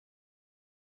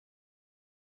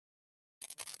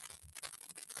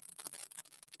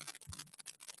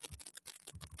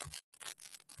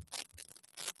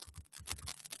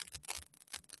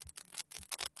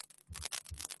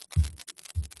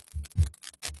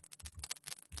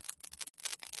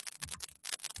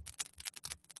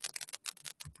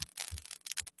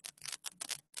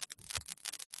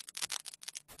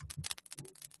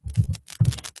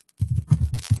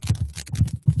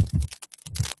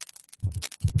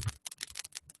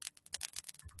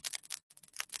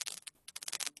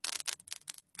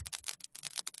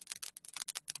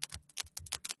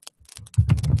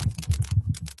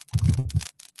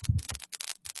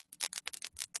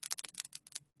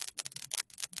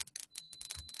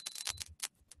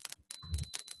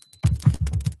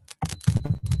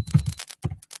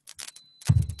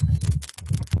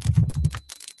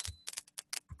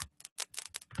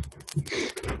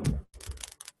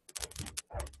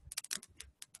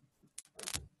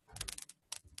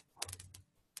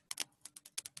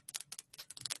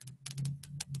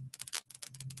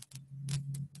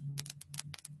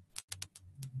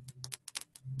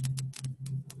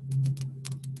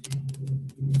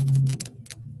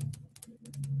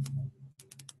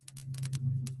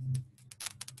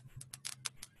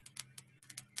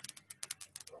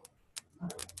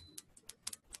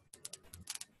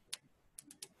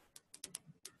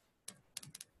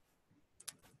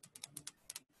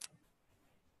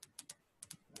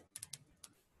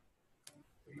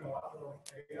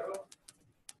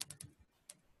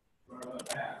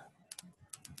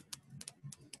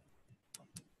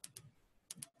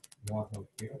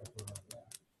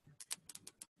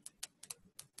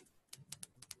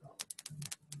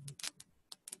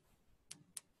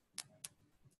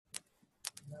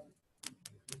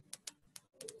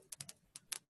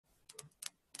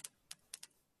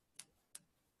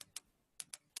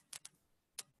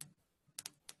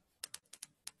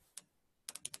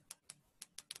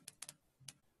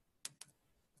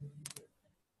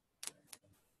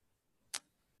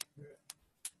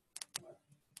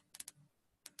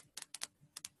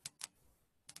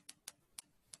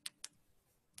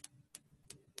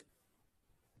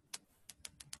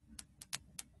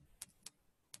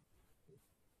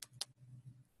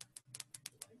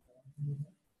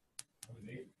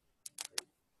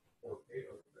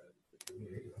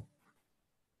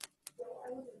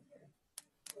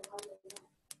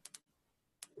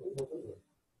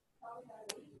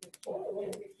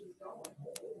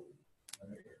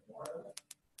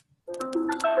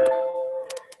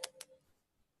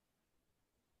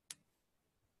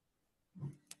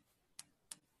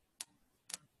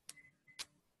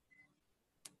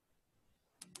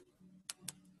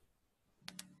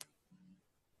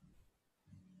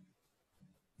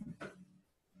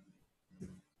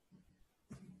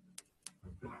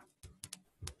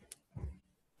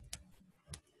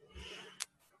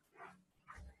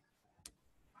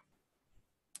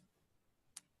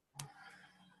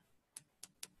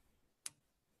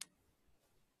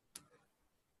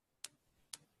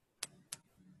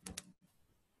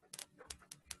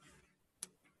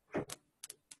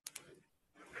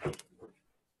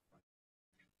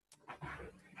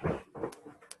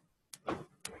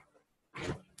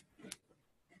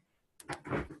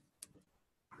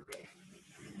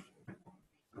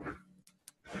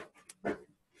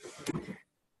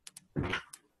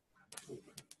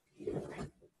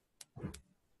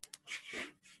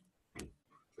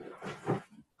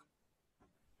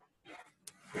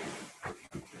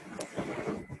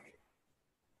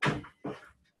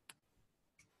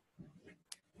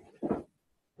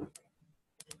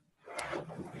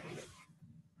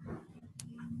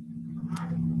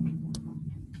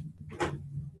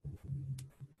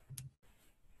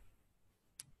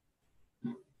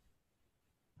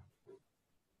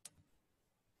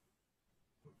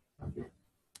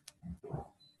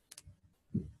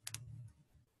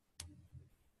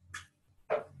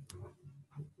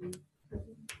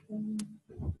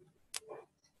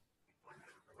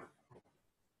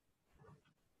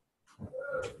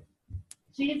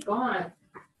She's gone.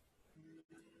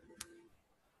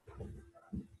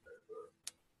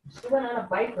 She went on a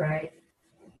bike ride.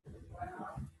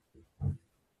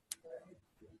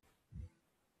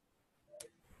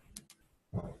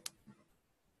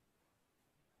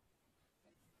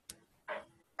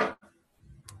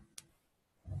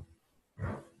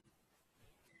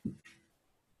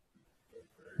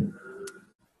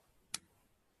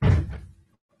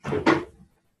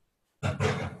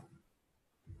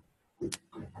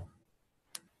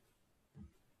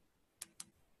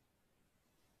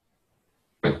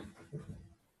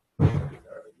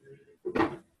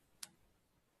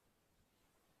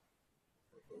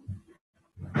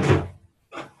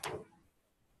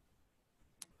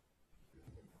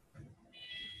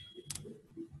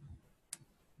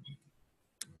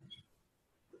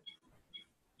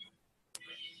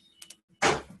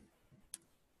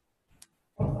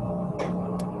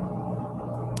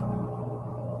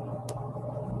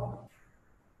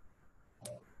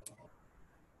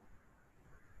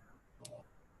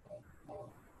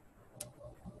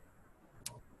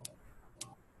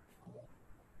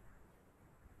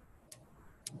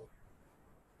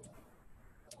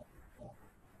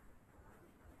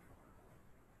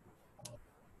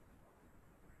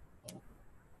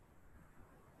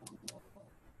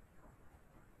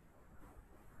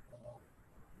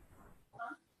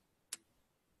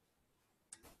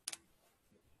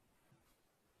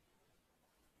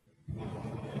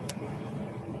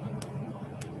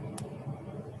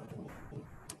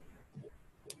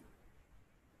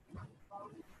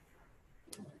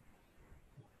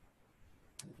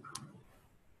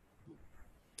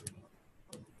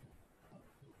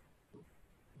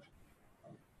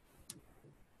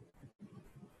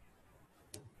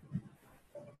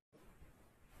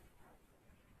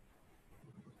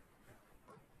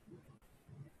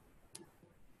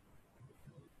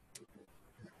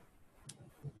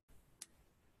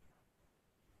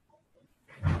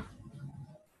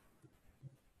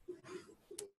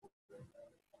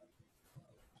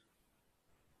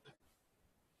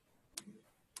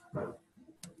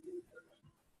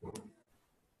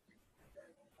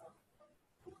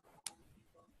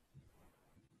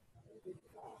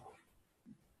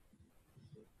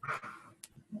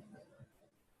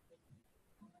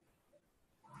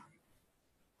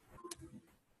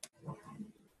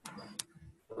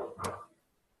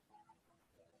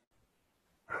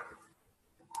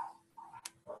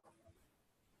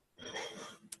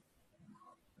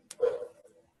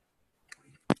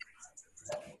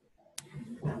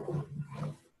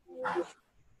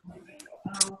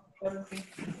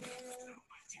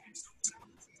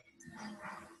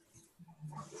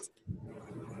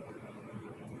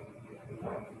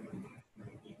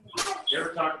 You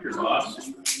ever talk to your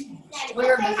boss? We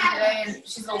were busy today, and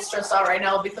she's a little stressed out right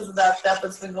now because of that theft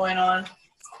that's been going on.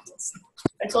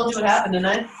 I told you what happened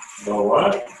tonight. Well,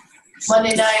 what?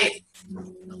 Monday night,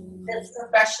 this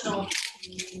professional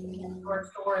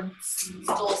store and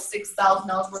stole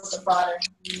 $6,000 worth of product.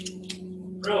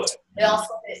 Really? They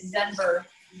also hit Denver,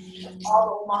 all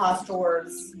the Omaha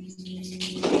stores.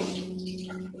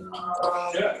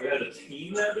 Yeah, we had a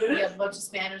team that did We it? had a bunch of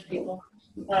Spanish people.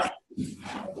 7 of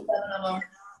them.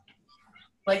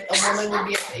 Like a woman would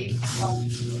be at the 8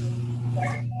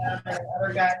 and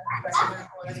other guy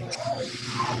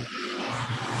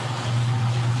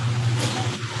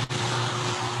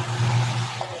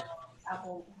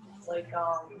Apple, like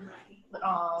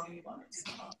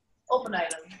open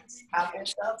items, Apple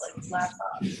stuff like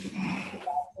laptops,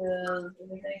 glasses,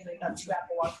 everything. They got 2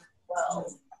 Apple Watches as well.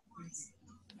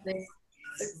 They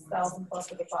 6,000 plus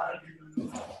for the product.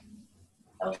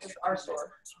 That was just our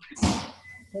store.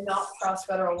 They not cross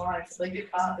federal lines, so they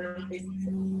get caught. They're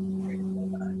basically.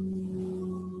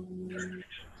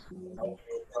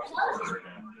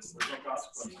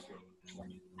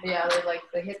 Yeah,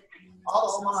 they hit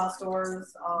all the Omaha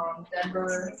stores,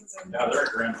 Denver. Yeah, they're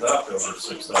grand theft over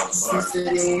 $6,000.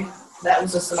 City. That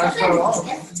was just an our store alone.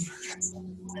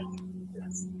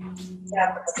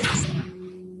 Yeah.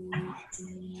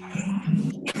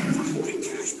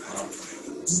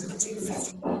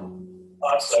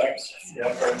 That sucks. Yeah, I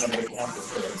remember the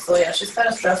campus. So yeah, she's kind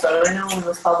of stressed out right now. It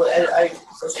was probably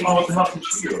so she. How can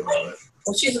she do about it?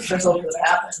 Well, she's just stressed out because it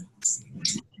happened.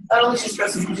 Not only she's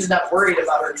stressed because she's not worried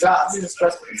about her job, she's just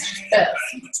stressed because she's pissed.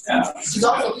 Yeah. She's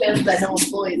also pissed that no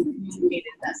employees communicated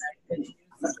that night because she knew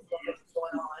something was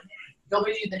going on.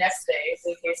 Nobody knew the next day, so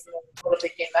in case what if they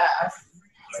came back.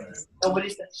 Nobody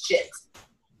said shit.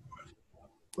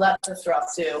 Well, that pissed her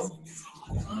off too.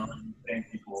 Paying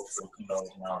people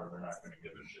 $15 an hour, they're not going to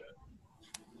give a shit.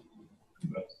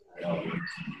 That's the reality.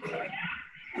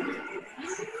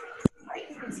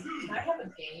 Can I have a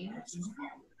game?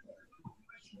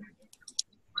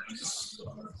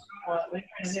 What are you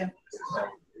trying to do?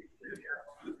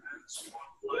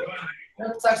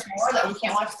 It sucks more that we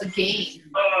can't watch the game.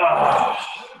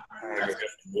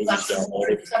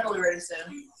 It's definitely ready soon.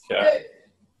 Yeah.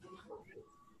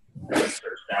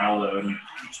 Start downloading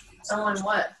Someone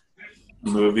what?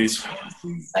 movies.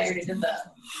 I already did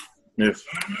that. Yeah.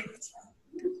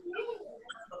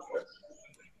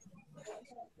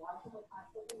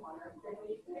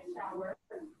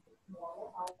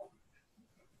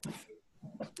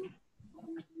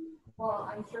 Well,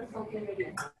 I'm sure something to do.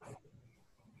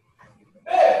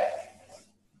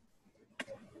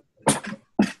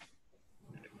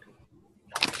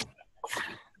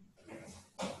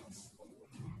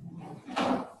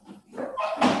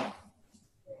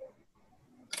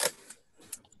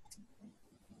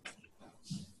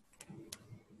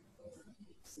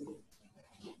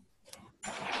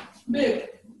 Big,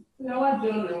 you know what,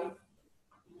 Jonah?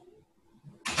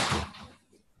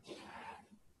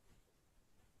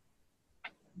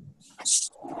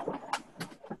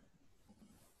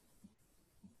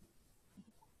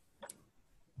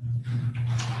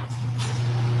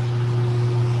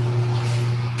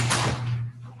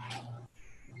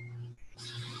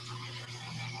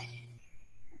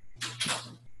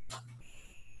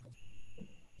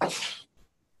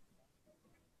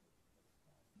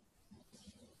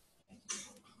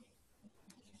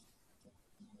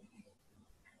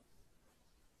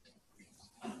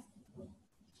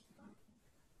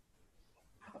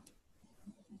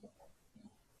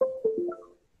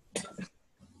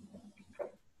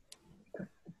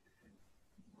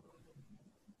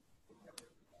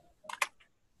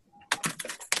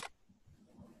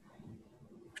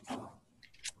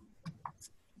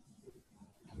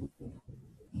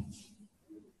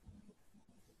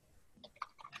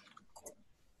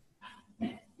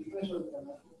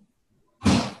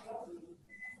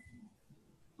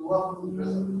 What?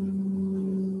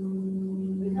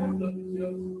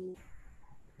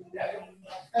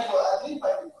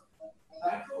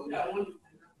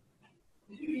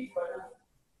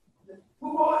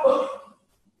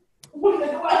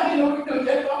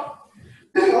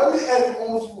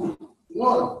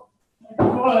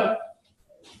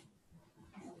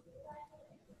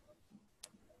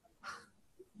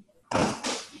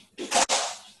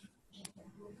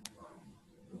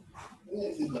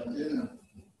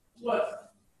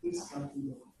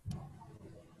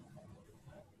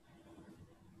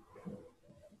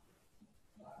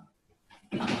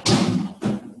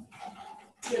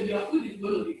 Yeah, your food is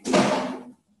good.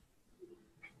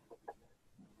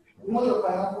 You want the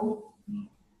pineapple? No,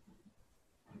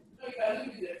 you can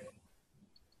leave it there.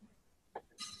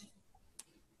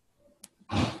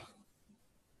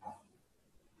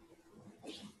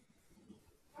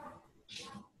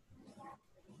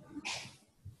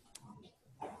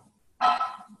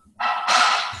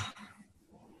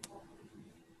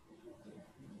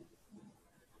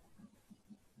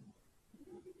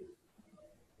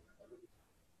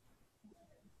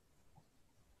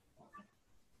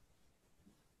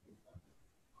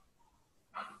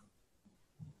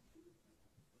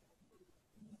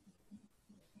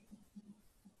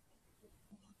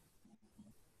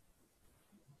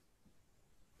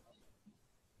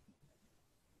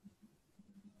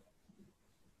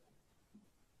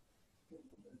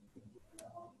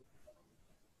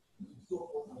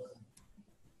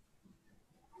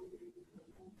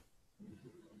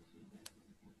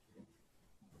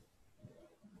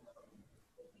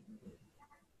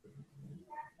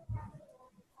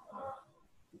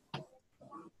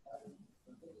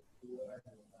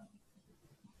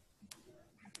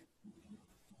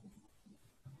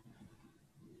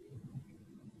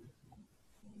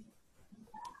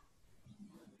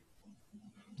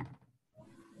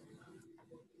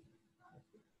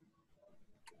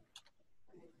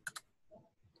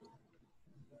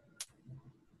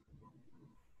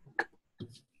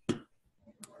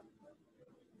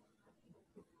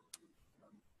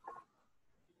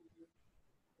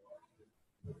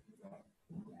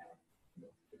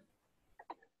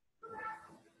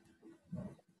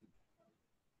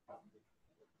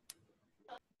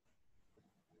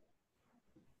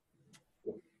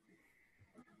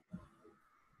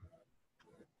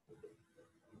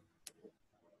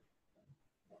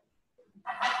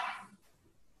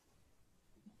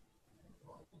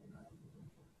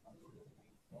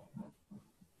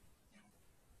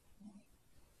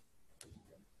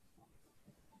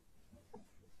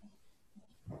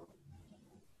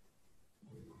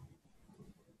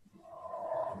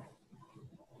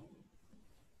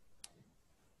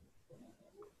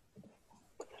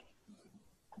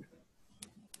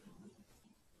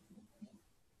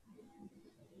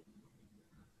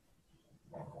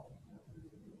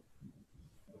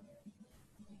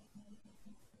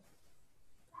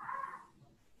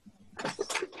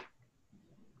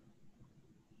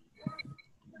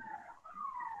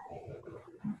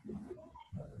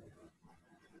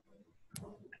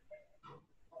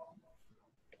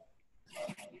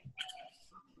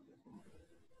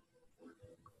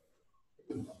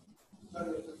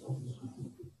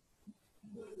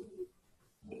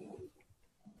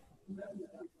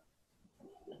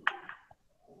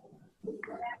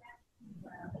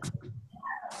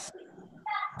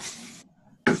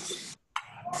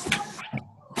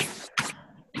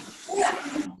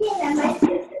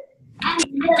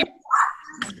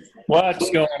 What's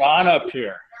going on up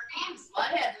here?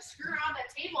 I had to screw around that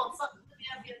table and something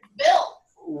didn't get built.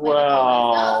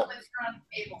 Well,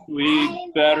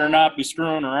 we better not be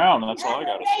screwing around. That's all I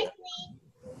gotta say.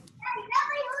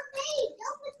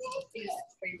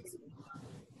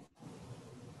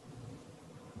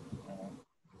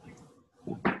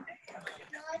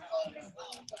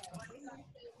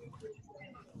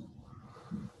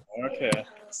 Okay.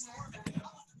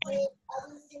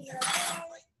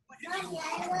 I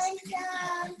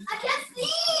can't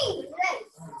see.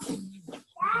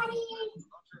 Daddy.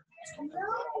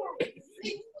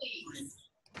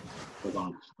 Hold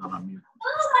on. Not on mute.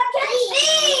 Oh, I can't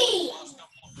see.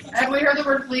 Have we heard the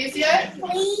word please yet?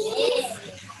 Please.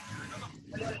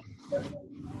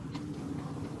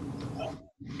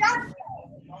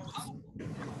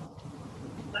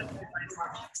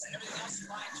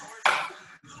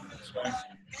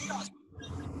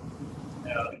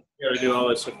 Yeah, you gotta do all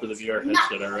this stuff for the VR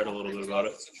headset. I read a little bit about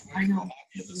it. I know.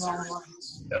 Yeah.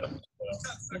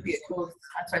 Maybe it closed.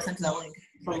 That's why I sent you that link.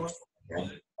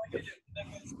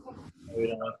 We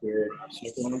don't have to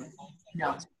sniff on them.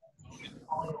 No.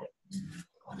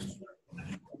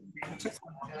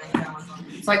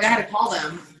 It's like I had to call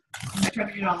them. I tried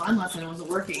to do an online lesson and it wasn't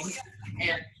working.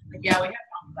 And like, yeah, we have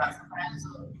problems with that sometimes.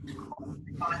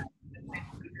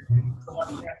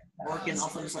 Working,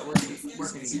 also just like working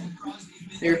again.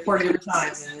 They report it every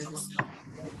time. And just,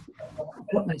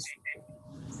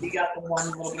 you got the one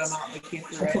little bit amount we can't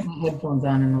do. I'll put my headphones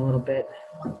on in a little bit.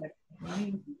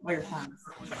 Where your phone?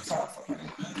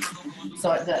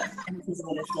 So the emphasis of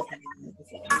it is still pending.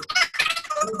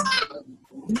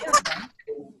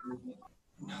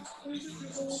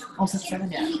 Oh, so 7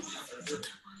 yet.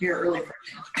 You're early for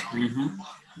it.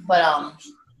 But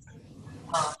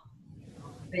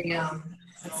they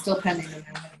it's still pending. So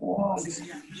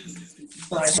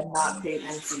I have not paid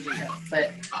anything yet,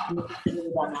 but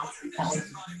it was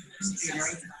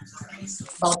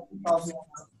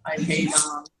I paid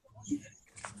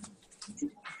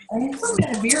I had some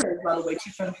kind of beer, by the way, too,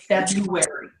 from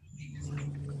February.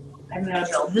 I haven't got a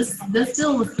bill. This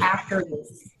bill was after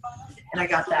this, and I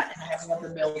got that, and I haven't got the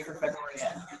bill for February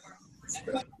yet.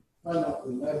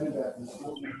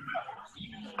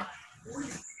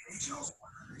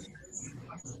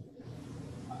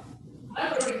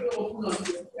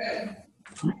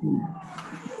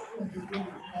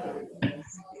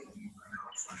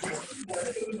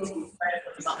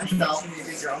 About myself, and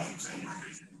every girl.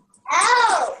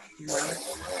 Oh.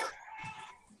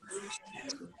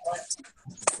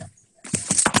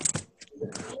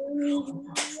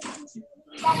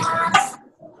 Nope.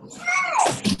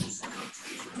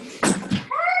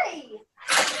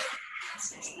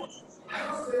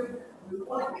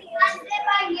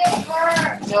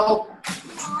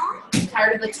 I'm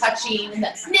tired of the touching.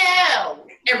 No!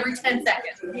 Every 10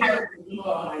 seconds. I'm tired.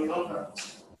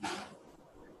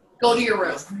 Go to your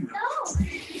room.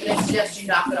 And I suggest you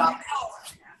knock it off.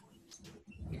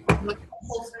 Look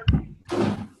closer.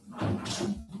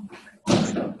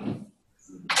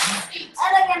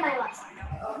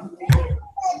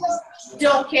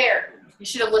 Don't care. You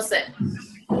should have listened.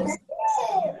 No,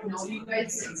 you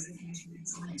guys.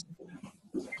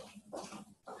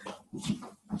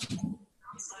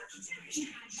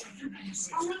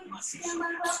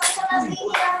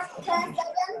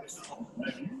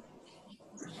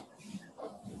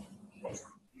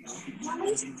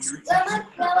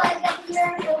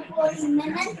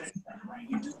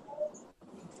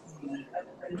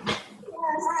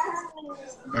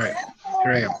 All right,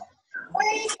 here I am.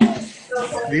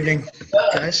 Good evening,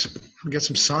 guys. We get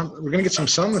some sun. We're gonna get some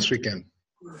sun this weekend.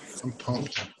 I'm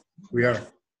pumped. We are.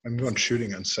 I'm going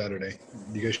shooting on Saturday.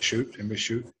 You guys shoot? Anybody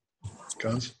shoot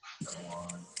guns?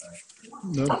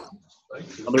 No.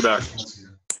 I'll be back.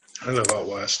 I live out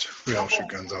west. We all shoot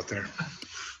guns out there.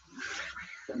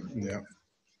 Yeah.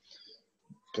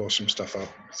 Blow some stuff up.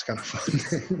 It's kind of fun.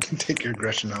 You can take your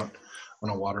aggression out on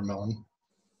a watermelon.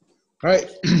 All right.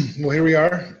 Well, here we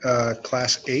are,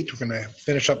 class 8. We're going to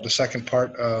finish up the second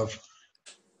part of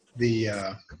the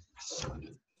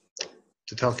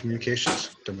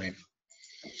telecommunications domain.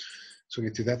 So we'll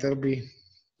get through that. That'll be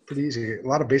pretty easy. A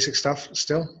lot of basic stuff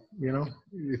still, you know,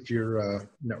 if you're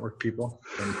network people,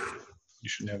 then you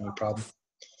shouldn't have any problem.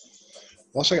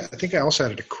 Also, I think I also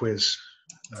added a quiz,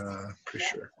 pretty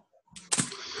sure. So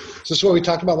this is what we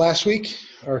talked about last week,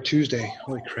 or Tuesday.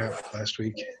 Holy crap, last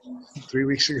week, 3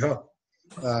 weeks ago.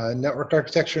 Network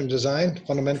architecture and design,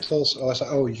 fundamentals, OSI.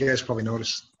 Oh, you guys probably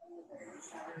noticed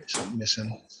something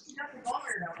missing.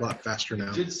 A lot faster now.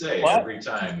 You did say every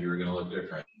time you were going to look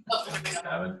different.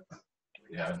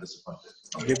 You haven't disappointed.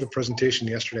 I gave the presentation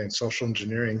yesterday in social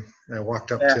engineering. And I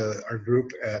walked up to our group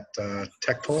at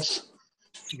Tech Pulse.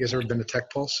 You guys ever been to Tech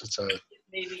Pulse? It's a,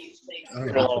 I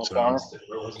don't know what's it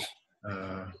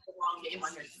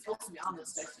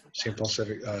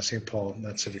St. Paul,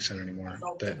 not Civic Center anymore.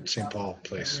 That St. Paul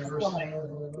place.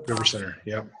 River Center,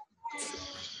 yep.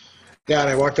 Yeah, and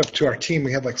I walked up to our team.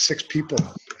 We had like 6 people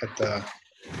at the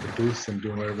booth and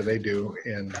doing whatever they do.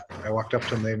 And I walked up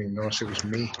to them, they didn't even notice it was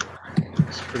me.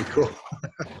 It's pretty cool.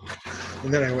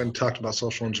 And then I went and talked about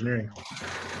social engineering.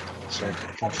 So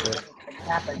kind of fit.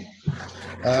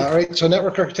 All right, so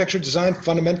network architecture, design,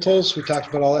 fundamentals. We talked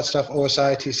about all that stuff.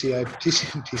 OSI,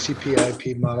 TCP,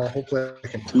 IP model. Hopefully I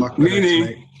can talk about it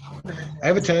tonight. I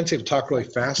have a tendency to talk really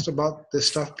fast about this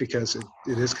stuff because it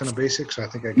is kind of basic, so I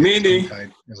think I get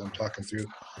tongue-tied as I'm talking through.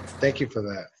 Thank you for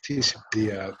that. The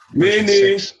version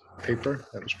 6 paper,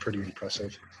 that was pretty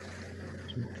impressive.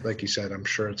 Like you said, I'm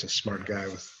sure it's a smart guy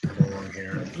with long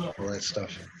hair and all that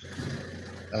stuff.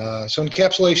 So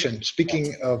encapsulation,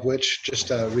 speaking of which, just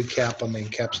a recap on the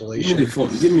encapsulation.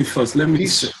 Give me first. Let me.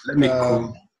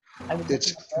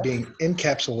 It's being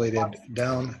encapsulated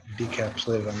down,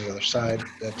 decapsulated on the other side.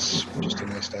 That's just a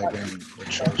nice diagram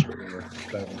that shows what we were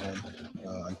driving home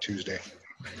on Tuesday.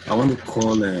 I want to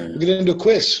call. We'll get into a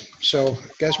quiz. So, you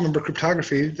guys remember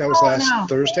cryptography? That was last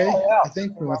Thursday, I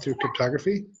think. We went through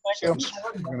cryptography. So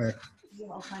we're going to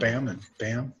bam and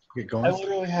bam, get going. I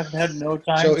literally have had no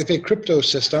time. So if a crypto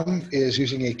system is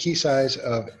using a key size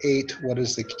of 8, what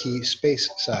is the key space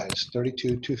size?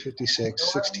 32,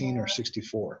 256, 16, or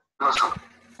 64?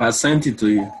 I sent it to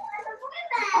you.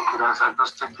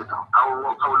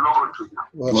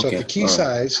 Well, so if the key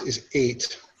size is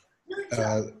 8,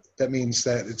 that means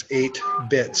that it's 8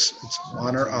 bits. It's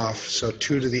on or off. So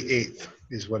 2 to the 8th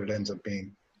is what it ends up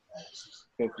being.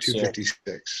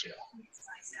 256.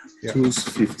 Yep.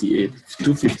 258,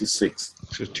 256.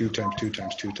 So 2 times 2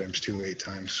 times 2 times 2, 8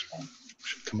 times.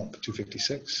 Should come up with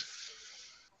 256.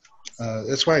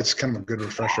 That's why it's kind of a good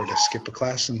refresher to skip a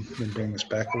class and then bring this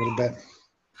back a little bit.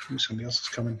 Ooh, somebody else is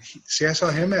coming. See, I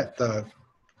saw him at the,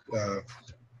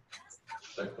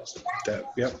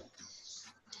 yep.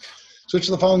 So which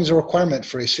of the following is a requirement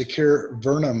for a secure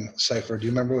Vernum cipher? Do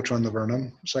you remember which one the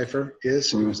Vernum cipher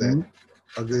is? It was that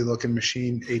ugly looking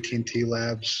machine, AT&T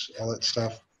Labs, all that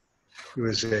stuff. It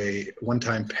was a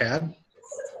one-time pad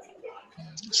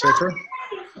cipher.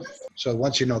 So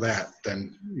once you know that,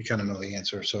 then you kind of know the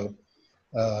answer. So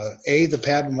A, the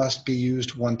pad must be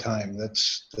used one time.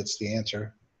 That's the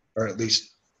answer, or at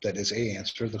least that is a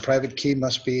answer. The private key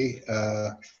must be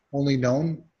only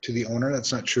known to the owner.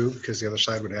 That's not true because the other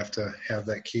side would have to have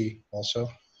that key also.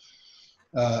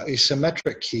 A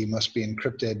symmetric key must be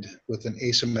encrypted with an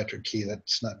asymmetric key.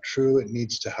 That's not true. It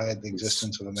needs to hide the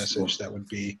existence of a message. That would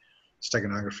be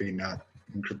steganography, not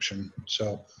encryption.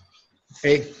 So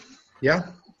A,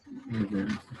 yeah?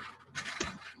 Mhm.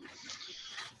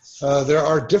 There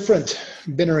are different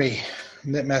binary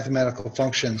mathematical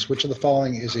functions. Which of the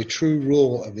following is a true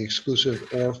rule of the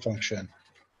exclusive OR function?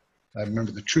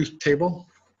 Remember the truth table.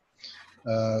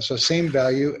 So same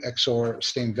value XOR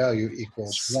same value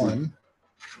equals 1.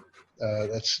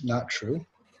 That's not true.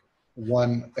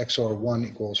 1 XOR 1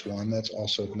 equals 1. That's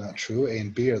also not true. A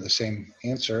and B are the same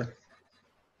answer.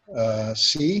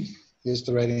 C is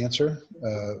the right answer.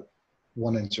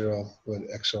 1 and 0 would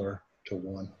XOR to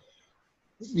 1.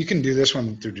 You can do this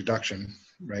one through deduction,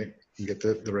 right? And get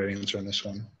the right answer on this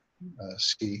one.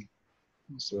 C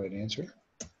is the right answer.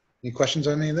 Any questions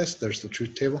on any of this? There's the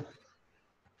truth table.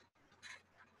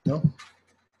 No?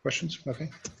 Questions? Okay.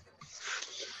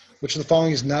 Which of the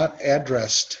following is not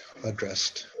addressed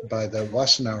by the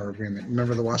Wassenaar Agreement?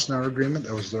 Remember the Wassenaar Agreement?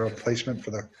 That was the replacement for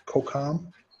the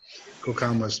COCOM.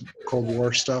 COCOM was Cold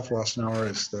War stuff. Wassenaar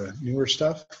is the newer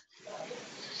stuff.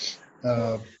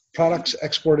 Products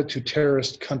exported to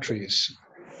terrorist countries.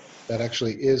 That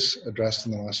actually is addressed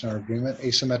in the Wassenaar Agreement.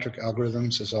 Asymmetric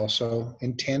algorithms is also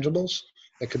intangibles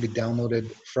that could be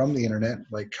downloaded from the internet,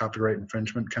 like copyright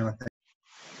infringement kind of thing.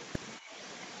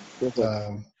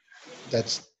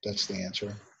 That's the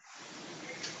answer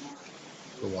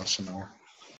for Wassenaar.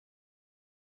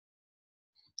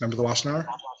 Remember the Wassenaar?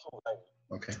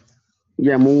 Okay.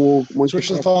 Yeah, So which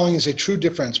of the following is a true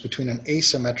difference between an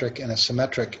asymmetric and a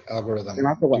symmetric algorithm? Do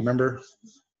you remember?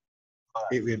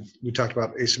 We talked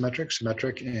about asymmetric,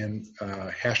 symmetric, and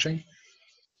hashing.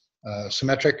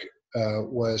 Symmetric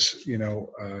was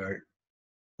an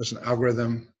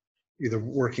algorithm either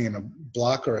working in a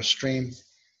block or a stream,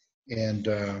 and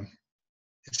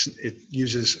it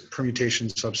uses permutation,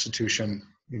 substitution,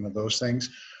 those things.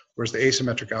 Whereas the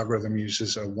asymmetric algorithm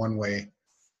uses a one-way,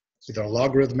 either a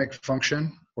logarithmic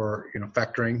function or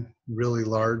factoring really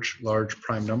large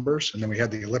prime numbers. And then we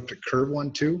had the elliptic curve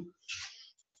one too.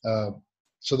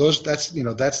 So that's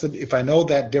if I know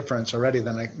that difference already,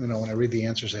 then when I read the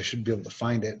answers, I should be able to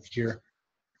find it here.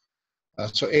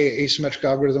 So asymmetric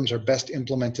algorithms are best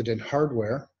implemented in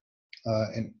hardware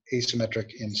and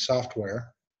asymmetric in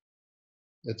software.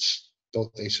 It's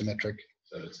both asymmetric.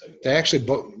 They actually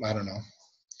both, I don't know,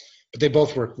 but they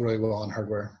both work really well on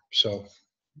hardware. So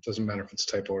it doesn't matter if it's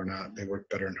typo or not. They work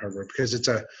better in hardware because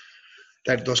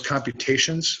those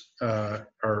computations are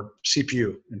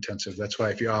CPU intensive. That's why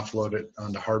if you offload it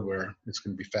onto hardware, it's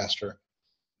going to be faster.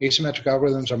 Asymmetric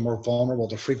algorithms are more vulnerable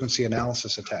to frequency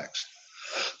analysis attacks.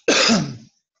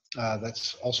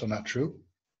 That's also not true.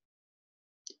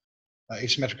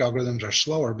 Asymmetric algorithms are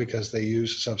slower because they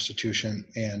use substitution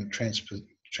and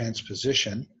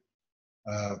transposition.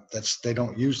 They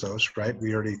don't use those, right?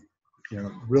 We already,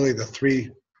 really the three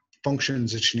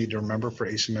functions that you need to remember for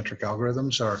asymmetric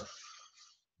algorithms are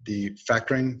the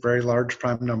factoring very large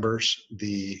prime numbers,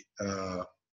 the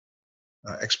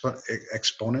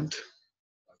exponent,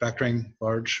 factoring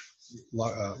large,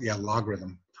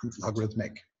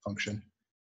 logarithmic function,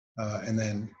 and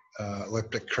then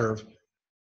elliptic curve.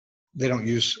 They don't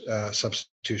use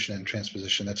substitution and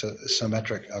transposition. That's a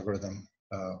symmetric algorithm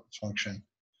function.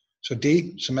 So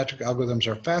D, symmetric algorithms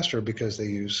are faster because they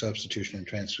use substitution and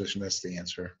transposition. That's the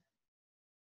answer.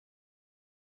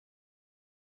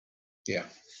 Yeah,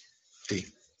 D.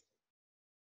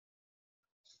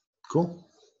 Cool.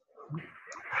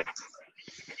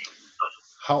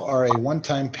 How are a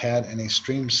one-time pad and a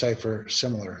stream cipher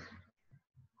similar?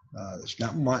 There's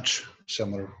not much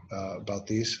similar about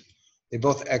these. They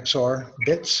both XOR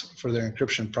bits for their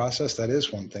encryption process. That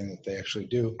is one thing that they actually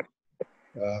do.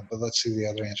 But let's see the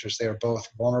other answers. They are both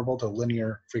vulnerable to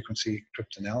linear frequency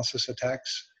cryptanalysis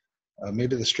attacks.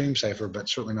 Maybe the stream cipher, but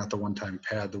certainly not the one-time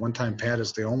pad. The one-time pad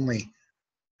is the only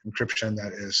encryption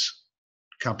that is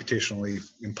computationally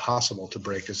impossible to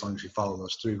break as long as you follow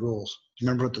those three rules. Do you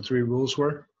remember what the three rules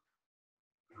were?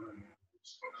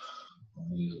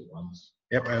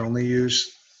 Yep, I only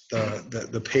use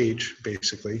the page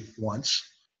basically once.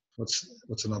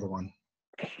 What's another one?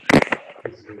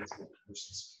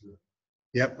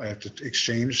 Yep, I have to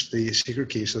exchange the secret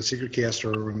key. So the secret key has to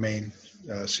remain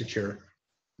secure.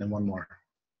 And one more.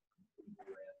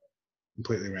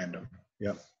 Completely random.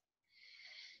 Yep.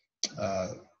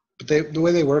 But the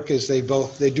way they work is they do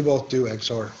both do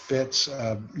XOR bits,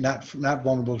 not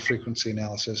vulnerable to frequency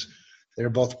analysis.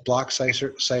 They're both block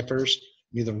ciphers.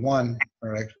 Either one,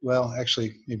 or well,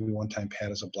 actually, maybe one-time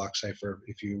pad is a block cipher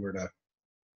if you were to,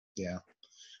 yeah.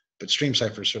 But stream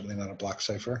cipher is certainly not a block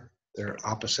cipher. They're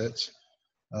opposites.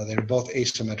 They're both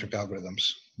asymmetric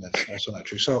algorithms. That's also not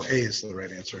true. So A is the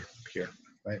right answer here,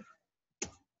 right?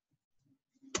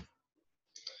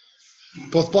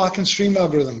 Both block and stream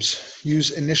algorithms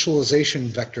use initialization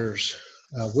vectors.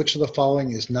 Which of the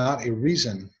following is not a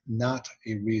reason? Not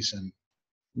a reason.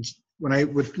 I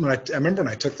remember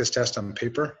when I took this test on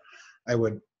paper, I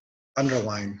would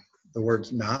underline the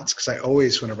word knots, because I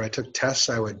always, whenever I took tests,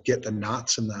 I would get the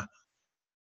knots and the,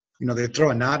 they'd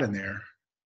throw a knot in there.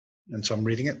 And so I'm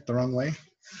reading it the wrong way.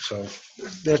 So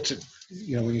that's,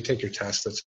 when you take your test,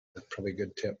 that's probably a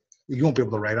good tip. You won't be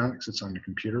able to write on it because it's on your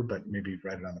computer, but maybe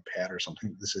write it on a pad or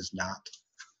something. This is not.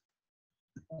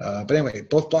 But anyway,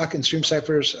 both block and stream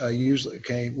ciphers usually,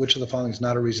 which of the following is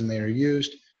not a reason they are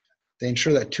used? They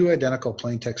ensure that two identical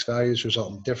plain text values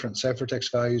result in different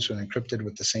ciphertext values when encrypted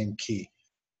with the same key.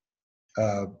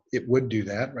 It would do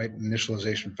that, right?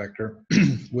 Initialization vector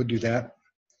would do that.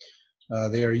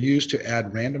 They are used to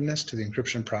add randomness to the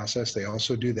encryption process. They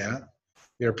also do that.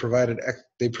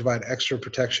 They provide extra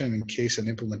protection in case an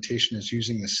implementation is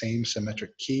using the same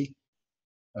symmetric key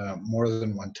more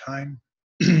than one time.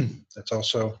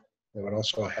 That would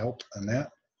also help on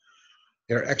that.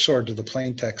 They're XORed to the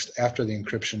plain text after the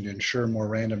encryption to ensure more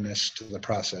randomness to the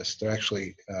process. They're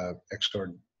actually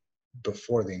XORed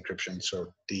before the encryption,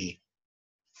 so D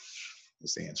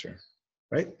is the answer,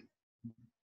 right?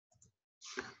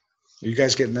 Are you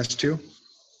guys getting this too?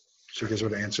 So you guys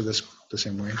would answer this the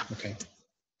same way? Okay.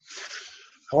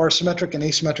 How are symmetric and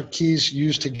asymmetric keys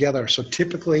used together? So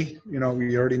typically, we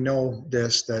already know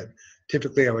this, that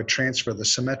typically I would transfer the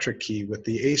symmetric key with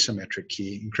the asymmetric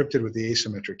key, encrypted with the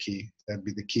asymmetric key. That'd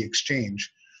be the key exchange.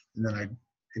 And then I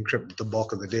encrypt the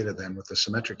bulk of the data then with the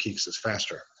symmetric key because it's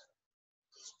faster.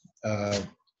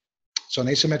 So an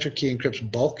asymmetric key encrypts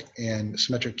bulk and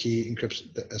symmetric key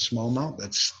encrypts a small amount.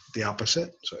 That's the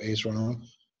opposite. So A is wrong.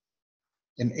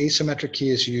 An asymmetric key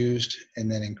is used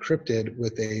and then encrypted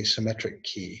with a symmetric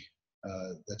key.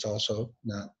 That's also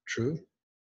not true.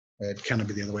 It'd kind of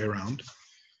be the other way around.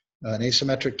 An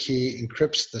asymmetric key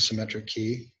encrypts the symmetric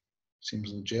key.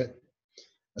 Seems legit.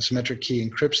 A symmetric key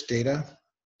encrypts data,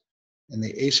 and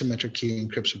the asymmetric key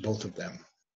encrypts both of them.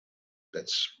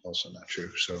 That's also not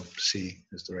true. So C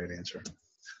is the right answer.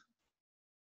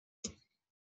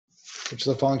 Which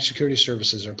of the following security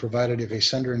services are provided if a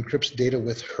sender encrypts data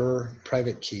with her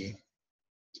private key?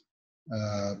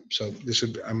 So this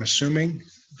would, I'm assuming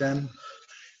then,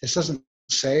 this doesn't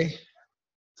say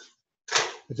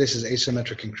that this is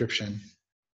asymmetric encryption.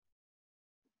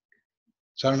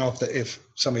 So I don't know if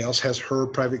somebody else has her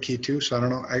private key too. So I don't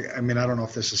know. I mean, I don't know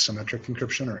if this is symmetric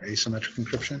encryption or asymmetric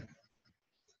encryption.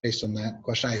 Based on that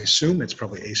question, I assume it's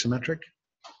probably asymmetric.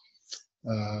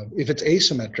 If it's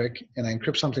asymmetric and I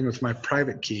encrypt something with my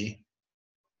private key,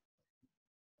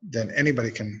 then anybody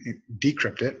can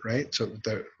decrypt it, right? So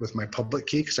with my public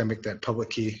key, because I make that public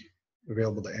key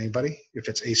available to anybody if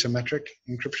it's asymmetric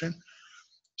encryption.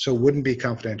 So it wouldn't be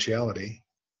confidentiality.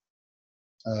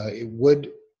 It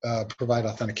would provide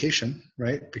authentication,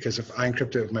 right? Because if I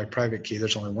encrypt it with my private key,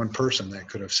 there's only one person that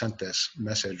could have sent this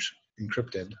message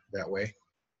encrypted that way.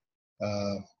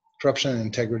 Corruption and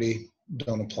integrity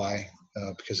don't apply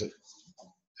because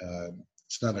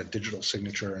it's not a digital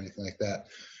signature or anything like that.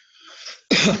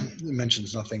 It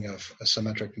mentions nothing of a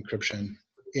symmetric encryption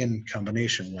in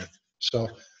combination with. So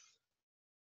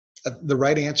the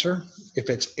right answer,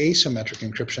 if it's asymmetric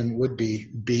encryption, would be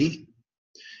B.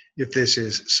 If this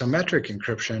is symmetric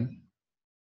encryption,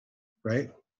 right,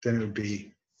 then it would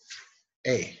be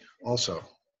A also,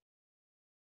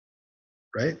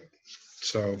 right?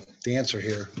 So the answer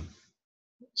here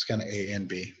is kind of A and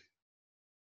B.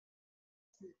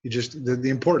 You just, the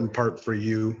important part for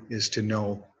you is to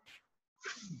know,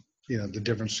 the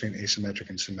difference between asymmetric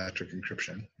and symmetric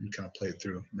encryption and kind of play it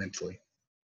through mentally,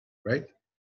 right?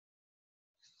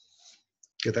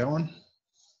 Get that one?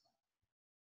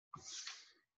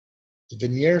 The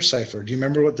Veneer cipher. Do you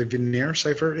remember what the Veneer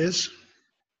cipher is?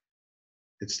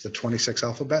 It's the 26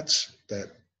 alphabets,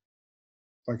 that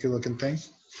funky looking thing.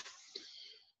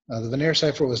 The Veneer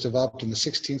cipher was developed in the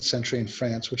 16th century in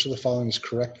France. Which of the following is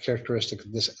correct characteristic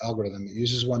of this algorithm? It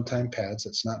uses one-time pads.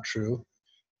 That's not true.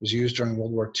 It was used during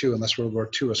World War II, unless World War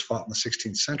II was fought in the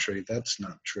 16th century. That's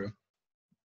not true.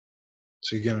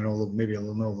 So you're gonna know maybe a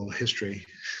little history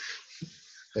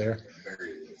there.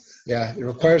 Yeah, it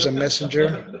requires a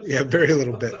messenger. Yeah, very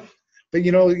little bit. But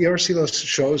you ever see those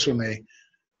shows when they,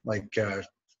 like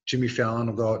Jimmy Fallon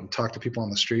will go out and talk to people on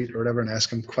the street or whatever and ask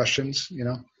them questions,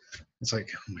 It's like,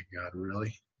 oh my God,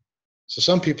 really? So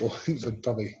some people would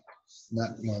probably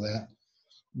not know that.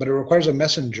 But it requires a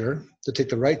messenger to take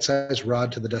the right size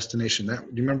rod to the destination. Do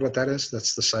you remember what that is?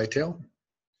 That's the SciTail.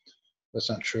 That's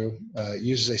not true. It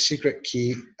uses a secret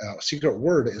key. Secret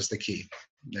word is the key.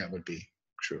 That would be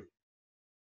true,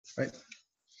 right?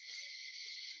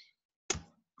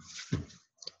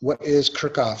 What is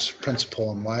Kirchhoff's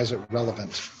principle and why is it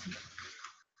relevant?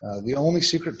 The only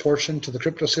secret portion to the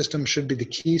crypto system should be the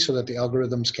key so that the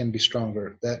algorithms can be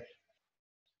stronger.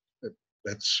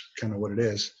 That's kind of what it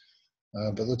is.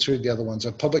 But let's read the other ones.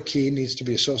 A public key needs to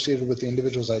be associated with the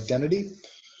individual's identity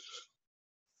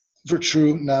for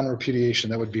true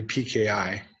non-repudiation. That would be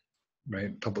PKI,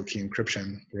 right? Public key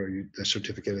encryption, where the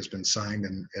certificate has been signed,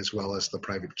 and as well as the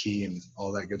private key and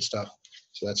all that good stuff.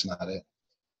 So that's not it.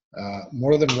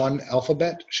 More than one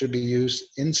alphabet should be used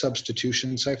in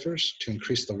substitution ciphers to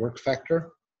increase the work factor.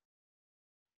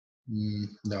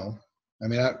 No, I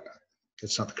mean,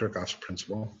 that's not the Kirchhoff's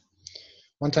principle.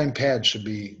 One-time pads should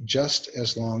be just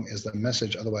as long as the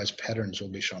message, otherwise patterns will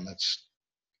be shown. That's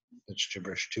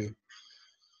gibberish too.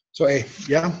 So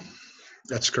yeah,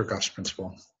 that's Kirchhoff's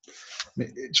principle.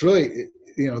 It's really,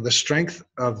 the strength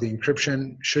of the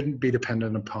encryption shouldn't be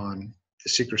dependent upon the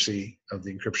secrecy of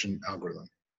the encryption algorithm,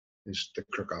 is the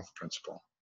Kirchhoff principle.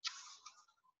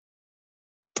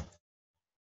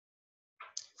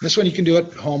 This one you can do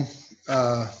at home,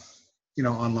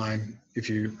 online if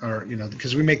you are,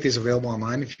 because we make these available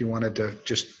online if you wanted to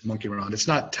just monkey around. It's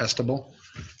not testable.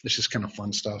 It's just kind of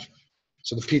fun stuff.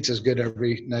 So the pizza is good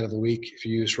every night of the week. If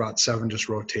you use Rot 7, just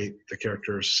rotate the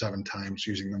characters 7 times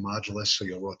using the modulus, so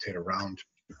you'll rotate around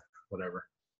whatever.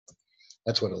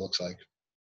 That's what it looks like.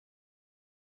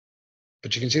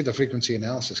 But you can see the frequency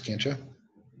analysis, can't you?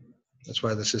 That's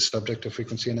why this is subject to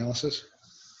frequency analysis.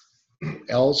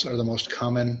 L's are the most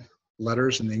common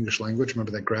letters in the English language.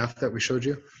 Remember that graph that we showed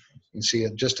you? You can see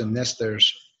it just in this,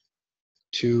 there's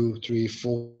 2, 3,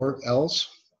 4 L's.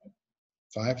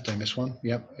 5, did I miss one?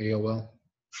 Yep, AOL.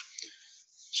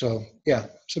 So yeah,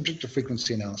 subject to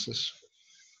frequency analysis.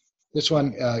 This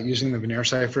one, using the Veneer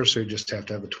cipher, so you just have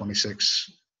to have the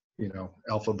 26,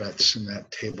 alphabets in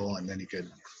that table, and then you could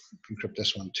encrypt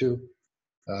this one too.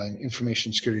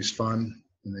 Information security is fun,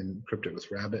 and then encrypt it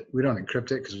with Rabbit. We don't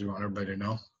encrypt it because we want everybody to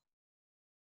know.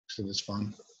 So it's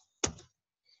fun.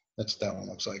 That's what that one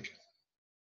looks like.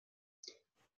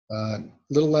 A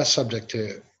little less subject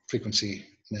to frequency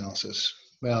analysis.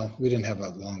 Well, we didn't have a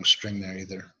long string there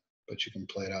either, but you can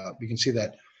play it out. You can see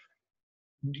that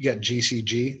you got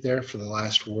GCG there for the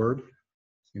last word.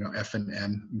 F and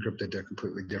N encrypted to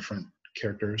completely different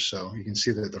characters. So you can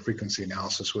see that the frequency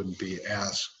analysis wouldn't be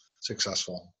as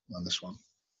successful on this one.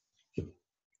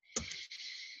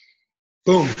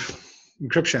 Boom,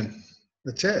 encryption.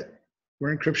 That's it.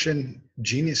 We're encryption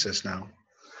geniuses now.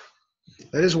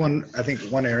 That is one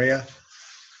area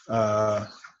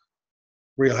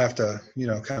where you'll have to,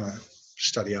 kind of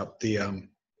study up.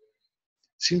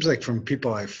 Seems like from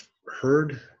people I've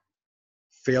heard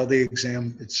fail the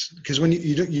exam, it's because when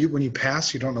when you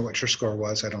pass, you don't know what your score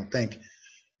was, I don't think,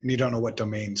 and you don't know what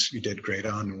domains you did great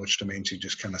on and which domains you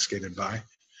just kind of skated by.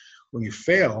 When you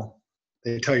fail,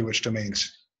 they tell you which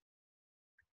domains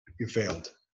you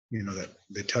failed. That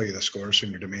they tell you the scores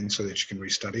in your domain so that you can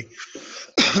restudy.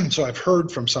 So I've heard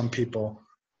from some people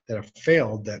that have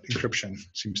failed that encryption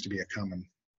seems to be a common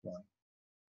one.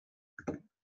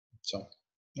 So,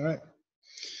 all right.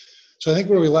 So I think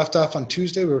where we left off on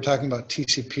Tuesday, we were talking about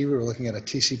TCP. We were looking at a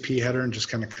TCP header and just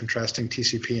kind of contrasting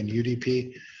TCP and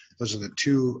UDP. Those are the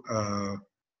two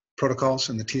protocols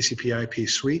in the TCP IP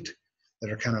suite that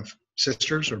are kind of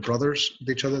sisters or brothers with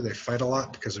each other. They fight a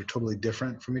lot because they're totally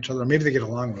different from each other. Or maybe they get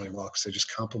along really well because they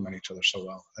just complement each other so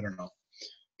well. I don't know.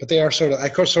 But they are I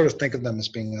sort of think of them as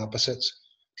being opposites.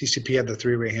 TCP had the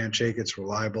 3-way handshake. It's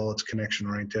reliable. It's connection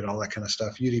oriented, all that kind of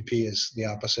stuff. UDP is the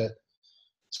opposite.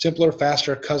 Simpler,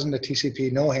 faster, cousin to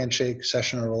TCP, no handshake,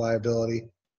 session or reliability.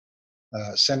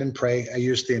 Send and pray. I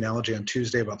used the analogy on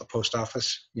Tuesday about the post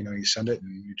office. You send it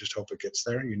and you just hope it gets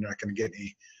there. You're not going to get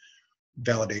any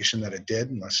validation that it did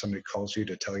unless somebody calls you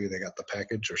to tell you they got the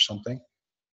package or something.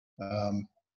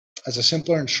 As a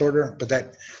simpler and shorter, but I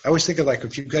always think of like,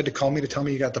 if you had to call me to tell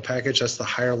me you got the package, that's the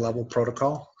higher level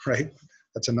protocol, right?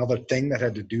 That's another thing that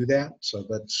had to do that. So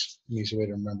that's an easy way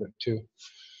to remember it too.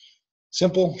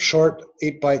 Simple, short,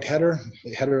 8-byte header.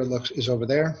 The header is over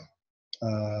there.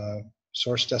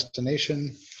 Source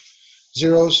destination.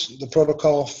 Zeros, the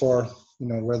protocol for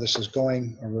where this is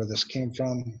going or where this came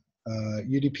from.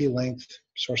 UDP length,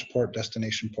 source port,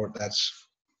 destination port. That's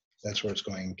where it's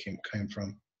going, came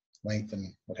from, length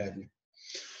and what have you.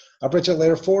 Operates at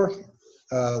layer 4.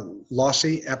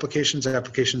 lossy applications,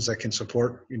 applications that can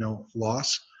support,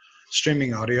 loss.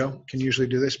 Streaming audio can usually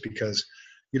do this because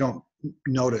you don't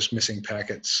notice missing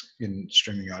packets in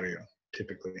streaming audio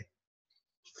typically.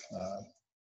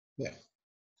 Yeah,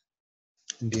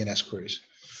 in DNS queries.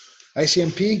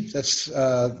 ICMP, that's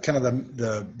kind of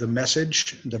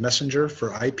the messenger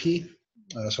for IP.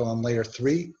 So on layer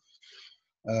 3,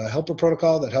 helper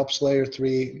protocol that helps layer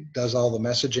 3, does all the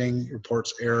messaging,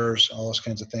 reports errors, all those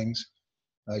kinds of things.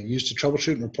 Used to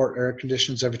troubleshoot and report error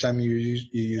conditions. Every time you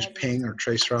use ping or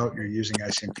traceroute, you're using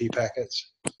ICMP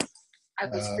packets.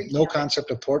 No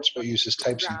concept of ports, but uses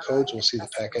types and codes. We'll see the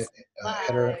packet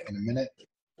header in a minute.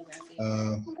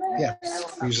 Yeah,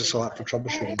 we use this a lot for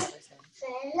troubleshooting.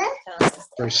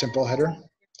 Very simple header.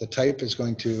 The type is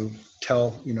going to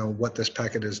tell, what this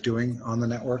packet is doing on the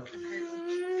network.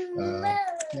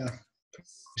 Yeah, pretty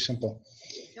simple.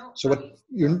 So what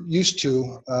you're used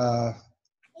to,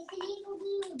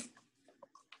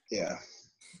 yeah,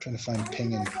 I'm trying to find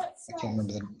ping and I can't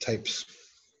remember the types.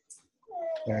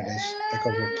 There it is, echo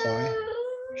reply.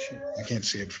 Shoot, I can't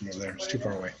see it from over there, it's too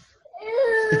far away.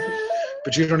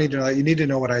 But you don't need to know that. You need to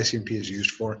know what ICMP is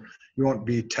used for. You won't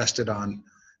be tested on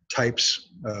types,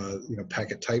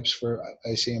 packet types for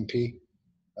ICMP.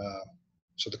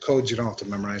 So the codes you don't have to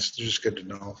memorize. They're just good to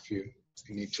know if you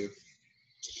need to.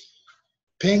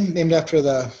 Ping, named after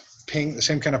the ping, the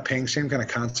same kind of ping, same kind of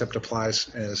concept applies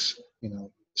as,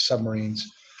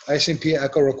 submarines. ICMP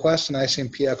echo request and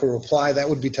ICMP echo reply, that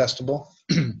would be testable.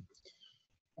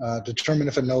 Determine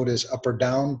if a node is up or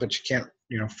down, but you can't,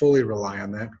 fully rely on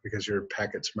that because your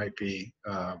packets might be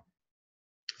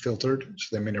filtered,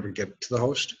 so they may never get to the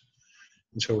host.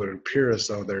 And so it would appear as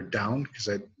though they're down because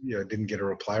I didn't get a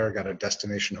reply or got a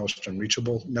destination host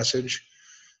unreachable message.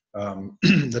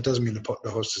 That doesn't mean the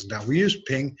host is down. We use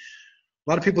ping. A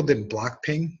lot of people didn't block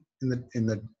ping in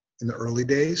the early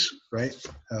days, right?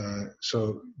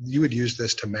 So you would use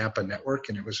this to map a network,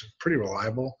 and it was pretty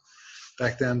reliable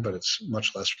back then, but it's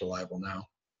much less reliable now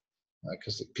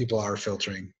because people are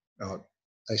filtering out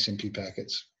ICMP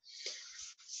packets.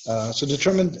 So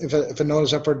determine if a node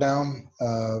is up or down.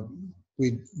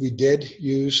 We did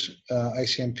use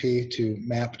ICMP to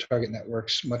map target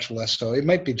networks, much less so. It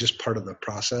might be just part of the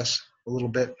process a little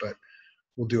bit, but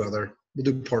we'll do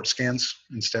port scans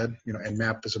instead.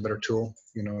 Nmap is a better tool,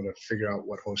 to figure out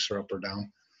what hosts are up or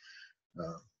down.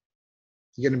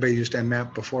 You anybody used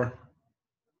Nmap before?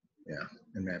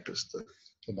 Yeah, Nmap is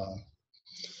the bomb.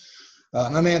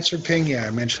 Unanswered ping, yeah,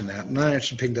 I mentioned that.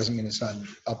 Unanswered ping doesn't mean it's not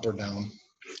up or down.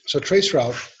 So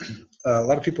traceroute, a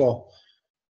lot of people,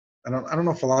 I don't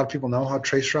know if a lot of people know how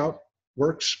traceroute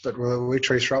works, but the way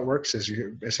traceroute works is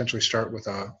you essentially start with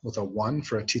a 1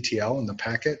 for a TTL in the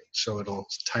packet, so it'll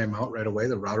time out right away.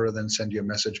 The router will then send you a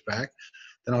message back.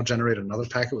 Then I'll generate another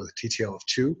packet with a TTL of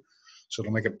 2, so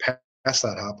it'll make it pass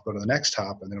that hop, go to the next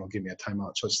hop, and then it'll give me a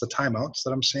timeout. So it's the timeouts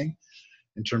that I'm seeing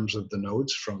in terms of the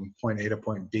nodes from point A to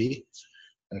point B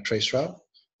in a traceroute,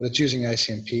 but it's using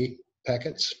ICMP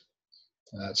packets.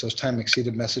 It's those time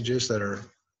exceeded messages that are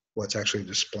what's actually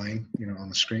displaying, on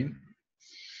the screen.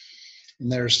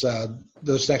 And there's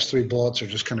those next 3 bullets are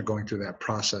just kind of going through that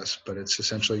process, but it's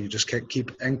essentially you just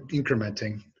keep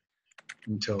incrementing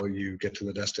until you get to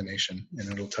the destination,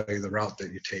 and it'll tell you the route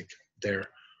that you take there.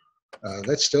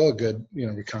 That's still a good,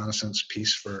 reconnaissance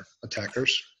piece for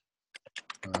attackers,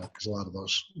 because a lot of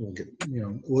those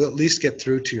will at least get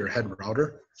through to your head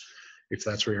router if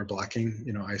that's where you're blocking,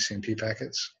 ICMP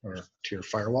packets, or to your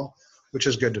firewall, which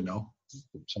is good to know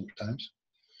sometimes.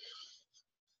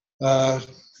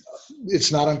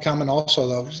 It's not uncommon also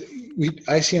though.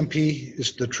 ICMP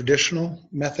is the traditional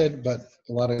method, but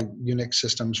a lot of Unix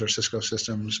systems or Cisco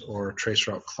systems or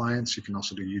traceroute clients, you can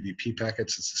also do UDP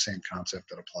packets. It's the same concept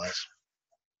that applies.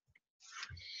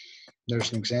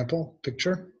 There's an example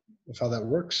picture of how that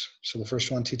works. So the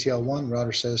first one, TTL1,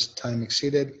 router says time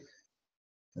exceeded,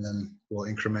 and then we'll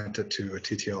increment it to a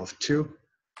TTL of 2.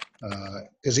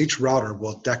 Because each router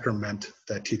will decrement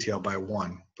that TTL by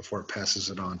 1 before it passes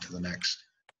it on to the next.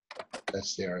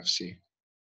 That's the RFC.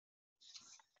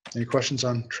 Any questions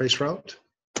on traceroute?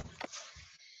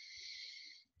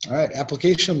 All right,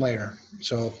 application layer.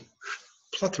 So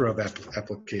plethora of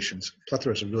applications.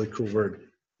 Plethora is a really cool word.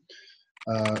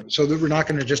 So that we're not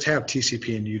going to just have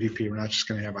TCP and UDP. We're not just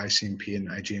going to have ICMP and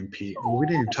IGMP. Well, we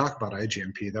didn't even talk about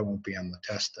IGMP. That won't be on the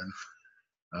test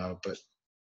then. But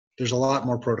there's a lot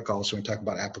more protocols when we talk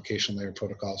about application layer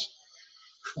protocols.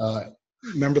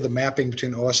 Remember the mapping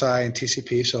between OSI and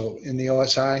TCP. So in the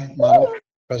OSI model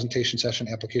presentation session,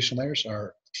 application layers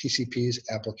are TCP's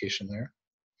application layer.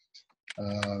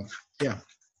 Yeah,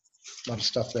 a lot of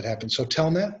stuff that happens. So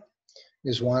telnet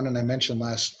is one, and I mentioned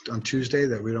on Tuesday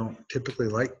that we don't typically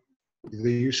like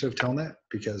the use of Telnet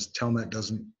because Telnet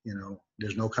doesn't,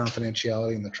 there's no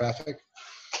confidentiality in the traffic.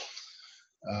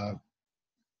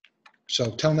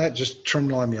 So Telnet, just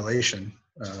terminal emulation.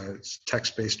 It's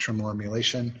text-based terminal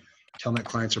emulation. Telnet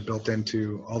clients are built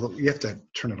into you have to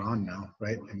turn it on now,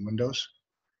 right, in Windows.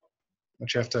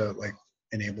 Don't you have to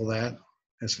enable that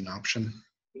as an option?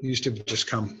 It used to just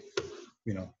come,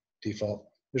 default.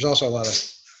 There's also a lot of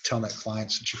Telnet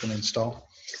clients that you can install.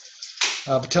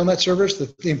 But Telnet servers,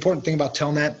 the important thing about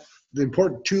Telnet,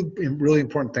 two really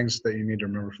important things that you need to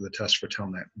remember for the test for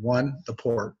Telnet. One, the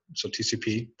port, so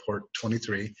TCP, port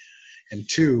 23. And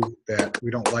two, that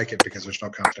we don't like it because there's no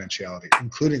confidentiality,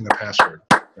 including the password,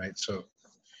 right? So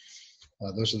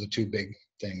those are the two big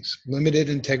things. Limited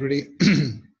integrity.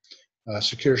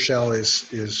 Secure shell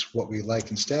is what we like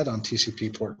instead on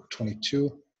TCP port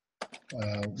 22.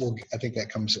 I think that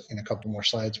comes in a couple more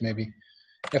slides maybe.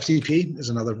 FTP is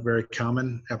another very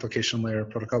common application layer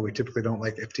protocol. We typically don't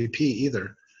like FTP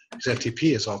either because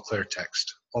FTP is all clear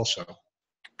text also.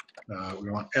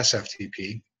 We want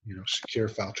SFTP, secure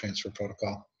file transfer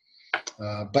protocol.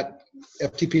 But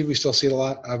FTP, we still see it a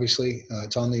lot, obviously.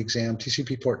 It's on the exam.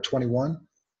 TCP port 21,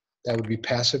 that would be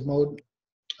passive mode.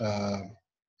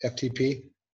 FTP,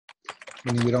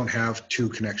 meaning we don't have two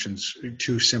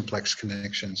simplex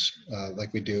connections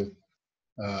like we do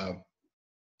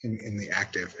in the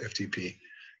active FTP.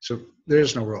 So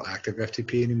there's no real active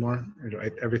FTP anymore.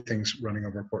 Everything's running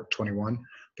over port 21,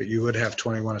 but you would have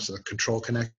 21 as the control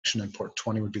connection and port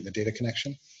 20 would be the data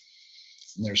connection.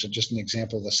 And there's just an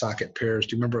example of the socket pairs.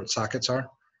 Do you remember what sockets are?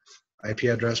 IP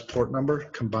address, port number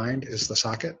combined is the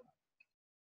socket,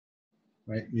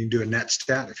 right? You can do a net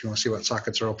stat if you want to see what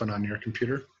sockets are open on your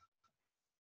computer.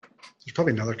 There's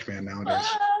probably another command nowadays.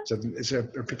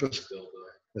 Are people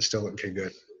still okay?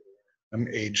 Good. I'm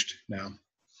aged now.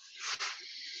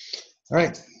 All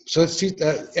right. So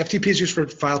FTP is used for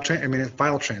file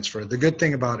transfer. The good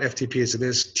thing about FTP is it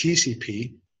is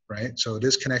TCP, right? So it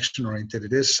is connection oriented.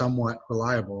 It is somewhat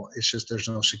reliable. It's just there's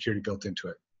no security built into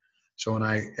it. So when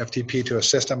I FTP to a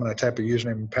system and I type a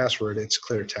username and password, it's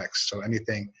clear text. So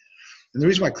anything. And the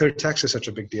reason why clear text is such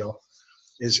a big deal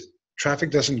is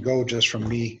traffic doesn't go just from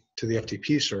me to the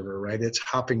FTP server, right? It's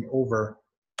hopping over,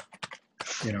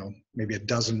 maybe a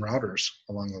dozen routers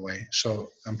along the way. So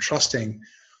I'm trusting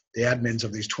the admins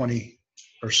of these 20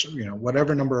 or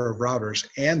whatever number of routers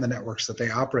and the networks that they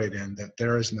operate in, that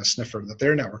there isn't a sniffer, that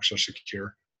their networks are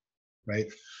secure, right?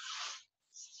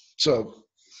 So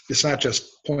it's not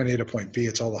just point A to point B,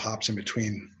 it's all the hops in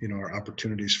between, are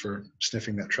opportunities for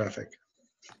sniffing that traffic.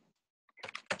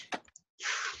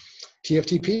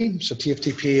 TFTP, so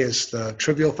TFTP is the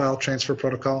Trivial File Transfer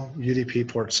Protocol, UDP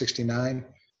port 69.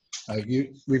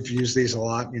 We've used these a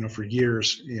lot, for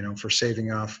years, for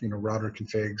saving off, router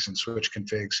configs and switch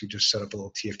configs. You just set up a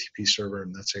little TFTP server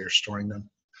and that's how you're storing them.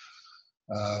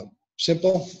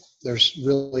 Simple. There's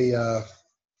really,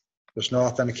 there's no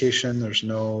authentication.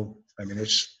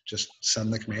 It's just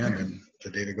send the command and the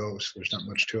data goes. There's not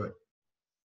much to it.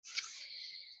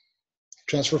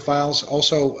 Transfer files,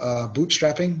 also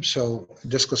bootstrapping. So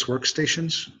diskless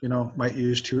workstations, might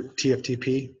use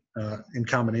TFTP in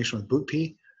combination with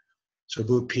bootp. So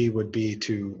bootp would be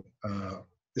to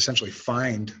essentially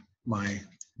find my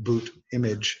boot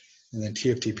image, and then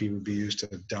TFTP would be used to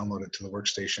download it to the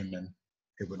workstation and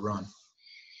it would run.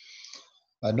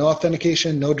 No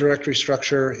authentication, no directory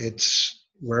structure. It's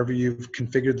wherever you've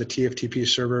configured the TFTP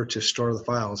server to store the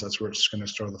files, that's where it's going to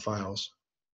store the files.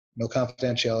 No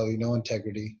confidentiality, no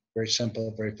integrity, very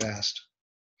simple, very fast.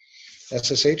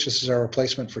 SSH, this is our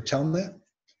replacement for Telnet.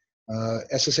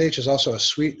 SSH is also a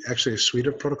suite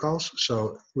of protocols.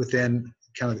 So within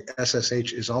kind of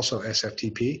SSH is also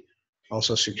SFTP,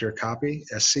 also secure copy,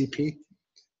 SCP.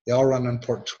 They all run on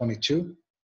port 22.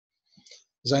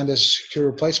 Designed as a secure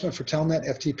replacement for Telnet,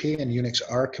 FTP, and Unix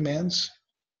R commands.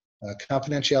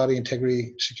 Confidentiality,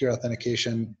 integrity, secure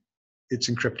authentication, it's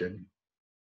encrypted.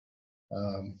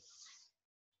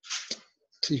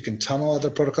 So you can tunnel other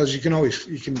protocols. You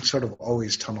can sort of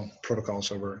always tunnel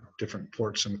protocols over different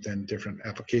ports and within different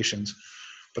applications,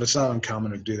 but it's not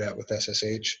uncommon to do that with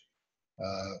SSH.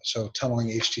 So tunneling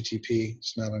HTTP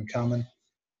is not uncommon,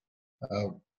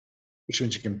 which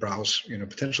means you can browse,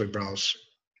 potentially browse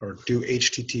or do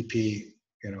HTTP,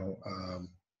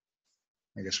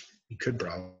 I guess you could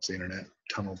browse the internet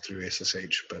tunneled through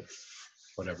SSH, but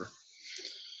whatever.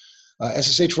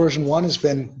 SSH version 1 has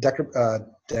been deprecated.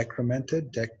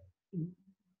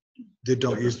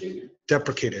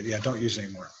 Deprecated. Yeah, don't use it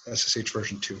anymore. SSH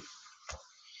version 2.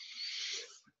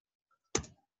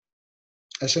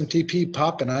 SMTP,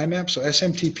 POP, and IMAP. So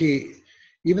SMTP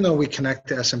even though we connect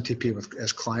to SMTP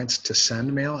as clients to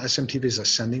send mail, SMTP is a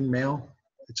sending mail.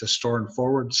 It's a store and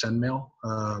forward send mail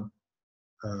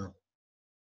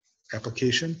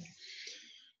application.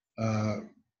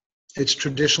 It's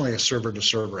traditionally a server to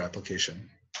server application,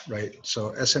 right?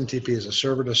 So SMTP is a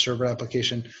server to server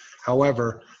application.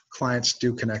 However, clients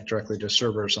do connect directly to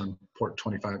servers on port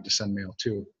 25 to send mail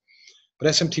too. But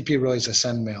SMTP really is a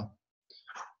send mail.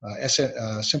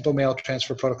 Simple Mail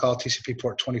Transfer Protocol, TCP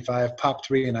port 25,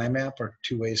 POP3 and IMAP are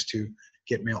two ways to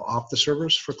get mail off the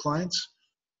servers for clients.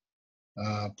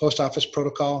 Post Office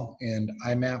Protocol and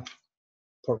IMAP,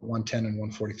 port 110 and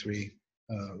 143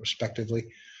 respectively.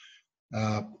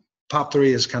 POP3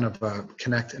 is kind of a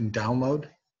connect and download,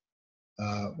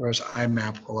 whereas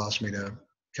IMAP allows me to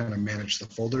kind of manage the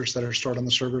folders that are stored on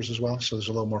the servers as well. So there's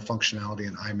a little more functionality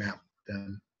in IMAP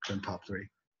than POP3.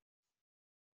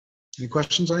 Any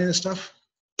questions on any of this stuff?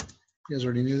 You guys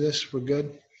already knew this, we're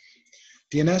good.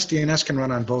 DNS can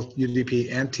run on both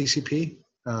UDP and TCP,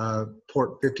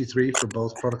 port 53 for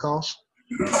both protocols.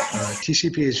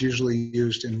 TCP is usually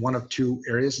used in one of two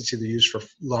areas. It's either used for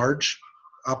large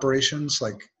operations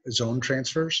like zone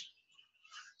transfers.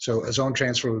 So a zone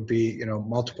transfer would be, you know,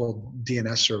 multiple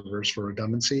DNS servers for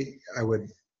redundancy.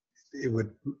 It would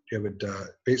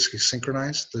basically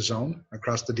synchronize the zone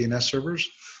across the DNS servers.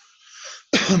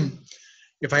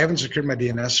 If I haven't secured my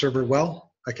DNS server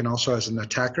well, I can also, as an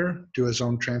attacker, do a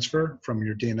zone transfer from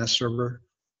your DNS server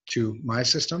to my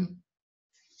system.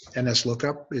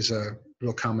 NSLookup is a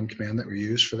real common command that we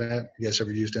use for that. You guys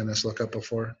ever used NSLookup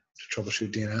before to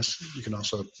troubleshoot DNS? You can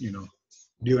also, you know,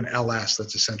 do an LS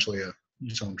that's essentially a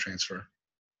zone transfer,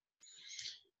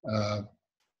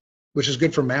 which is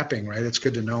good for mapping, right? It's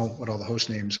good to know what all the host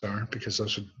names are because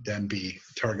those would then be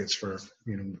targets for,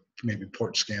 you know, maybe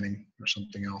port scanning or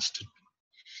something else.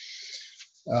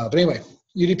 But anyway,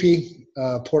 UDP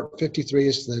port 53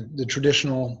 is the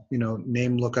traditional, you know,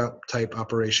 name lookup type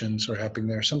operations are happening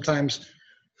there. Sometimes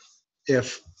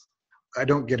if I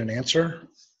don't get an answer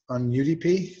on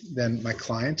UDP, then my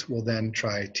client will then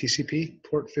try TCP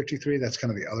port 53. That's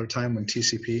kind of the other time when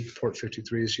TCP port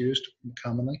 53 is used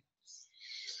commonly.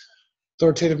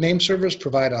 Authoritative name servers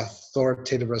provide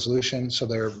authoritative resolution, so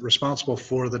they're responsible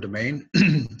for the domain.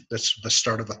 That's the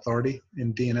start of authority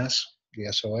in DNS,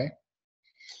 the SOA.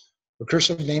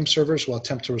 Recursive name servers will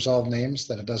attempt to resolve names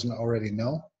that it doesn't already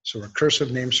know. So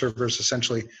recursive name servers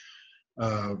essentially,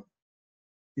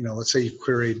 you know, let's say you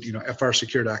queried, you know,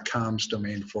 FRSecure.com's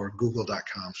domain for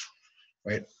Google.com,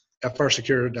 right?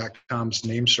 FRSecure.com's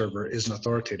name server isn't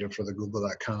authoritative for the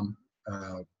Google.com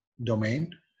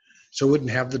domain. So it wouldn't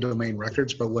have the domain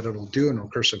records, but what it'll do in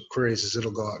recursive queries is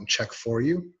it'll go out and check for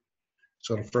you.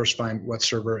 So it'll first find what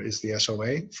server is the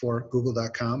SOA for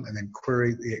Google.com and then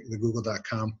query the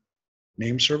Google.com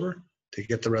name server to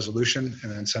get the resolution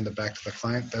and then send it back to the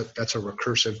client. That's a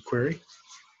recursive query.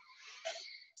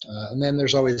 And then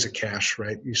there's always a cache,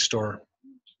 right? You store,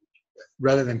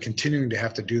 rather than continuing to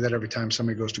have to do that every time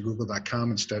somebody goes to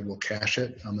Google.com, instead we'll cache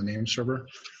it on the name server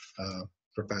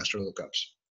for faster lookups.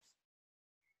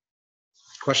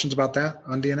 Questions about that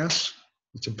on DNS?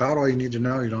 It's about all you need to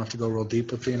know. You don't have to go real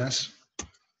deep with DNS.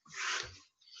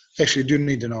 Actually, you do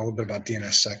need to know a little bit about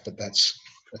DNSSEC, but that's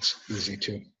easy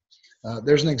too.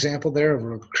 There's an example there of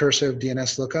a recursive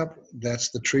DNS lookup.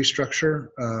 That's the tree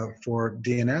structure for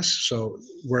DNS. So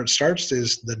where it starts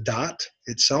is the dot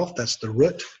itself. That's the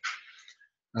root.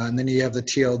 And then you have the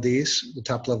TLDs, the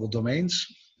top level domains.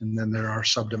 And then there are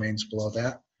subdomains below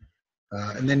that.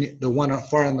 And then the one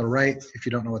far on the right, if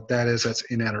you don't know what that is, that's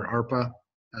INAT or ARPA.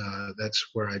 That's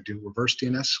where I do reverse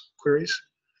DNS queries.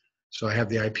 So I have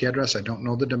the IP address. I don't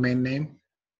know the domain name.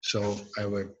 So I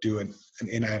would do an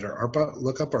INAT or ARPA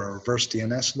lookup or a reverse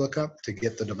DNS lookup to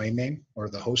get the domain name or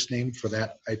the host name for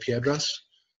that IP address.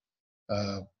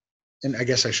 And I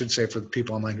guess I should say for the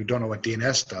people online who don't know what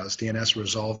DNS does, DNS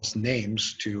resolves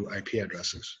names to IP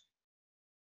addresses.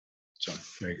 So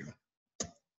there you go.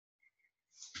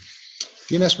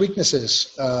 DNS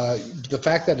weaknesses. The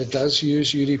fact that it does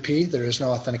use UDP, there is no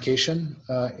authentication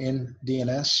in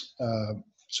DNS.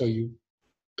 So you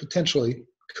potentially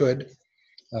could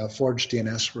forge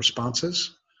DNS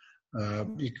responses.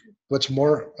 What's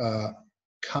more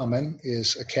common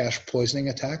is a cache poisoning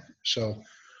attack. So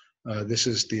this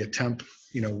is the attempt,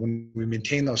 you know, when we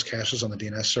maintain those caches on the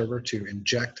DNS server to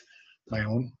inject my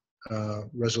own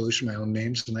resolution, my own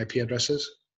names and IP addresses,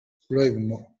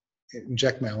 really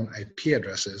inject my own IP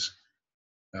addresses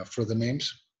for the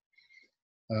names.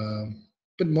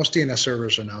 But most DNS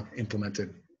servers are now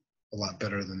implemented a lot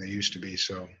better than they used to be,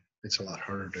 so it's a lot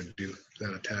harder to do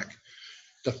that attack.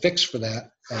 The fix for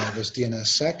that was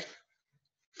DNSSEC.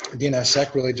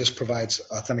 DNSSEC really just provides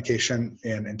authentication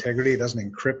and integrity. It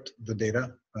doesn't encrypt the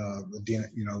data,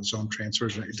 zone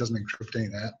transfers. It doesn't encrypt any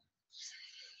of that.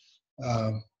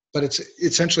 But it's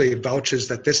essentially, it vouches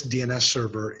that this DNS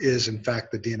server is in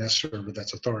fact the DNS server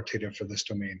that's authoritative for this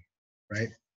domain, right?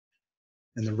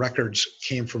 And the records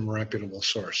came from a reputable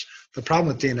source. The problem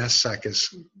with DNSSEC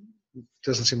is it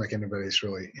doesn't seem like anybody's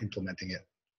really implementing it.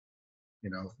 You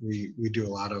know, we do a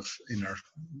lot of in our,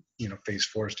 phase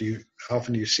 4s. How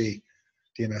often do you see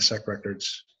DNSSEC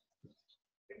records? I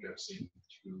think I've seen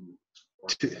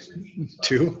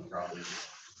Two? Probably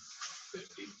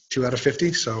 50. 2 out of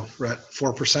 50, so we're at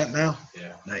 4% now.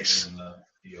 Yeah. Nice. In the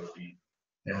DOD.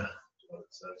 Yeah. What it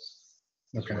says.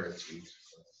 Okay. Where it's used,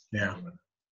 so.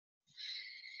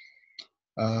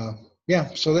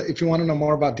 Yeah. So that if you want to know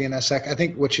more about DNSSEC, I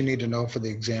think what you need to know for the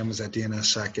exam is that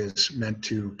DNSSEC is meant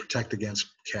to protect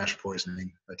against cache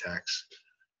poisoning attacks,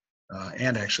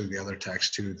 and actually the other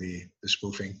attacks too, the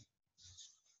spoofing,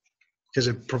 because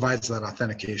it provides that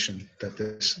authentication that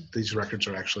these records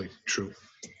are actually true.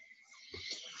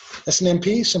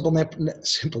 SNMP,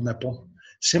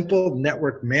 Simple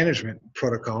Network Management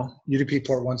Protocol, UDP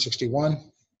port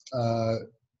 161.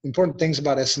 Important things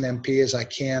about SNMP is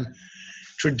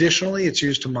traditionally it's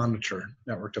used to monitor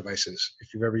network devices.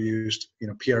 If you've ever used,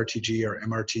 PRTG or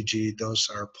MRTG, those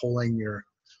are polling your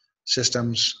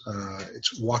systems.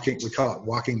 It's we call it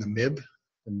walking the MIB,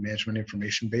 the management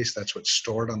information base. That's what's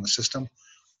stored on the system.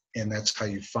 And that's how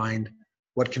you find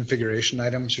what configuration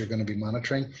items you're going to be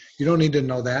monitoring. You don't need to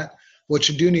know that. What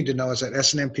you do need to know is that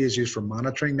SNMP is used for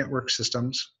monitoring network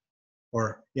systems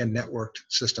or networked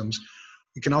systems.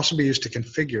 It can also be used to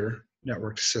configure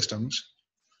networked systems.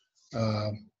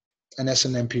 And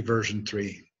SNMP version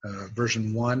 3,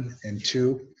 version 1 and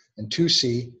 2 and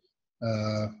 2C,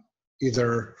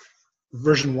 either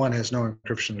version 1 has no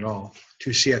encryption at all.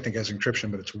 2C I think has encryption,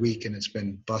 but it's weak and it's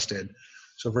been busted.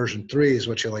 So version 3 is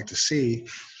what you like to see.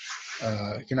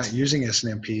 If you're not using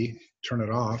SNMP, turn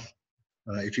it off.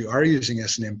 If you are using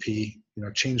SNMP,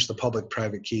 change the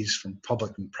public-private keys from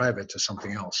public and private to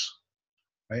something else,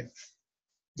 right?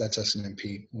 That's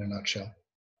SNMP in a nutshell.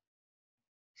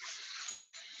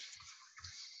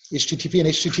 HTTP and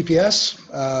HTTPS.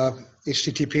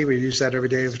 HTTP, we use that every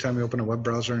day. Every time we open a web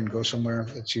browser and go somewhere,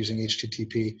 it's using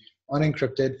HTTP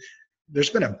unencrypted.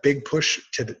 There's been a big push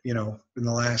to, in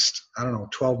the last,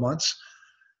 12 months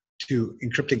to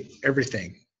encrypting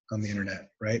everything on the internet,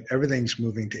 right? Everything's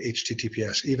moving to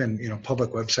HTTPS, even,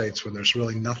 public websites where there's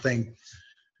really nothing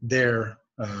there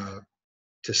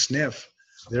to sniff,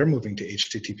 they're moving to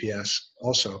HTTPS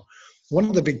also. One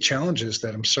of the big challenges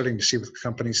that I'm starting to see with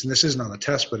companies, and this isn't on the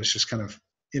test, but it's just kind of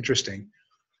interesting,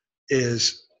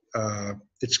 is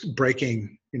it's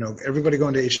breaking, everybody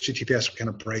going to HTTPS kind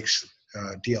of breaks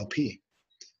DLP,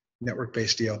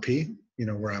 network-based DLP,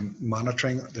 where I'm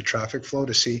monitoring the traffic flow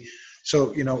to see.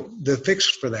 So, the fix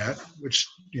for that, which,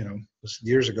 was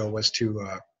years ago, was to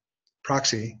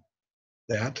proxy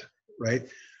that, right?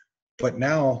 But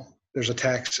now there's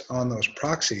attacks on those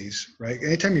proxies, right?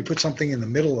 Anytime you put something in the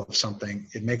middle of something,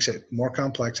 it makes it more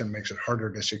complex and makes it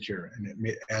harder to secure, and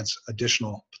it adds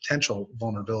additional potential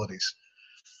vulnerabilities.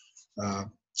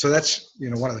 So that's,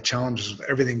 one of the challenges of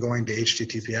everything going to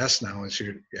HTTPS now is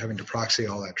you're having to proxy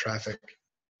all that traffic.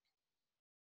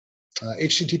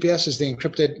 HTTPS is the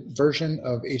encrypted version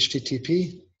of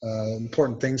HTTP.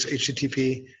 Important things,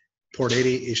 HTTP port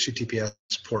 80, HTTPS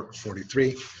port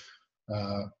 43.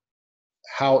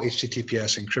 How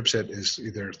HTTPS encrypts it is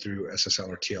either through SSL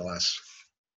or TLS.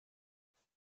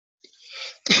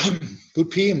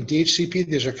 BootP and DHCP,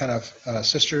 these are kind of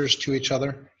sisters to each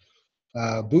other.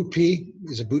 BootP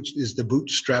is the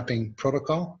bootstrapping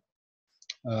protocol.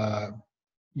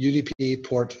 UDP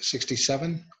port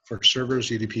 67 for servers,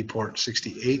 UDP port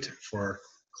 68 for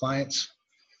clients.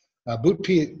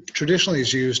 BootP traditionally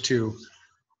is used to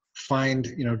find,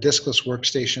 diskless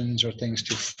workstations or things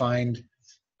to find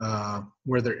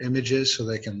where their image is so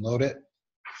they can load it.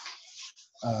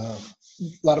 A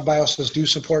lot of BIOSes do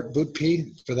support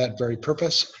BootP for that very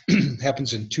purpose. It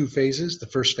happens in 2 phases. The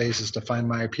first phase is to find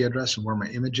my IP address and where my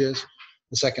image is.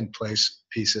 The second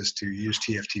piece is to use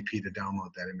TFTP to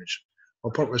download that image.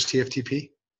 What port was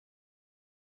TFTP?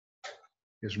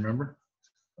 You guys remember?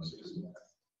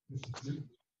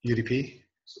 UDP?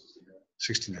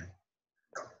 69.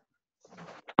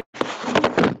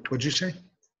 What'd you say?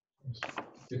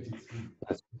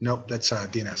 Nope, that's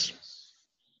DNS.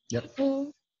 Yep.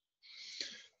 So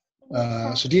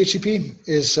DHCP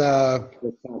is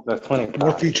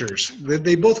more features.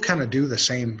 They both kind of do the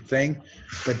same thing,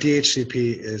 but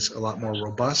DHCP is a lot more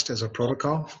robust as a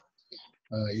protocol.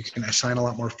 You can assign a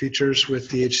lot more features with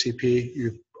DHCP.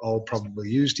 You all probably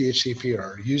use DHCP or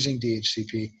are using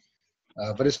DHCP,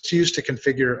 but it's used to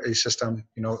configure a system.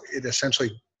 You know, it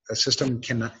essentially, a system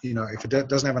can, you know, if it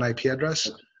doesn't have an IP address,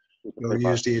 it'll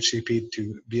use DHCP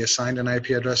to be assigned an IP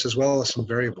address as well as some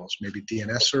variables, maybe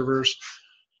DNS servers.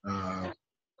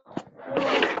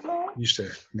 Used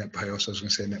to NetBIOS, I was going to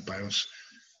say NetBIOS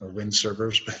or Win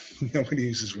servers, but nobody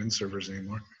uses Win servers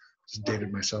anymore. Just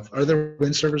dated myself. Are there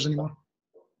Win servers anymore?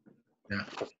 Yeah.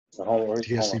 Do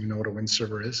you guys even know what a Win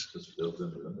server is? Just built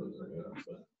into Windows, I guess,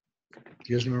 but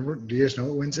Do you guys remember? Do you guys know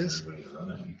what Wins is? everybody's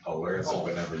running awareness,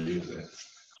 but never use it.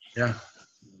 Yeah.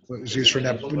 Well, it was used for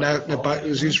it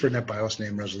was used for NetBIOS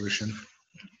name resolution.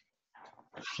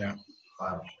 Yeah.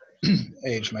 Wow.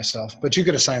 Age myself, but you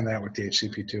could assign that with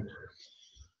DHCP too.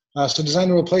 So design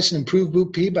to replace and improve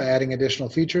BootP by adding additional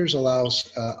features,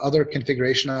 allows other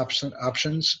configuration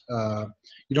options.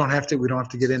 We don't have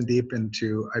to get in deep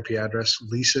into IP address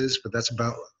leases, but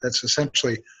that's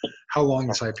essentially how long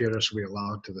this IP address will be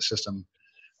allowed to the system.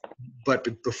 But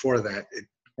before that,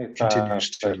 it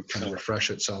continues to kind of refresh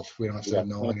itself. We don't have to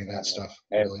know any of that stuff,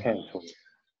 really.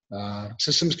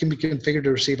 Systems can be configured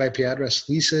to receive IP address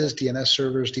leases, DNS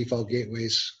servers, default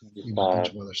gateways, a bunch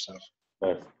of other stuff.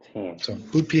 So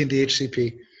BootP and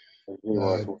DHCP.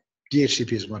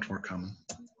 DHCP is much more common.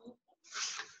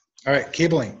 All right,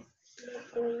 cabling.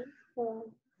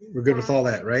 We're good with all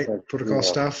that, right? Protocol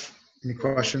stuff. Any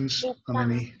questions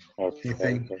on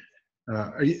anything?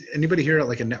 Anybody here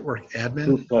like a network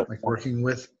admin, like working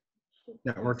with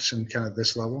networks and kind of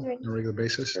this level on a regular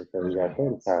basis?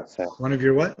 One of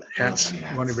your what? Hats?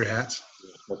 One of your hats?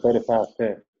 35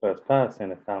 cents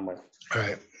is how much. All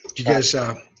right. You guys,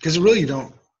 because really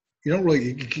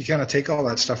you kind of take all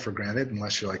that stuff for granted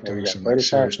unless you're like doing some like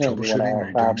serious troubleshooting or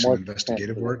you're doing some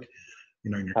investigative work,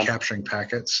 you know, and you're capturing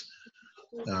packets,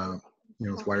 you know,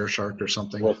 with Wireshark or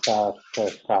something.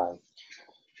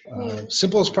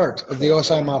 Simplest part of the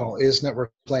OSI model is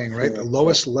network playing, right? The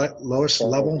lowest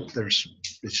level, there's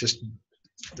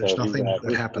nothing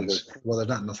that happens. Well, there's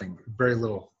not nothing, very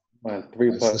little.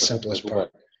 It's the simplest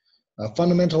part.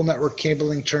 Fundamental network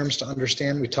cabling terms to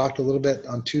understand. We talked a little bit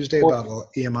on Tuesday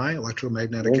about EMI,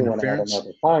 electromagnetic interference.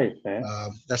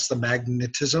 That's the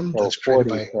magnetism that's created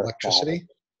by electricity.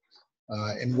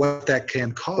 And what that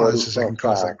can cause is it can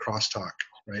cause that crosstalk,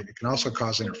 right? It can also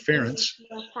cause interference,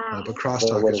 but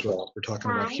crosstalk is what we're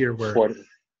talking about here, where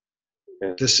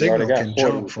the signal can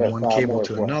jump from one cable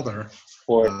to another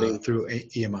through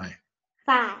EMI.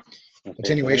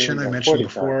 Attenuation, I mentioned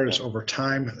before, is over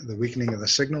time, the weakening of the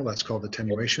signal. That's called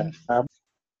attenuation.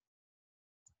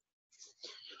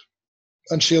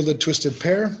 Unshielded twisted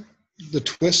pair. The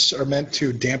twists are meant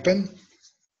to dampen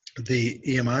the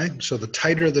EMI. So the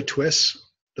tighter the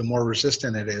twists, the more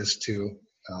resistant it is to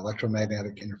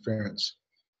electromagnetic interference.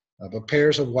 But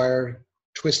pairs of wire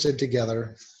twisted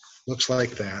together looks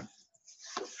like that.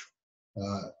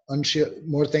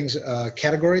 More things,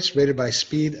 categories rated by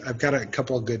speed. I've got a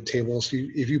couple of good tables.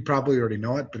 If you probably already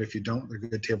know it, but if you don't, they're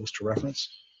good tables to reference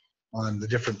on the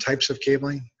different types of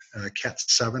cabling. Cat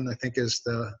 7, I think, is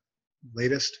the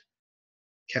latest.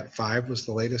 Cat 5 was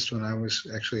the latest when I was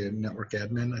actually a network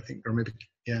admin, I think, or maybe,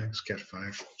 yeah, it's Cat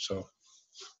 5. So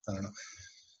I don't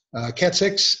know. Cat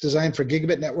 6, designed for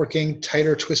gigabit networking,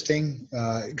 tighter twisting,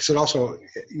 because it also,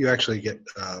 you actually get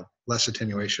less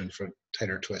attenuation for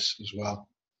tighter twists as well.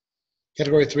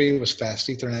 Category 3 was fast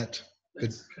Ethernet.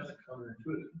 It's kind of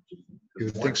counterintuitive. You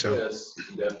would think so.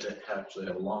 You have to actually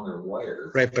have longer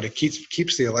wires. Right, but it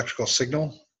keeps the electrical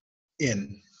signal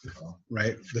in,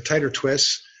 right? The tighter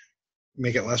twists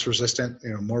make it less resistant,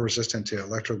 you know, more resistant to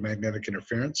electromagnetic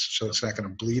interference, so it's not going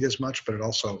to bleed as much, but it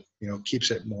also, you know,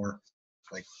 keeps it more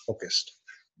like focused.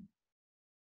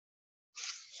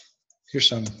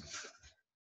 Here's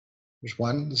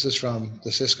one. This is from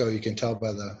the Cisco. You can tell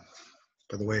by the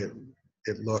way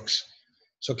it looks.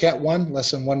 So Cat 1,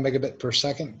 less than 1 megabit per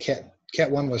second. Cat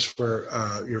 1 was for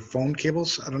your phone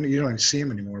cables. You don't even see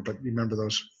them anymore, but you remember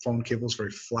those phone cables,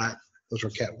 very flat. Those were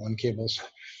Cat 1 cables.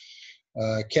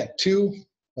 Cat 2,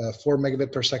 4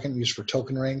 megabit per second, used for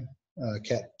token ring.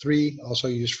 Cat 3, also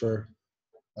used for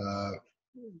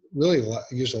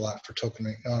used a lot for token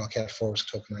ring. Oh no, Cat 4 was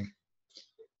token ring.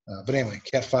 But anyway,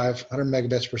 Cat 5, 100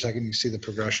 megabits per second. You see the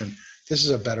progression. This is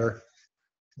a better,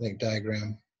 I think,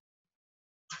 diagram.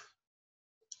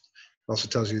 It also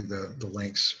tells you the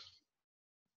lengths.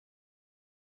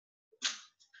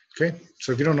 Okay,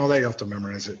 so if you don't know that, you'll have to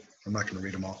memorize it. I'm not going to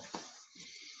read them all.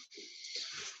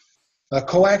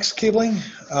 Coax cabling,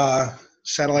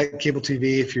 satellite cable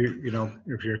TV. If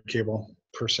you're a cable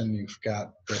person, you've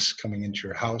got this coming into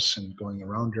your house and going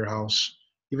around your house,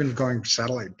 even going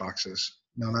satellite boxes.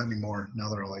 No, not anymore. Now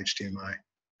they're all HDMI.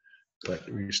 but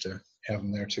we used to have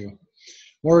them there too.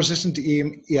 More resistant to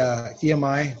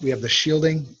EMI, we have the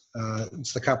shielding.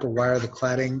 It's the copper wire, the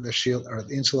cladding, the shield, or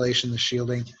the insulation, the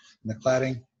shielding, and the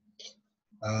cladding.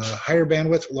 Higher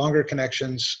bandwidth, longer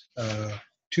connections.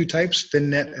 Two types: thin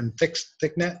net and thick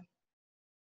net.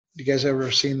 You guys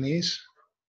ever seen these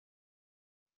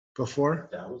before?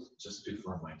 That was just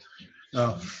before my time.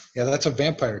 Oh, yeah, that's a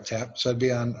vampire tap. So it'd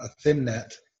be on a thin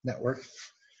net network.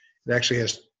 It actually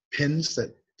has pins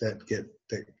that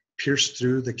pierce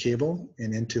through the cable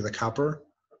and into the copper,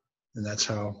 and that's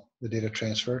how the data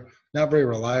transfer. Not very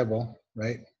reliable,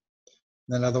 right?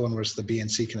 And another one was the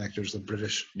BNC connectors, the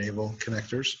British naval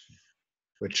connectors,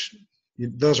 which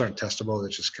those aren't testable.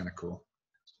 It's just kind of cool.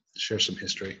 Share some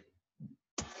history.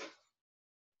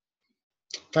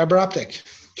 Fiber optic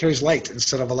carries light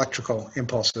instead of electrical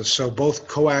impulses. So both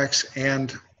coax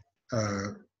and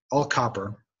all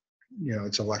copper,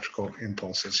 it's electrical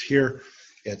impulses. Here,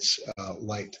 it's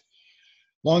light.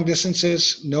 Long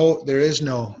distances, there is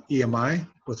no EMI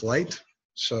with light,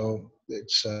 so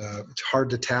it's hard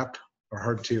to tap or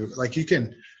hard to, like,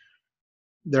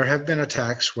 there have been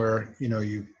attacks where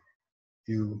you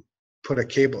put a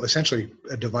cable, essentially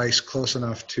a device close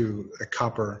enough to a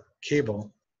copper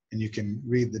cable, and you can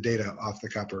read the data off the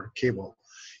copper cable.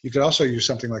 You could also use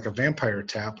something like a vampire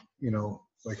tap,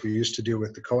 like we used to do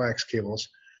with the coax cables,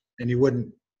 and you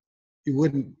wouldn't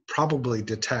probably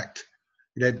detect.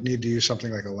 You'd need to use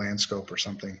something like a landscope or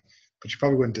something, but you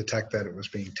probably wouldn't detect that it was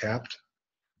being tapped.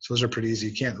 So those are pretty easy.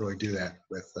 You can't really do that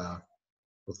with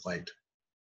light.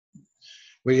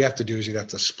 What you have to do is you'd have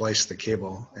to splice the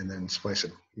cable and then splice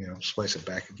it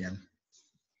back again.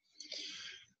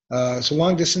 So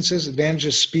long distances,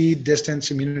 advantages: speed,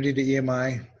 distance, immunity to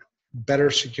EMI, better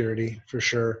security for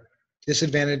sure.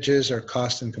 Disadvantages are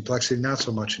cost and complexity, not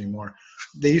so much anymore.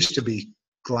 They used to be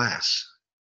glass,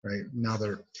 right? Now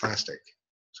they're plastic.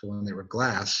 So when they were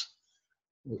glass,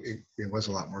 it was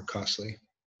a lot more costly.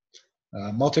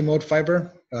 Multi-mode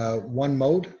fiber, one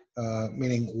mode,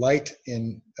 meaning light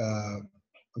in,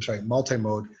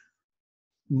 multi-mode,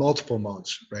 multiple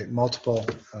modes, right? Multiple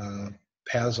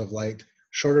paths of light,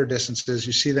 shorter distances.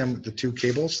 You see them, the two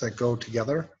cables that go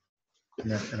together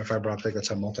in a fiber optic.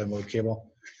 That's a multi-mode cable.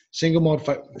 Single mode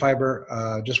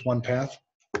fiber, just one path,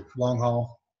 long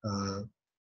haul,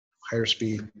 higher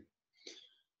speed.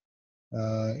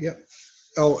 Yep.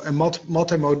 Oh, and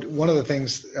multi-mode, one of the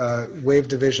things, wave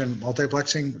division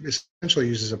multiplexing essentially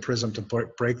uses a prism to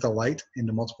break the light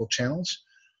into multiple channels.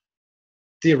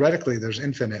 Theoretically, there's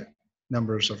infinite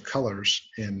numbers of colors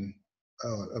in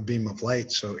a beam of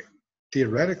light. So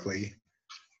theoretically,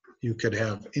 you could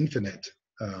have infinite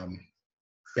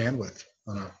bandwidth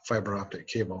on a fiber optic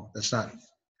cable. That's not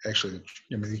actually,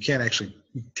 you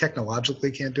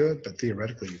technologically can't do it, but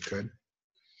theoretically you could.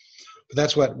 But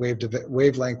that's what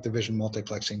wavelength division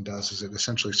multiplexing does, is it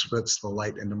essentially splits the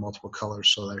light into multiple colors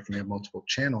so that it can have multiple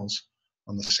channels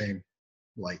on the same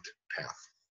light path.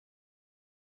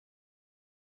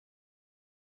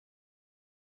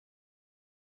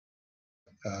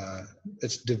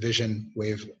 It's division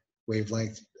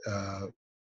wavelength.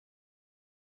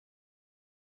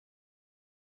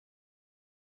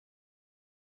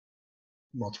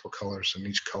 Multiple colors, and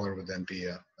each color would then be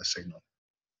a signal.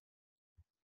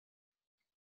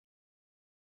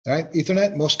 All right,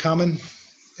 Ethernet, most common,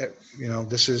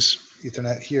 this is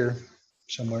Ethernet here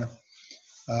somewhere.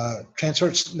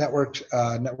 Transverse network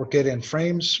data in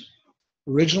frames.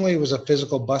 Originally, it was a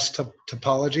physical bus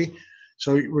topology.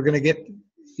 So we're going to get,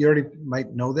 you already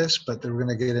might know this, but we're going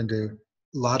to get into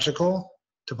logical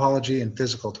topology and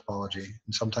physical topology.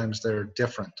 And sometimes they're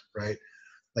different, right?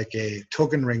 Like a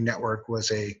token ring network was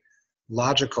a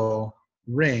logical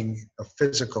ring, a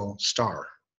physical star.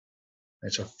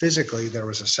 Right? So physically, there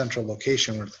was a central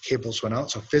location where the cables went out.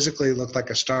 So physically, it looked like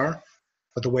a star,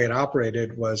 but the way it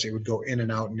operated was it would go in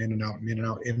and out and in and out and in and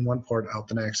out, in one port, out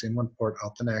the next, in one port,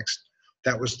 out the next.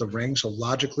 That was the ring. So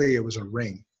logically, it was a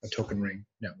ring, a token ring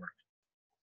network.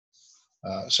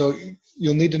 So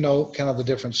you'll need to know kind of the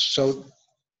difference. So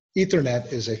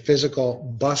Ethernet is a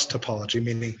physical bus topology,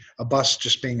 meaning a bus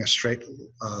just being a straight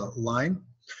line,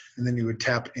 and then you would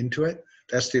tap into it.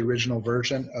 That's the original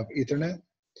version of Ethernet.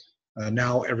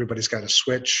 Now everybody's got a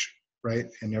switch, right?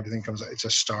 And everything comes, it's a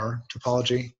star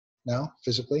topology now,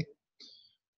 physically.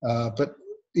 But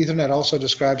Ethernet also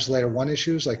describes layer 1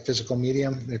 issues like physical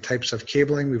medium, the types of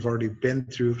cabling. We've already been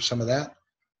through some of that.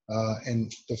 And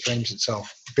the frames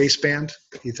itself. Baseband,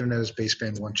 Ethernet is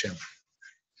baseband 1 channel.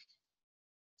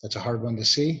 That's a hard one to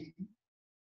see,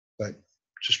 but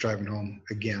just driving home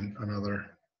again,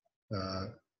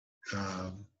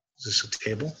 this is a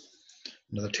table,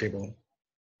 another table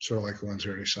sort of like the ones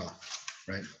we already saw,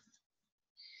 right?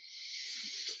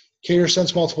 Carrier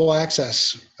sense multiple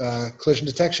access, collision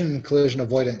detection and collision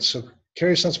avoidance. So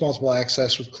carrier sense multiple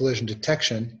access with collision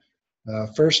detection.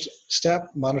 First step,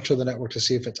 monitor the network to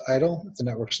see if it's idle. If the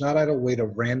network's not idle, wait a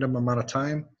random amount of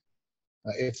time.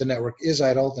 If the network is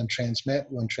idle, then transmit.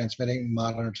 When transmitting,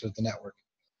 monitor the network.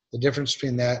 The difference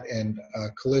between that and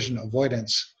collision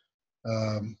avoidance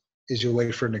is you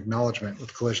wait for an acknowledgement.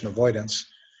 With collision avoidance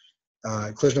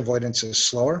is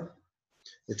slower.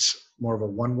 It's more of a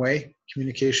one-way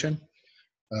communication,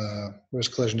 whereas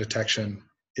collision detection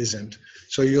isn't.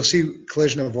 So you'll see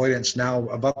collision avoidance now,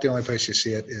 about the only place you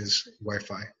see it is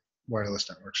Wi-Fi. Wireless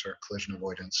networks are collision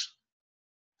avoidance.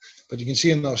 But you can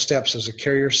see in those steps, there's a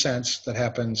carrier sense that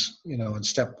happens, in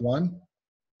step one.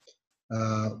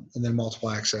 And then multiple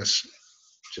access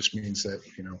just means that,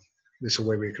 this is a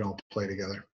way we can all play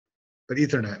together. But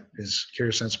Ethernet is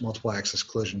carrier sense, multiple access,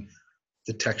 collision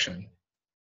detection.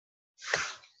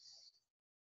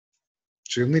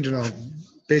 So you'll need to know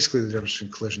basically the difference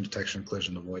between collision detection and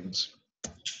collision avoidance.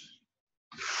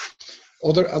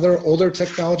 Older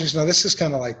technologies, now this is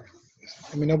kind of like,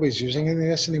 nobody's using any of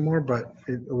this anymore, but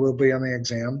it will be on the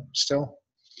exam still.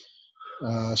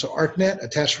 So ArcNet,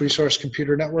 Attached Resource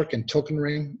Computer Network, and Token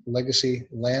Ring, legacy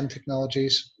LAN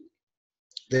technologies.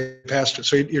 They passed,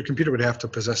 so your computer would have to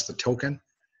possess the token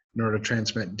in order to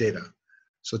transmit data.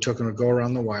 So the token would go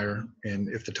around the wire, and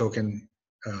if the token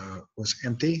was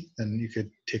empty, then you could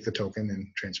take the token and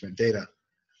transmit data.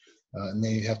 And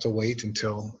then you'd have to wait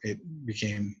until it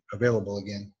became available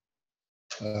again.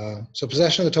 So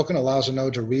possession of the token allows a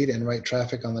node to read and write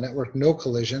traffic on the network. No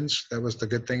collisions. That was the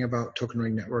good thing about token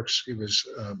ring networks. It was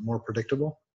more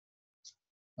predictable.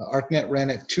 ArcNet ran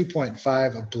at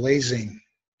 2.5, a blazing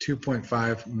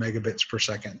 2.5 megabits per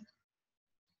second.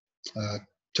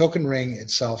 Token ring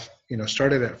itself,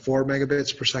 started at 4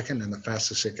 megabits per second, and the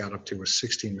fastest it got up to was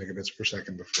 16 megabits per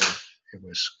second before it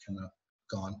was kind of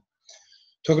gone.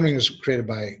 Token ring was created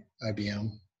by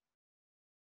IBM.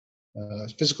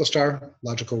 Physical star,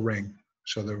 logical ring.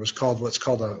 So there was what's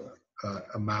called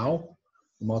a MAU,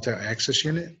 a multi-access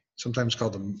unit, sometimes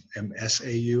called the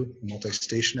MSAU,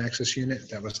 multi-station access unit.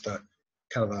 That was the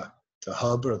kind of the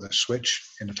hub or the switch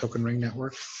in a token ring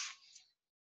network.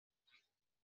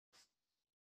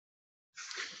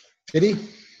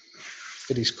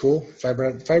 FDI's cool.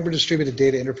 Fiber distributed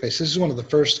data interface. This is one of the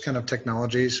first kind of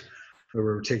technologies where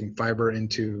we were taking fiber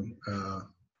into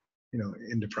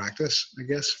into practice, I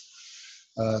guess.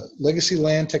 Legacy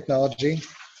LAN technology.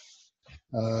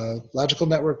 Logical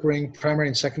network ring, primary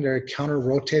and secondary counter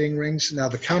rotating rings. Now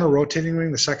the counter rotating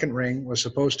ring, the second ring, was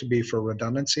supposed to be for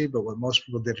redundancy, but what most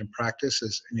people did in practice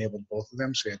is enabled both of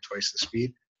them, so you had twice the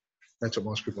speed. That's what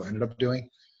most people ended up doing.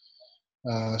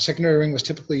 Secondary ring was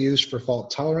typically used for fault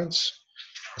tolerance.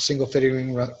 A single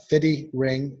FDI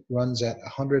ring runs at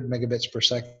 100 megabits per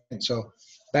second. So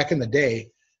back in the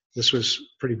day, this was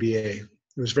pretty BA. It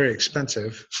was very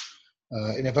expensive.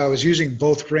 And if I was using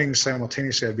both rings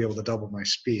simultaneously, I'd be able to double my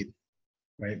speed,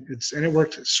 right? And it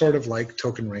worked sort of like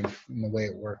token ring in the way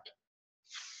it worked.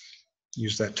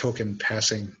 Use that token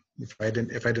passing. If I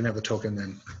didn't have the token,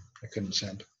 then I couldn't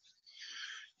send.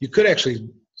 You could actually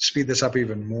speed this up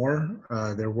even more.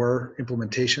 There were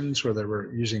implementations where they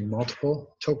were using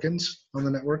multiple tokens on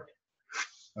the network.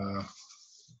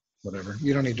 Whatever,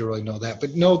 you don't need to really know that,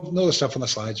 but know the stuff on the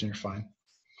slides and you're fine.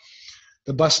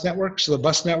 The bus network. So the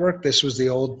bus network, this was the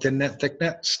old thin net, thick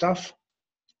net stuff.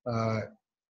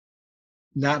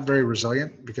 Not very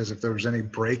resilient, because if there was any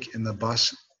break in the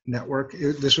bus network,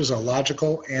 this was a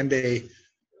logical and a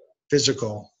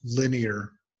physical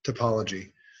linear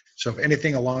topology. So if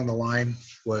anything along the line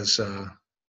was,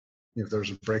 if there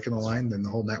was a break in the line, then the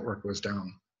whole network was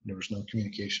down. There was no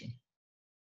communication.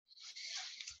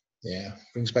 Yeah,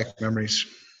 brings back memories.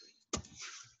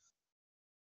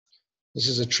 This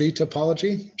is a tree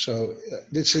topology. So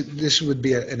this would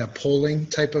be in a polling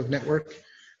type of network.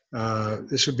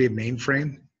 This would be a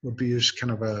mainframe. Would be used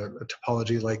kind of a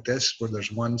topology like this, where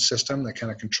there's one system that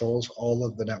kind of controls all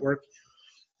of the network.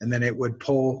 And then it would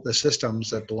poll the systems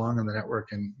that belong on the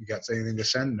network. And you got anything to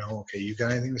send? No. Okay, you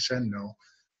got anything to send? No.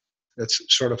 That's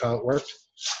sort of how it worked.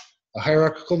 A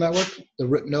hierarchical network, the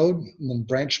root node, and then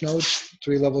branch nodes,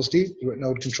 3 levels deep. The root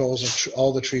node controls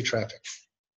all the tree traffic.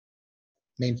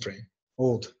 Mainframe,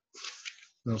 old.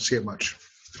 We don't see it much.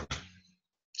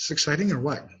 Is it exciting or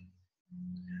what?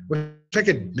 Wish I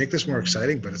could make this more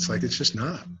exciting, but it's like, it's just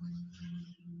not.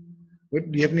 Do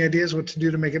you have any ideas what to do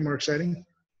to make it more exciting?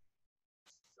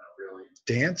 Not really.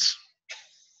 Dance?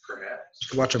 Perhaps. You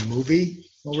could watch a movie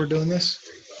while we're doing this.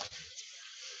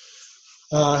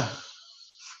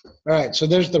 All right, so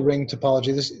there's the ring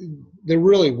topology. There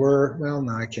really were, well,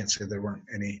 no, I can't say there weren't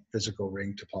any physical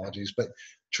ring topologies, but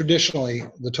traditionally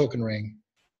the token ring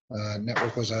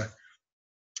network was a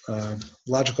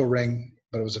logical ring,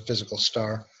 but it was a physical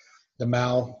star. The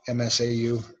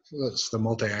MSAU, that's the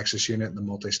multi-axis unit and the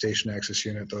multi-station axis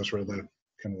unit. Those were the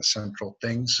kind of the central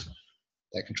things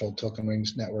that controlled token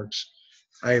rings networks.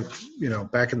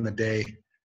 Back in the day,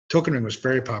 token ring was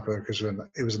very popular because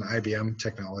it was an IBM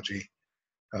technology.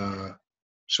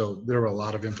 So there were a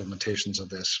lot of implementations of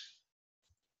this.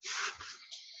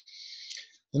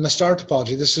 In the star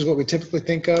topology, this is what we typically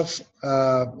think of.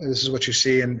 This is what you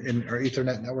see in our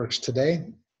Ethernet networks today.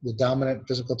 The dominant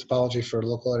physical topology for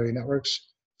local area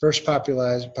networks, first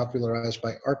popularized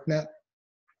by ArcNet,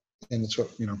 and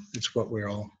it's what we're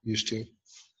all used to.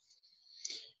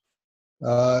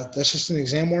 That's just an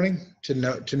exam warning to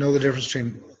know the difference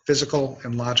between physical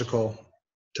and logical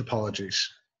topologies,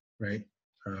 right?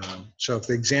 So if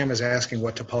the exam is asking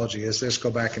what topology is this,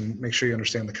 go back and make sure you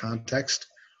understand the context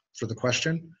for the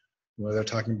question, whether they're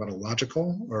talking about a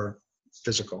logical or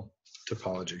physical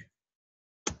topology.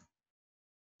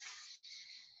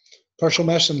 Partial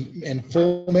mesh and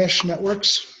full mesh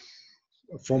networks.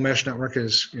 A full mesh network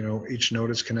is, each node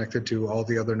is connected to all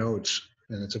the other nodes,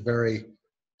 and it's a very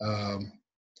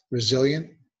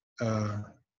resilient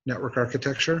network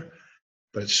architecture,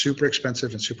 but it's super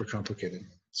expensive and super complicated.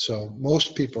 So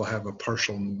most people have a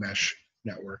partial mesh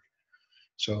network.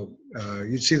 So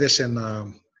you'd see this in,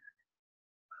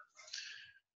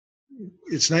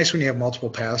 it's nice when you have multiple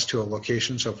paths to a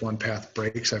location. So if one path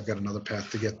breaks, I've got another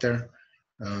path to get there.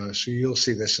 So you'll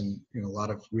see this in a lot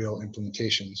of real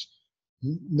implementations.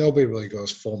 Nobody really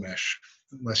goes full mesh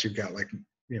unless you've got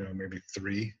maybe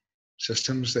 3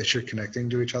 systems that you're connecting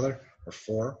to each other, or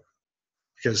 4,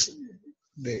 because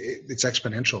it's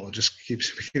exponential. It just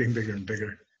keeps getting bigger and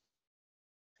bigger.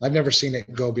 I've never seen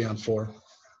it go beyond 4.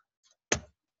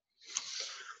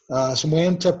 Some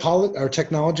WAN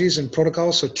technologies and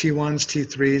protocols. So T1s,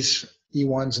 T3s,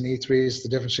 E1s, and E3s. The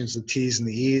difference between the T's and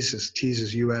the E's is T's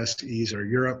is US, E's are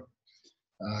Europe.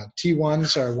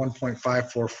 T1s are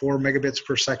 1.544 megabits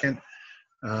per second.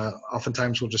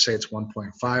 Oftentimes we'll just say it's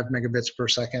 1.5 megabits per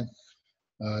second.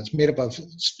 It's made up of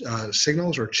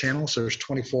signals or channels. There's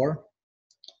 24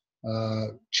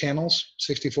 channels,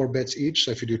 64 bits each.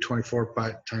 So if you do 24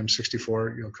 times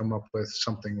 64, you'll come up with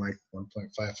something like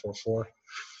 1.544.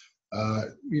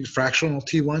 Fractional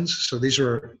T1s. So these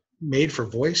are made for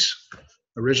voice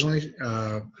originally,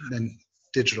 then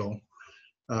digital.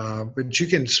 But you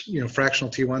can,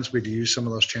 fractional T1s, we do use some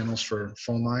of those channels for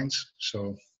phone lines.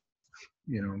 So,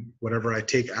 whatever I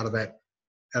take out of that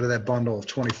bundle of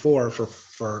 24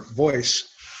 for voice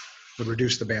would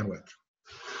reduce the bandwidth.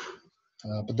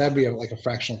 But that'd be like a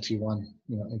fractional T1,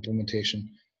 implementation.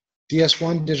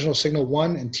 DS1, digital signal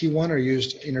 1 and T1 are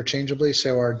used interchangeably.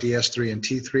 So are DS3 and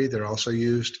T3. They're also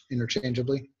used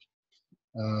interchangeably.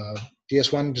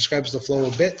 DS1 describes the flow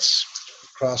of bits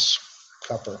across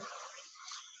copper.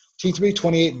 T3,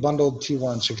 28 bundled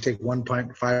T1. So if you take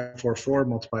 1.544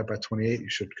 multiplied by 28, you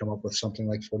should come up with something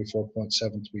like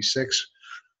 44.736.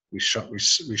 We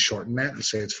shorten that and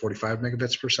say it's 45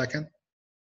 megabits per second.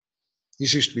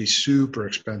 These used to be super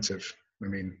expensive. I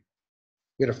mean,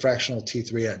 we had a fractional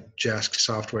T3 at Jask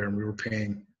Software, and we were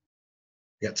paying,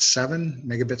 we got 7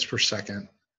 megabits per second.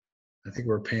 I think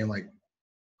we were paying like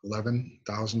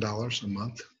 $11,000 a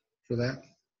month for that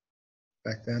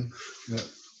back then.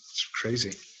 It's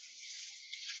crazy.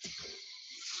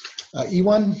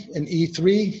 E1 and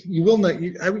E3, you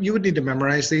would need to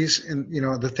memorize these. And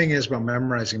the thing is about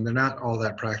memorizing, they're not all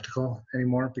that practical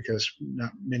anymore because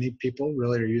not many people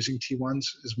really are using T1s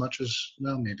as much as,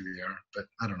 well, maybe they are, but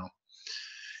I don't know.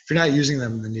 If you're not using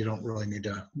them, then you don't really need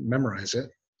to memorize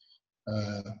it.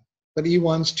 But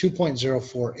E1's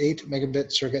 2.048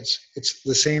 megabit circuits, it's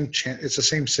the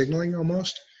same signaling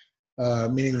almost,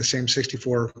 meaning the same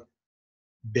 64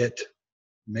 bit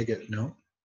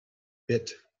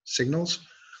bit signals,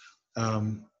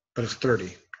 but it's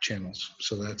 30 channels.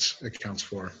 So that accounts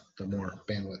for the more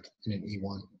bandwidth in an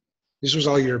E1. This was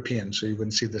all European, so you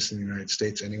wouldn't see this in the United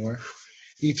States anywhere.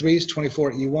 E3's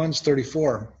 24, E1's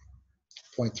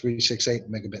 34.368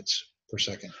 megabits per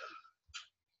second.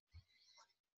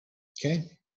 Okay.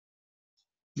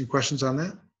 Any questions on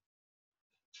that?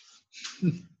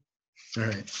 All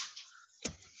right.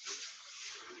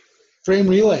 Frame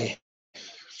relay.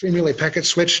 Frame relay packet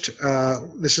switched.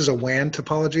 This is a WAN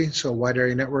topology, so wide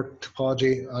area network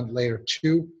topology on layer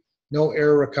 2. No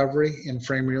error recovery in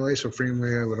frame relay, so frame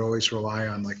relay would always rely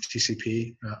on like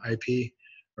TCP, IP,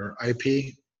 or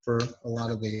IP for a lot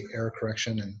of the error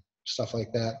correction and stuff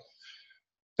like that.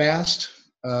 Fast,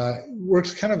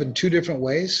 Works kind of in two different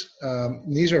ways.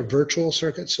 These are virtual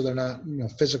circuits, so they're not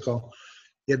physical.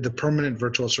 You had the permanent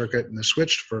virtual circuit and the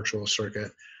switched virtual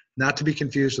circuit, not to be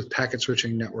confused with packet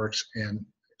switching networks and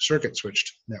circuit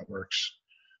switched networks.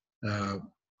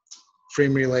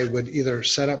 Frame relay would either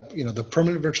set up, the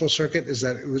permanent virtual circuit is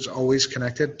that it was always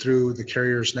connected through the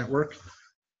carrier's network,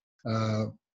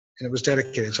 and it was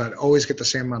dedicated. So I'd always get the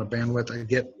same amount of bandwidth. I'd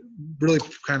get really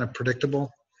kind of predictable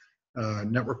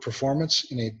network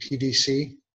performance in a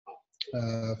PVC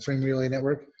frame relay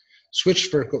network.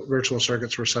 Switched virtual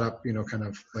circuits were set up, kind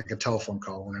of like a telephone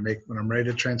call. When I'm ready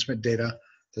to transmit data,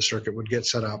 the circuit would get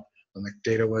set up. When the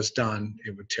data was done,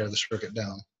 it would tear the circuit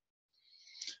down.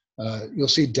 You'll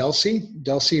see DELC.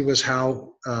 DELC was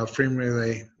how frame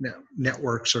relay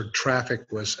networks or traffic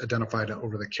was identified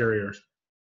over the carrier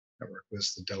network,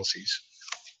 was the DELCs.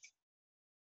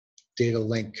 Data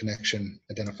link connection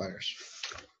identifiers.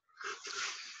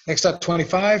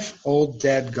 X.25, old,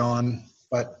 dead, gone,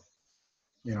 but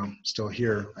still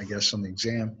here, I guess, on the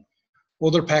exam.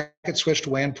 Older packet switched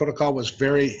WAN protocol was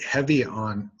very heavy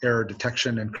on error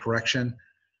detection and correction,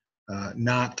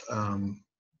 not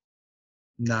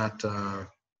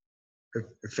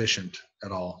efficient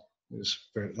at all. It was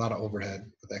a lot of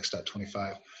overhead with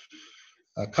X.25.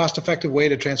 A cost-effective way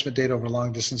to transmit data over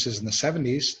long distances in the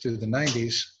 70s through the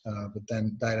 90s, but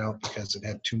then died out because it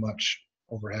had too much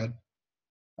overhead.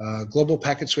 Global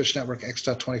packet switch network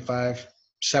X.25,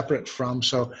 separate from,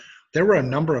 so there were a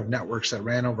number of networks that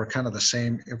ran over kind of the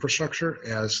same infrastructure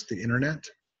as the internet.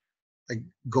 Like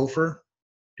Gopher,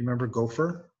 do you remember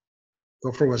Gopher?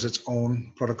 Gopher was its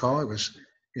own protocol. It was,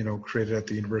 created at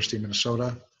the University of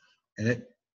Minnesota, and it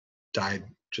died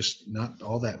just not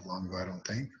all that long ago, I don't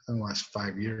think, in the last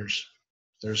 5 years.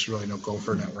 There's really no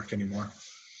Gopher network anymore.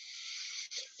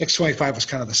 X.25 was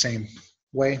kind of the same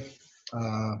way.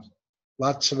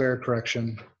 Lots of error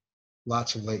correction,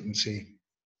 lots of latency.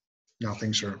 Now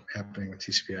things are happening with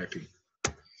TCP/IP.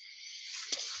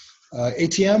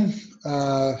 ATM,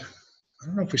 I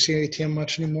don't know if we see ATM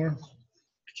much anymore.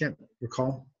 I can't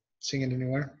recall seeing it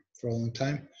anywhere for a long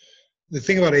time. The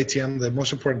thing about ATM, the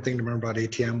most important thing to remember about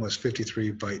ATM was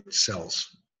 53-byte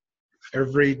cells.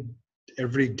 Every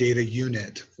data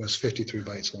unit was 53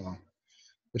 bytes long,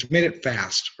 which made it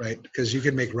fast, right? Because you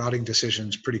could make routing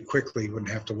decisions pretty quickly. You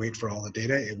wouldn't have to wait for all the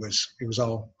data. It was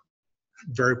all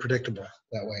very predictable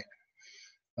that way.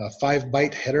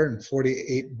 5-byte header and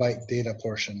 48-byte data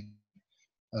portion.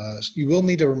 You will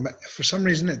need to, for some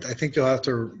reason, I think you'll have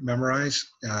to memorize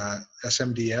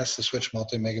SMDS, the Switch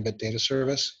Multi-Megabit Data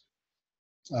Service,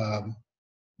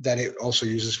 that it also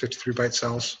uses 53-byte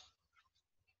cells.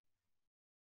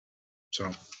 So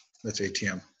that's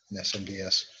ATM and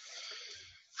SMDS.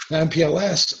 Now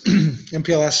MPLS,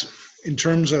 MPLS in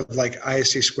terms of like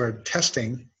ISC squared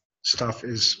testing stuff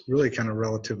is really kind of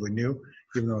relatively new,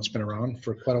 even though it's been around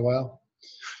for quite a while.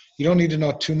 You don't need to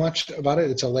know too much about it.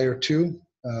 It's a layer 2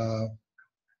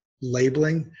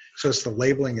 labeling. So it's the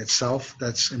labeling itself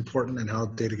that's important and how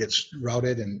data gets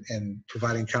routed and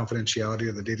providing confidentiality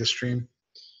of the data stream.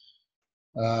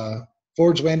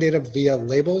 Forwards WAN data via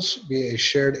labels via a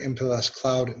shared MPLS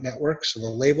cloud network. So the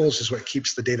labels is what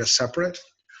keeps the data separate.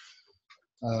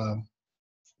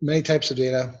 Many types of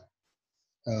data.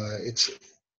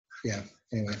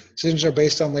 Anyway, decisions are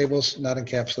based on labels, not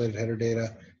encapsulated header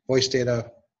data, voice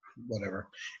data, whatever.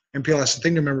 MPLS, the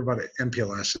thing to remember about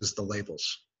MPLS is the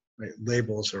labels, right?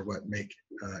 Labels are what make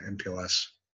MPLS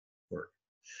work.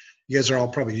 You guys are all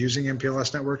probably using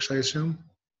MPLS networks, I assume.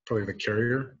 Probably have a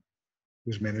carrier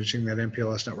who's managing that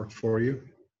MPLS network for you.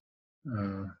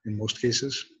 In most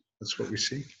cases, that's what we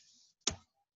see.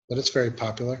 But it's very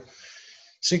popular.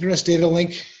 Synchronous data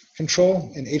link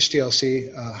control in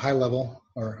HDLC, high level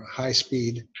or high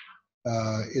speed,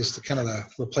 is the kind of the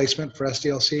replacement for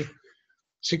SDLC.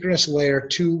 Synchronous layer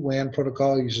 2 WAN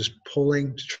protocol uses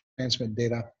polling to transmit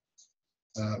data.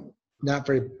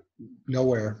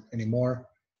 Nowhere anymore.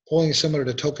 Polling is similar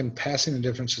to token passing. The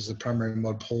difference is the primary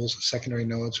mode polls secondary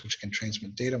nodes, which can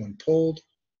transmit data when polled.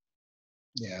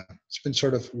 Yeah, it's been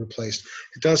sort of replaced.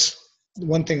 It does,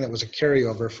 one thing that was a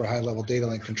carryover for high-level data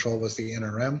link control was the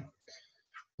NRM,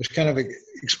 which kind of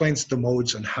explains the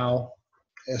modes and how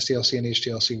SDLC and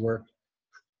HDLC work.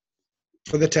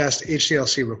 For the test,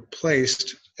 HDLC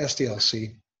replaced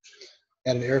SDLC,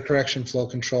 added error correction, flow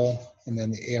control, and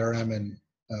then the ARM and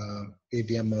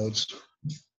ABM modes.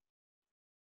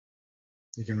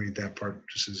 You can read that part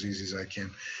just as easy as I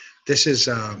can. This is.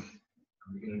 Are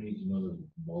we going to need to know the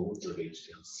modes of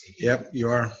HDLC? Yep, you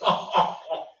are.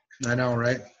 I know,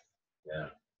 right? Yeah,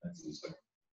 that's easy.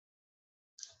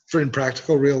 For in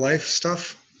practical real life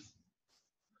stuff,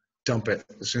 dump it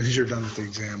as soon as you're done with the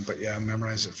exam. But yeah,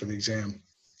 memorize it for the exam.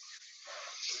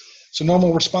 So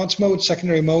normal response mode,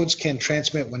 secondary modes can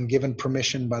transmit when given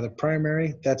permission by the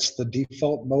primary. That's the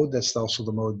default mode. That's also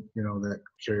the mode, you know, that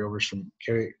carry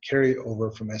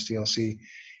over from SDLC.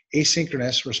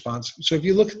 Asynchronous response. So if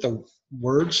you look at the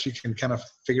words, you can kind of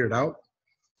figure it out.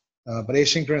 But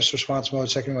asynchronous response mode,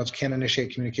 secondary modes can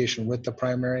initiate communication with the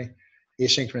primary.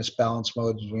 Asynchronous balance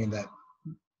mode mean that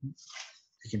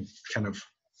you can kind of,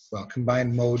 well,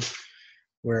 combined mode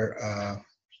where,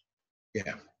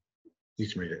 yeah, you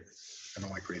can read it. I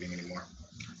don't like reading anymore.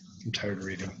 I'm tired of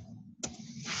reading.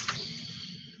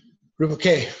 Group,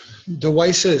 okay,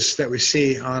 devices that we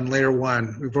see on layer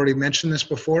 1. We've already mentioned this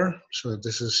before. So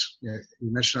this is, you know, we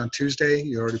mentioned on Tuesday,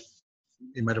 you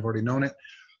might have already known it.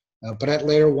 But at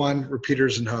layer 1,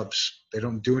 repeaters and hubs, they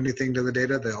don't do anything to the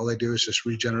data. All they do is just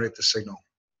regenerate the signal.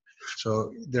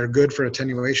 So they're good for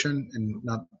attenuation and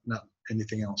not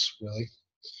anything else, really.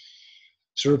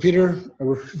 So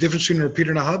difference between a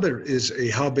repeater and a hub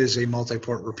is a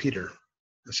multi-port repeater,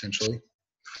 essentially.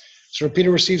 So repeater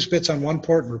receives bits on one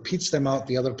port and repeats them out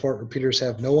the other port. Repeaters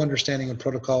have no understanding of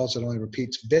protocols. It only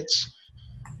repeats bits.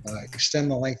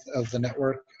 Extend the length of the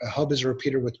network. A hub is a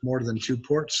repeater with more than 2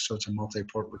 ports, so it's a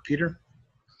multi-port repeater.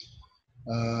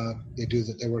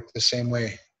 They work the same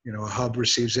way. You know, a hub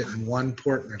receives it in one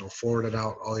port and it'll forward it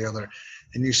out all the other.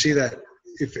 And you see that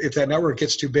if that network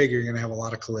gets too big, you're going to have a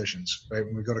lot of collisions, right?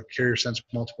 When we go to carrier sense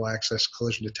multiple access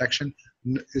collision detection,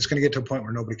 it's going to get to a point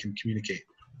where nobody can communicate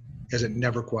because it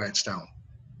never quiets down,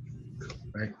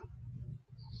 right?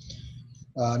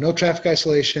 No traffic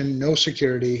isolation, no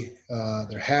security.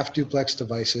 They're half duplex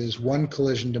devices, 1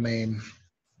 collision domain.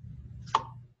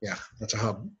 Yeah, that's a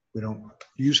hub. We don't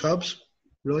use hubs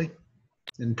really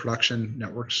in production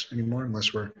networks anymore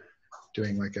unless we're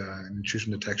doing like an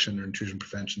intrusion detection or intrusion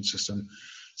prevention system.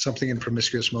 Something in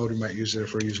promiscuous mode, we might use it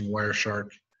if we're using Wireshark,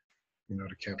 you know,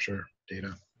 to capture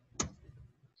data.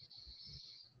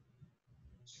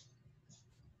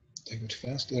 Taking too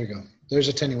fast. There you go. There's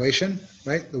attenuation,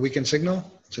 right? The weakened signal.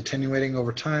 It's attenuating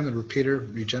over time. The repeater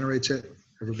regenerates it.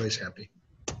 Everybody's happy.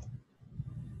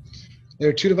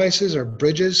 Layer 2 devices are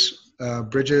bridges.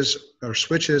 Bridges or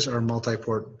switches are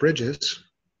multi-port bridges,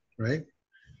 right?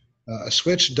 A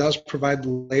switch does provide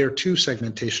layer 2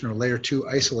 segmentation or layer 2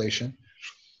 isolation.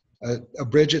 A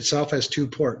bridge itself has 2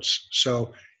 ports.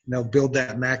 So, you know, build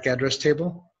that MAC address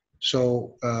table.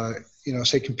 So, you know,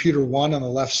 say computer 1 on the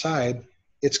left side,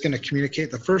 it's going to communicate.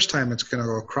 The first time it's going to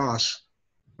go across,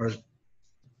 or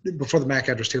before the MAC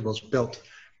address table is built.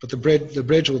 But the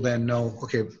bridge will then know,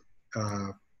 okay,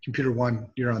 computer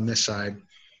 1, you're on this side.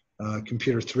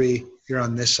 Computer 3, you're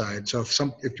on this side. So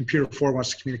if computer 4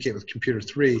 wants to communicate with computer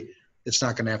 3, it's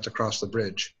not going to have to cross the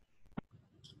bridge.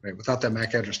 Right? Without that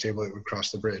MAC address table, it would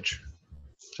cross the bridge.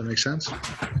 Does that make sense?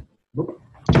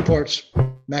 2 ports,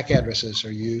 MAC addresses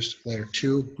are used. Layer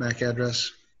 2 MAC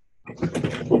address,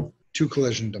 2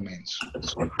 collision domains.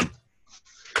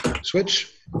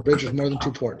 Switch, bridge with more than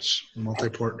 2 ports,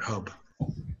 multi-port hub.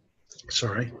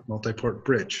 Sorry, multi-port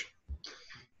bridge.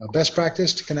 Best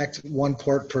practice to connect 1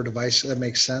 port per device. That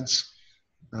makes sense.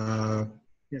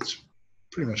 It's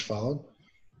pretty much followed.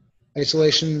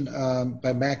 Isolation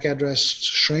by MAC address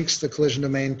shrinks the collision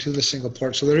domain to the single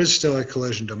port. So there is still a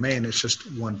collision domain. It's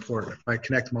just 1 port. If I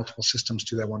connect multiple systems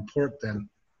to that 1 port, then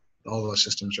all those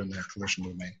systems are in that collision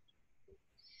domain.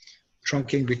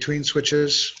 Trunking between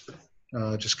switches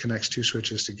just connects 2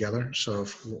 switches together. So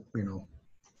if you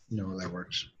know how that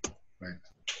works, right?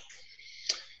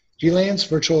 VLANs,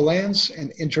 virtual LANs,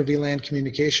 and inter-VLAN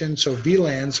communication. So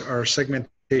VLANs are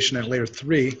segmentation at layer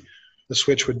 3. The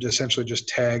switch would essentially just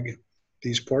tag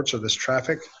these ports or this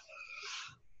traffic.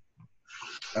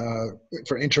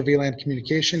 For inter-VLAN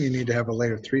communication, you need to have a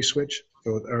layer 3 switch,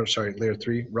 or sorry, layer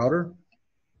 3 router.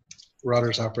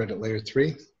 Routers operate at layer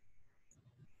 3.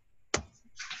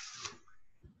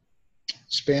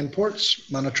 Span ports,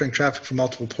 monitoring traffic from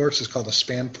multiple ports is called a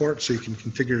span port. So you can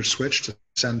configure a switch to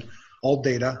send all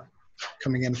data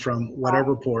coming in from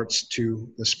whatever ports to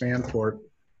the span port.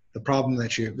 The problem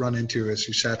that you run into is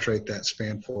you saturate that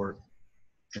span port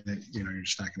and then, you know, you're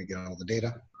just not going to get all the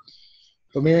data.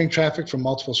 But mirroring traffic from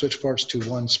multiple switch ports to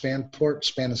 1 span port.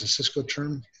 Span is a Cisco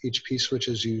term. HP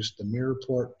switches use the mirror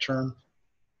port term.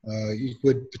 You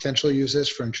would potentially use this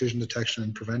for intrusion detection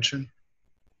and prevention.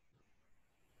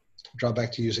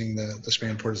 Drawback to using the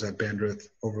span port is that bandwidth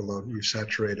overload. You've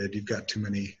saturated, you've got too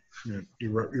many,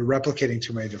 you're replicating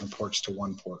too many different ports to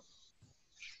 1 port.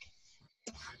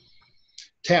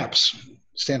 TAPs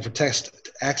stand for text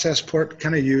access port,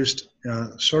 kind of used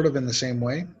sort of in the same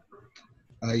way.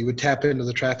 You would tap into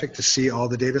the traffic to see all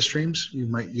the data streams. You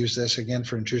might use this again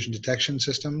for intrusion detection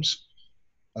systems.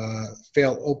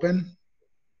 Fail open,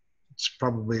 it's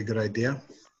probably a good idea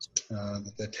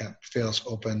that the tap fails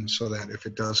open so that if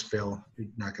it does fail, you're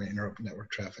not going to interrupt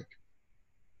network traffic.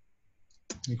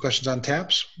 Any questions on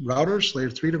taps? Routers, layer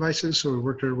 3 devices, so we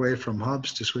worked our way from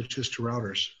hubs to switches to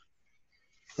routers.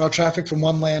 Route traffic from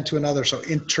one LAN to another, so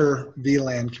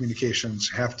inter-VLAN communications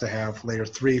have to have layer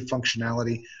 3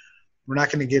 functionality. We're not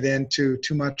going to get into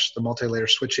too much the multi-layer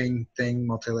switching thing,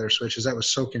 multi-layer switches. That was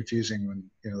so confusing when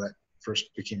that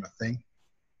first became a thing.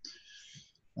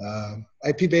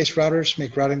 IP-based routers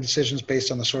make routing decisions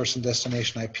based on the source and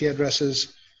destination IP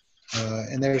addresses.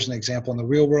 And there's an example in the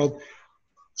real world.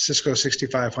 Cisco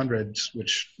 6500s,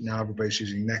 which now everybody's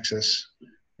using Nexus,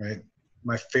 right?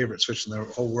 My favorite switch in the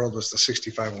whole world was the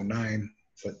 6509,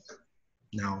 but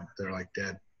now they're like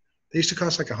dead. They used to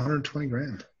cost like 120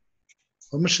 grand.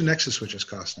 How much do Nexus switches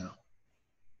cost now?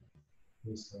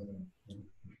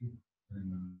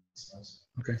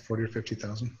 Okay, 40 or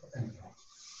 50,000.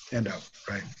 And up,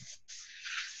 right?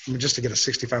 I mean, just to get a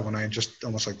 6509, just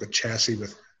almost like the chassis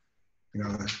with,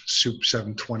 the Soup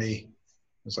 720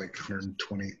 was like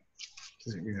 120.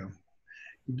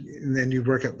 And then you'd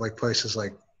work at like places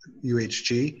like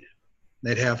UHG.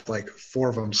 They'd have like 4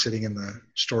 of them sitting in the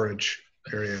storage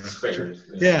area.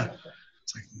 Yeah,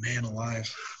 it's like, man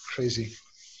alive, crazy.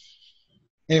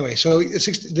 Anyway, so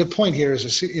the point here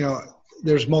is,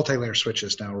 there's multi-layer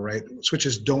switches now, right?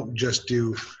 Switches don't just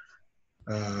do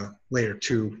layer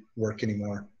 2 work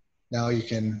anymore. Now they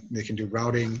can do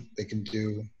routing, they can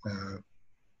do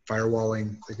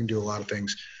firewalling, they can do a lot of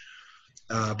things.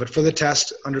 But for the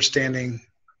test, understanding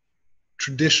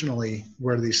traditionally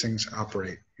where these things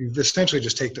operate, you've essentially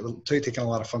just taken a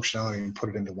lot of functionality and put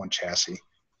it into one chassis.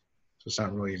 So it's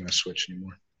not really even a switch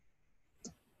anymore.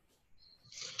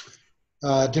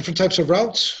 Different types of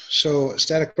routes. So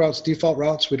static routes, default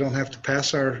routes, we don't have to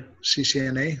pass our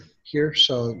CCNA here,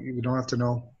 so we don't have to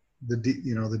know the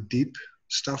deep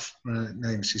stuff.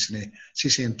 Not even CCNA,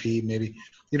 CCNP maybe.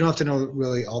 You don't have to know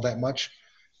really all that much.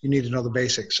 You need to know the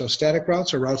basics. So static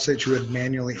routes are routes that you would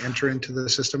manually enter into the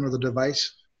system or the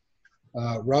device.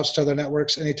 Routes to other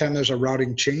networks, anytime there's a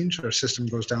routing change or system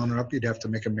goes down or up, you'd have to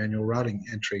make a manual routing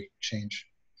entry change.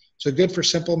 So good for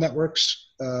simple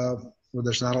networks where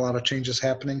there's not a lot of changes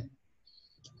happening.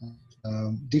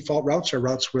 Default routes are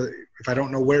routes where if I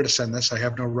don't know where to send this, I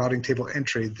have no routing table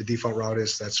entry, the default route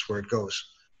is that's where it goes.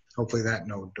 Hopefully that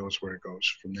node knows where it goes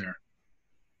from there.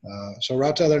 So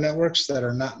route to other networks that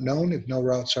are not known, if no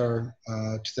routes are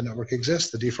to the network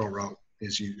exists, the default route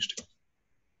is used.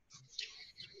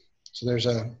 So there's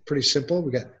a pretty simple,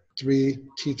 we got 3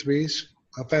 T3s.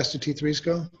 How fast do T3s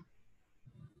go?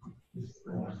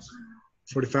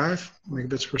 45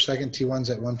 megabits per second. T1's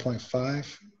at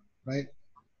 1.5, right?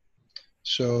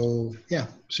 So yeah,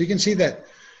 so you can see that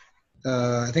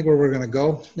I think where we're going to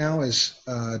go now is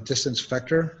distance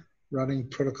vector routing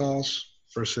protocols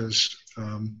versus,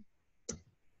 or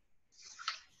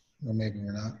maybe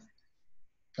we're not.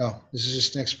 Oh, this is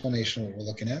just an explanation of what we're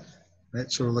looking at,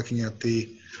 right? So we're looking at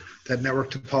that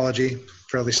network topology,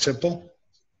 fairly simple.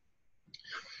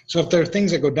 So if there are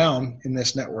things that go down in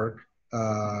this network,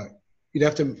 you'd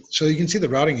have to, so you can see the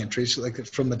routing entries, like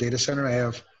from the data center, I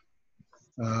have,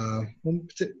 I don't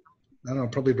know,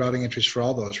 probably routing entries for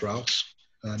all those routes.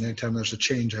 And anytime there's a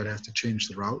change, I'd have to change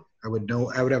the route. I would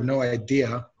have no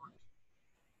idea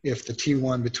if the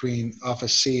T1 between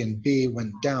office C and B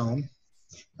went down.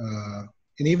 And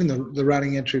even the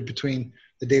routing entry between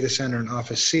the data center and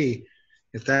office C,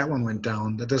 if that one went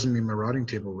down, that doesn't mean my routing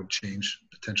table would change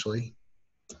potentially.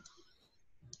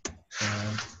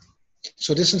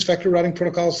 So distance vector routing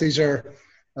protocols, these are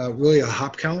really a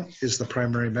hop count is the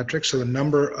primary metric. So the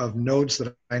number of nodes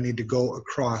that I need to go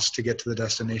across to get to the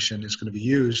destination is going to be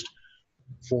used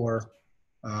for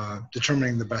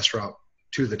determining the best route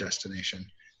to the destination.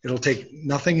 It'll take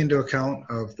nothing into account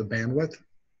of the bandwidth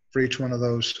for each one of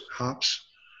those hops.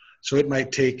 So it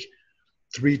might take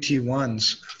 3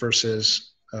 T1s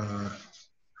versus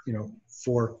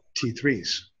 4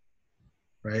 T3s.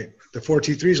 Right? The 4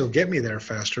 T3s will get me there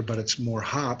faster, but it's more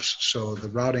hops. So the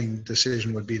routing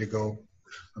decision would be to go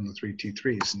on the 3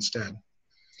 T3s instead.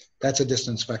 That's a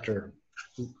distance vector,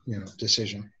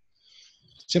 decision.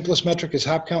 Simplest metric is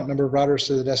hop count, number of routers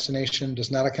to the destination, does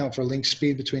not account for link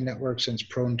speed between networks and is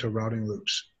prone to routing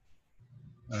loops.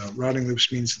 Routing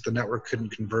loops means that the network couldn't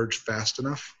converge fast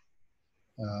enough.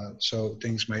 So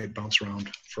things might bounce around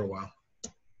for a while.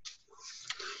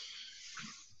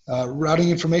 Routing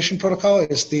information protocol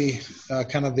is the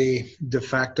kind of the de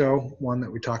facto one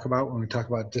that we talk about when we talk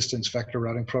about distance vector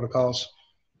routing protocols.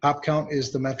 Hop count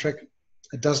is the metric.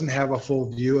 It doesn't have a full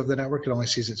view of the network. It only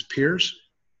sees its peers.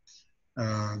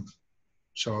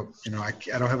 So, you know, I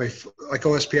don't have like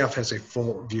OSPF has a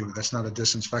full view. That's not a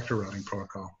distance vector routing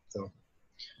protocol. So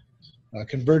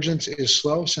convergence is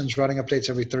slow, sends routing updates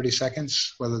every 30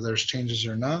 seconds, whether there's changes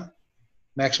or not.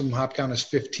 Maximum hop count is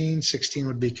 15. 16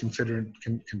 would be considered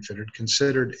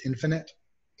infinite.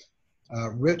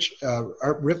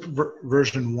 RIP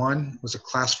version 1 was a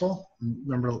classful.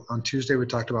 Remember on Tuesday we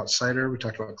talked about CIDR, we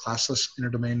talked about classless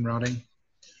interdomain routing.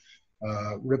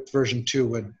 RIP version 2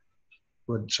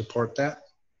 would support that.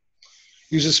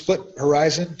 Use a split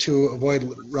horizon to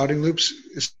avoid routing loops.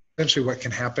 Essentially what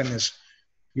can happen is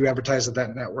you advertise that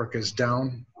that network is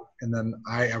down, and then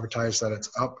I advertise that it's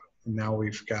up, and now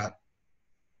we've got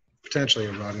potentially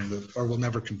a routing loop, or will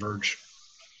never converge.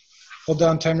 Hold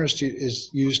down timer is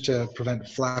used to prevent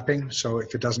flapping, so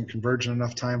if it doesn't converge in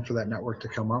enough time for that network to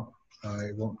come up,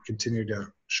 it won't continue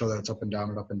to show that it's up and down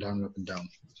and up and down and up and down.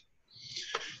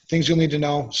 Things you'll need to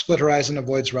know: split horizon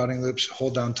avoids routing loops,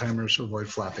 hold down timers avoid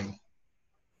flapping.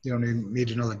 You don't need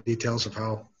to know the details of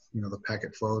how, you know, the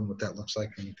packet flow and what that looks like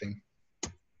or anything.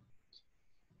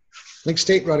 Link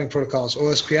state routing protocols.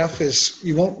 OSPF is,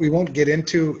 we won't get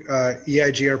into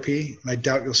EIGRP. I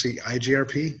doubt you'll see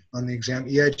IGRP on the exam.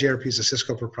 EIGRP is a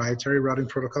Cisco proprietary routing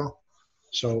protocol,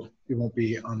 so it won't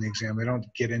be on the exam. They don't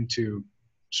get into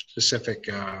specific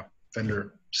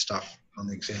vendor stuff on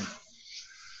the exam.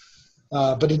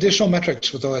 But additional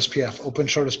metrics with OSPF: open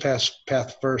shortest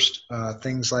path first.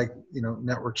 Things like, you know,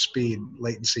 network speed,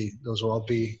 latency. Those will all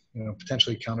be, you know,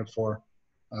 potentially accounted for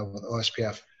with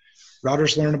OSPF.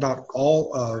 Routers learn about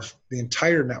all of the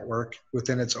entire network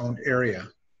within its own area,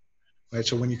 right?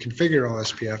 So when you configure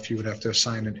OSPF, you would have to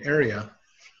assign an area,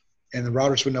 and the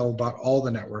routers would know about all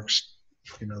the networks.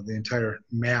 You know, the entire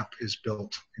map is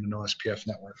built in an OSPF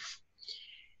network.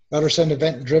 Routers send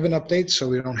event-driven updates, so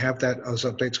we don't have those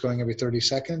updates going every 30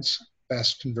 seconds.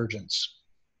 Fast convergence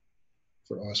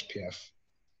for OSPF.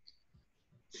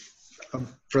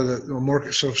 For the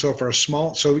more, so for a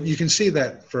small, so you can see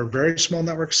that for a very small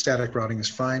network, static routing is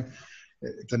fine.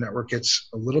 If the network gets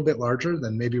a little bit larger,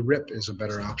 then maybe RIP is a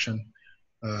better option.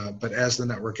 But as the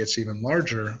network gets even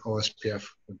larger, OSPF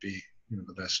would be, you know,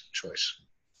 the best choice.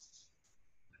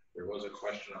 There was a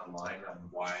question online on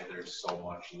why there's so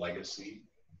much legacy.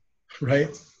 Right?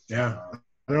 Yeah. I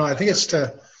don't know. I think it's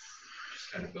to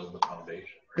kind of build the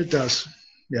foundation. Right? It does.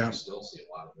 Yeah. You still see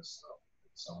a lot of this stuff.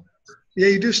 Yeah,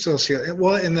 you do still see it.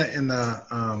 Well, in the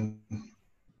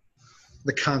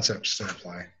concepts that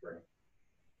apply. Right.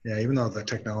 Yeah, even though the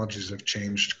technologies have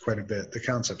changed quite a bit, the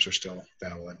concepts are still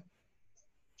valid.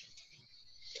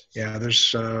 Yeah,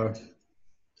 there's, and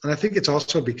I think it's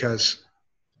also because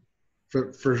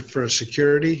for a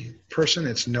security person,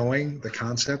 it's knowing the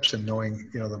concepts and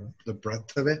knowing, you know, the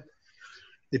breadth of it.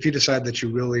 If you decide that you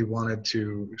really wanted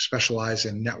to specialize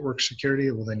in network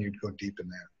security, well, then you'd go deep in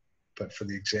that. But for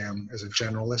the exam as a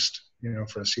generalist, you know,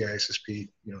 for a CISSP,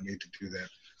 you don't need to do that.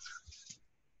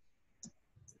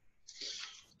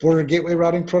 Border gateway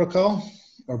routing protocol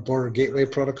or border gateway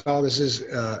protocol. This is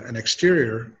an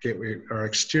exterior gateway or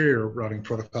exterior routing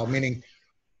protocol, meaning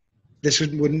this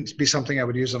wouldn't be something I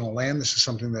would use on a LAN. This is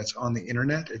something that's on the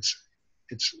internet.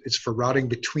 It's for routing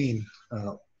between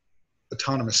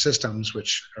autonomous systems,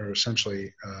 which are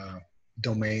essentially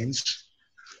domains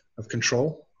of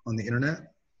control on the internet.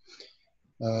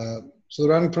 So the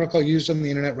routing protocol used on the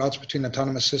internet routes between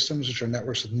autonomous systems, which are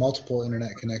networks with multiple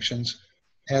internet connections,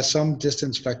 has some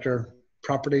distance vector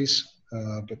properties,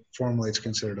 but formally it's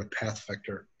considered a path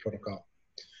vector protocol,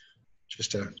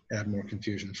 just to add more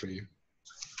confusion for you.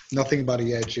 Nothing about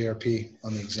EIGRP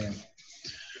on the exam.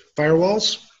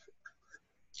 Firewalls,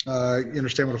 you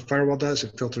understand what a firewall does.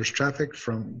 It filters traffic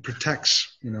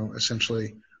protects, you know,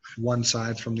 essentially one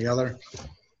side from the other.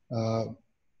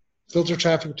 Filter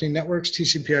traffic between networks,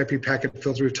 TCP/IP packet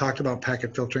filter. We've talked about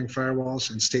packet filtering firewalls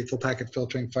and stateful packet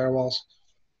filtering firewalls.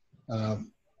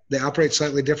 They operate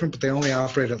slightly different, but they only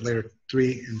operate at layer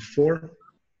 3 and 4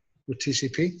 with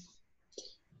TCP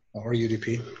or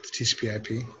UDP,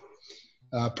 TCP/IP.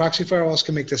 Proxy firewalls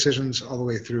can make decisions all the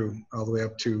way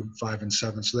up to 5 and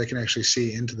 7, so they can actually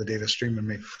see into the data stream and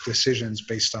make decisions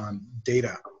based on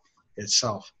data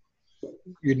itself.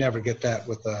 You'd never get that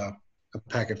with a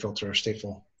packet filter or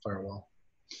stateful firewall.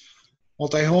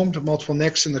 Multi-home to multiple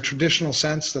NICs in the traditional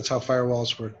sense, that's how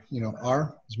firewalls were, you know,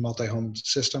 are, is multi-home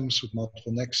systems with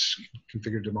multiple NICs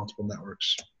configured to multiple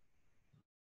networks.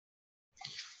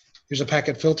 Here's a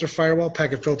packet filter firewall.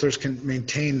 Packet filters can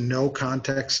maintain no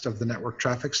context of the network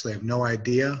traffic, so they have no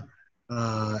idea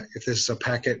if this is a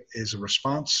packet is a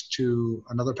response to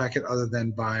another packet other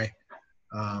than by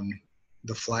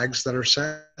the flags that are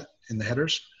set in the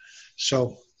headers.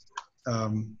 So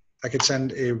I could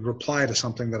send a reply to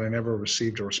something that I never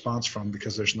received a response from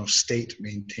because there's no state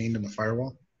maintained in the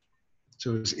firewall.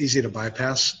 So it was easy to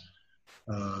bypass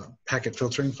packet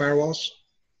filtering firewalls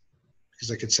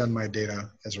because I could send my data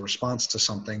as a response to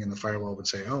something and the firewall would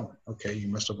say, oh, okay, you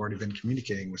must have already been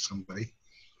communicating with somebody.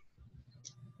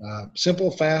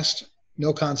 Simple, fast,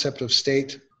 no concept of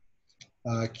state.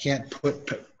 Can't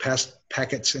put past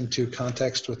packets into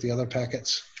context with the other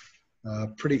packets.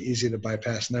 Pretty easy to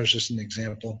bypass, and there's just an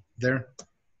example there.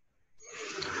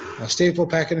 Stateful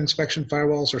packet inspection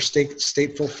firewalls or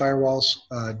stateful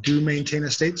firewalls do maintain a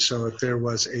state. So if there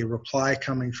was a reply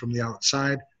coming from the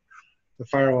outside, the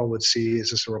firewall would see,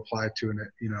 is this a reply to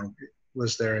an,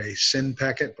 was there a SYN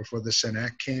packet before the SYN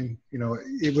ACK came?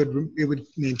 It would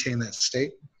maintain that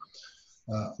state.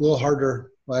 A little harder,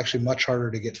 well, actually much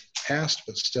harder to get past,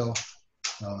 but still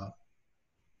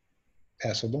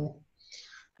passable.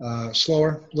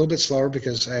 Slower, a little bit slower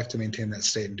because I have to maintain that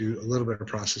state and do a little bit of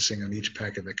processing on each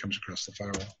packet that comes across the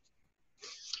firewall.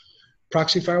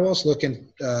 Proxy firewalls,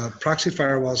 proxy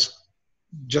firewalls,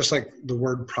 just like the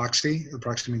word proxy, the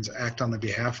proxy means act on the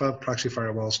behalf of, proxy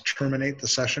firewalls terminate the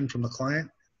session from the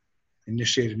client,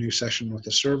 initiate a new session with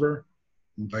the server,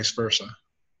 and vice versa,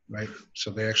 right?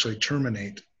 So they actually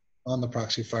terminate on the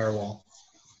proxy firewall.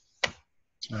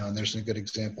 There's a good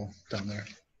example down there.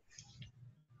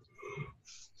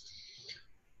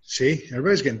 See,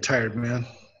 everybody's getting tired, man.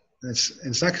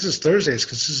 It's not because it's Thursday, it's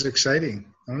because this is exciting.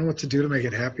 I don't know what to do to make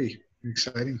it happy and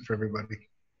exciting for everybody.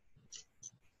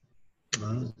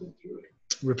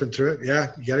 Ripping through it.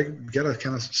 Yeah, you gotta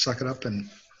kind of suck it up and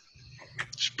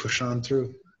just push on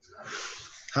through.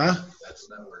 Huh? That's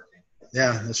networking.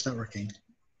 Yeah, that's networking.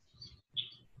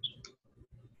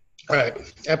 All right,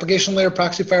 application layer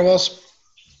proxy firewalls,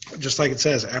 just like it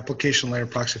says, application layer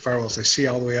proxy firewalls, they see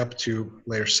all the way up to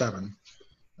layer 7.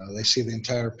 They see the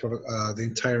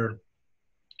entire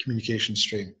communication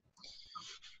stream.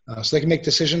 So they can make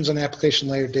decisions on application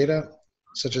layer data,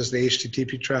 such as the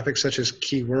HTTP traffic, such as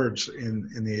keywords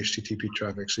in the HTTP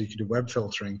traffic. So you can do web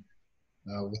filtering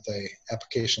with a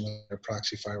application layer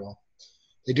proxy firewall.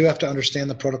 They do have to understand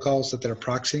the protocols that they're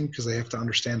proxying because they have to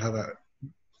understand how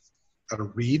to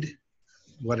read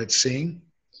what it's seeing.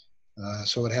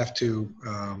 So it would have to,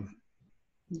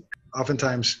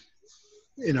 oftentimes,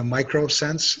 in a micro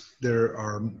sense,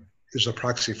 there's a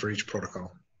proxy for each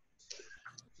protocol,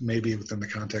 maybe within the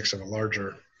context of a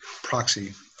larger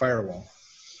proxy firewall.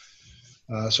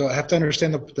 So I have to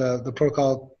understand the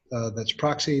protocol that's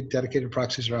proxy. Dedicated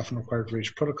proxies are often required for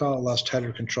each protocol. Allows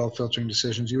tighter control filtering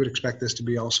decisions. You would expect this to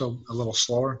be also a little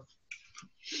slower.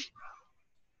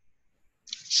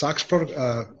 SOX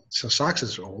so SOX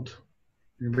is old.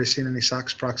 Anybody seen any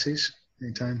SOX proxies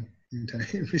anytime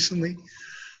recently?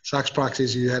 SOX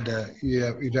proxies, you'd have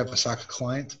a SOX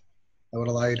client that would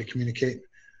allow you to communicate.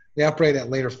 They operate at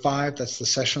layer 5, that's the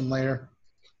session layer.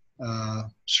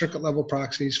 Circuit level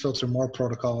proxies filter more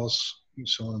protocols, and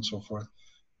so on and so forth.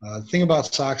 The thing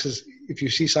about SOX is, if you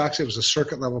see SOX, it was a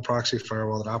circuit level proxy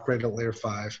firewall that operated at layer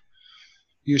 5.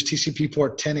 Used TCP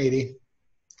port 1080.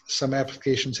 Some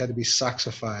applications had to be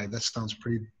SOXified. That sounds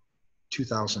pretty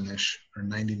 2000-ish or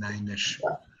 99-ish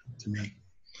to me.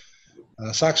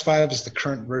 SOX 5 is the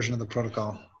current version of the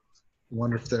protocol. I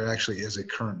wonder if there actually is a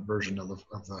current version of the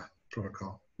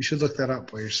protocol. You should look that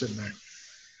up while you're sitting there.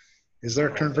 Is there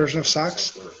a current version of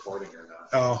SOX?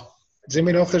 Oh, does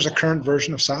anybody know if there's a current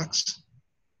version of SOX?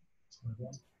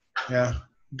 Yeah,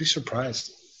 I'd be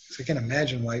surprised. So I can't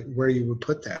imagine where you would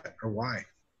put that or why.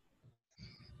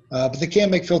 But they can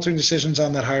make filtering decisions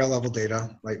on that higher level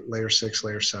data, like layer 6,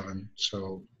 layer 7.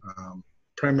 So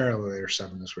primarily layer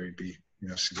 7 is where you'd be,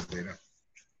 see the data.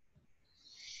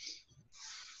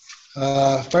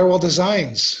 Firewall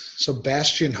designs, so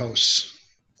bastion hosts.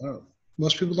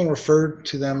 Most people don't refer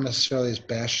to them necessarily as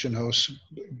bastion hosts.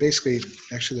 Basically,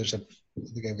 actually, I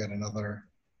think I've got another,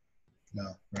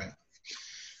 no, right.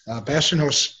 Bastion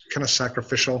hosts, kind of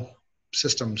sacrificial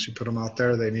systems. You put them out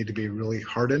there, they need to be really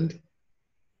hardened.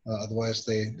 Otherwise,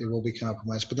 they will be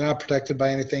compromised, but they're not protected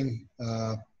by anything.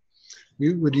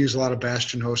 We would use a lot of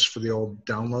bastion hosts for the old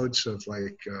downloads of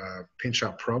like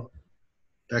PaintShop Pro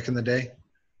back in the day.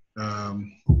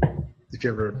 If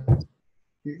you ever,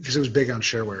 because it was big on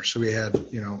shareware, so we had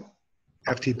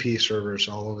FTP servers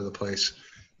all over the place,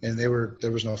 and there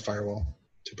was no firewall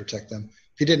to protect them.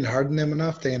 If you didn't harden them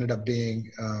enough, they ended up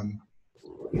being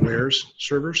wares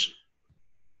servers.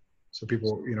 So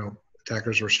people,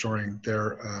 attackers were storing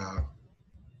their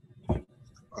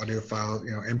audio file.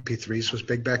 MP3s was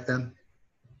big back then.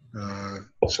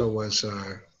 So was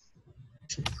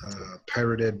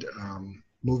pirated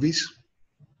movies,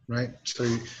 right? So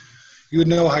you would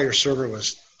know how your server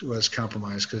was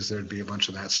compromised because there'd be a bunch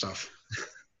of that stuff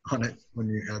on it when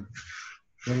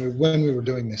we were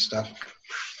doing this stuff.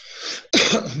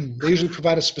 They usually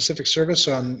provide a specific service.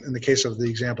 So in the case of the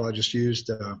example I just used,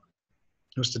 it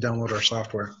was to download our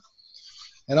software.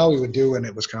 And all we would do when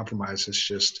it was compromised is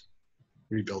just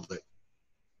rebuild it,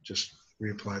 just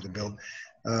reapply the build.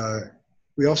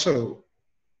 We also,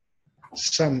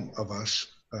 some of us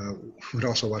would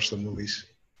also watch the movies.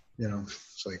 You know,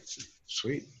 it's like,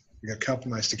 sweet, we got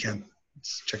compromised again.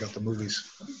 Let's check out the movies.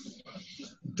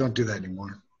 Don't do that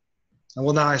anymore.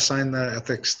 Well, now I signed the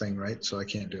ethics thing, right? So I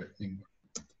can't do it anymore.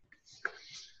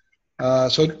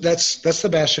 So that's the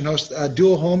Bastion host.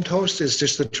 Dual home host is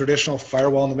just the traditional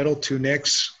firewall in the middle, 2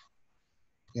 NICs,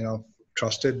 you know,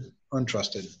 trusted,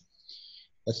 untrusted.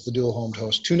 That's the dual home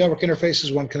host. 2 network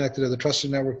interfaces, one connected to the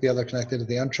trusted network, the other connected to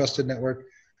the untrusted network.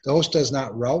 The host does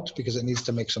not route because it needs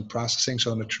to make some processing.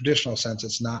 So in a traditional sense,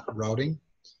 it's not routing.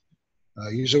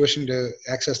 User wishing to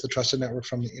access the trusted network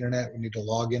from the internet, we need to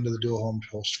log into the dual home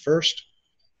host first.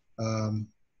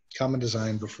 Common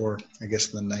design before, I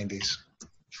guess, in the 90s.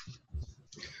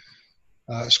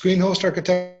 Screen host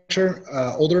architecture,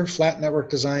 older flat network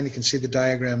design. You can see the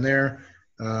diagram there.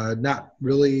 Not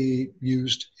really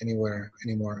used anywhere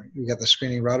anymore. We got the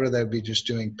screening router that would be just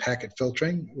doing packet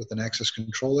filtering with an access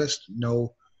control list.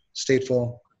 No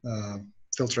stateful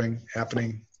filtering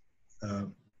happening.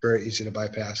 Very easy to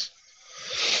bypass.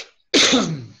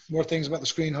 More things about the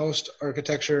screen host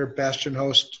architecture, Bastion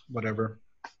host, whatever.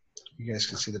 You guys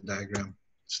can see the diagram.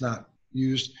 It's not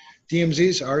used.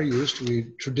 DMZs are used. We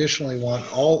traditionally want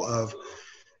all of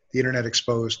the internet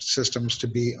exposed systems to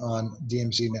be on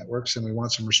DMZ networks, and we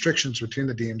want some restrictions between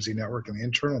the DMZ network and the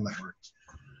internal network.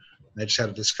 And I just had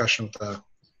a discussion with a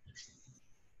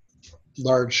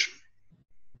large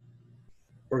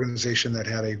organization that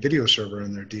had a video server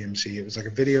in their DMZ. It was like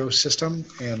a video system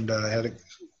and had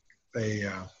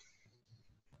a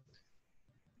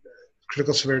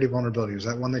critical severity vulnerability. Was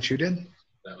that one that you did?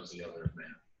 That was the other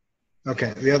man.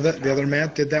 Okay, the other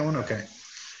Matt did that one? Okay.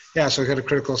 Yeah, so it had a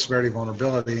critical severity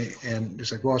vulnerability, and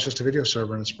it's like, well, it's just a video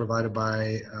server and it's provided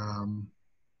by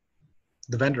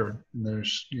the vendor, and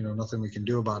there's, you know, nothing we can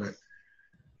do about it.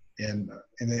 And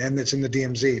it's in the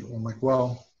DMZ. I'm like,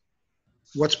 well,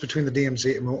 what's between the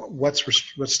DMZ? I mean,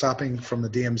 what's stopping from the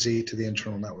DMZ to the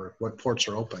internal network? What ports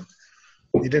are open?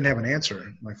 He didn't have an answer.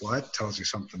 I'm like, well, that tells you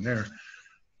something there,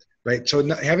 right? So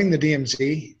having the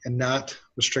DMZ and not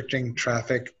restricting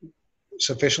traffic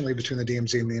sufficiently between the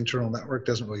DMZ and the internal network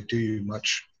doesn't really do you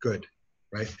much good,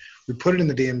 right? We put it in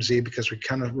the DMZ because we're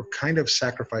kind of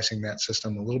sacrificing that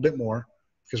system a little bit more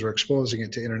because we're exposing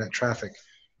it to internet traffic.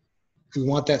 We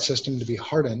want that system to be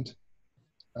hardened,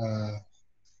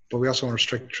 but we also want to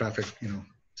restrict traffic, you know,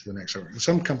 to the next network. And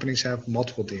some companies have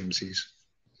multiple DMZs.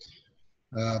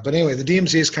 But anyway, the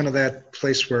DMZ is kind of that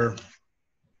place where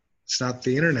it's not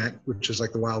the internet, which is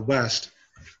like the Wild West,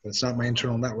 but it's not my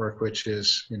internal network, which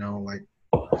is, you know, like,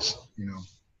 you know,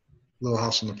 Little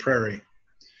House on the Prairie.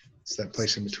 It's that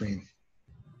place in between.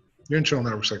 Your internal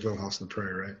network's like Little House on the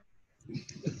Prairie, right?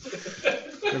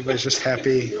 Everybody's just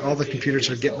happy. All the computers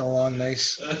are getting along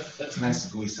nice. It's a nice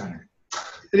GUI center.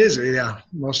 It is, yeah.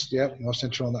 Most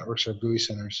internal networks are GUI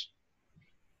centers.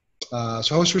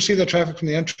 So hosts receive their traffic from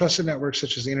the untrusted networks,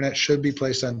 such as the internet, should be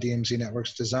placed on DMZ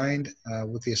networks designed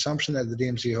with the assumption that the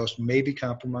DMZ host may be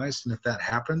compromised, and if that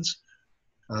happens,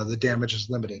 the damage is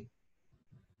limited.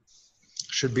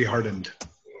 Should be hardened.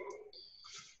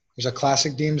 There's a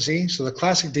classic DMZ. So the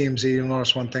classic DMZ, you'll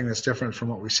notice one thing that's different from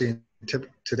what we see in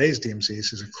today's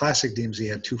DMZs is a classic DMZ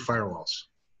had 2 firewalls.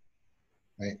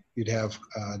 Right? You'd have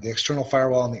the external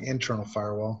firewall and the internal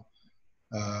firewall.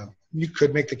 You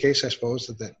could make the case, I suppose,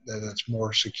 that that's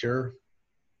more secure,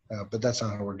 but that's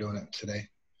not how we're doing it today.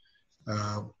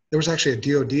 There was actually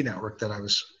a DoD network that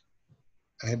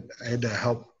I had to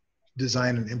help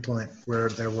design and implement where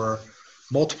there were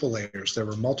multiple layers. There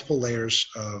were multiple layers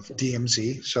of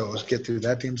DMZ. So it was get through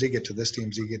that DMZ, get to this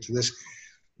DMZ, get to this.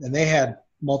 And they had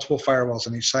multiple firewalls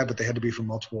on each side, but they had to be from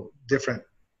multiple different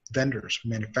vendors,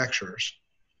 manufacturers.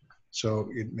 So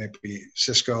it may be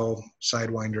Cisco,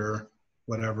 Sidewinder,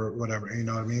 whatever, you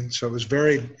know what I mean? So it was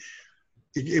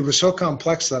it was so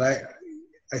complex that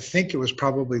I think it was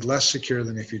probably less secure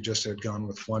than if you just had gone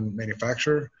with one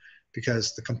manufacturer,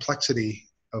 because the complexity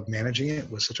of managing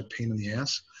it was such a pain in the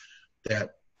ass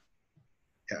that,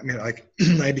 I mean, like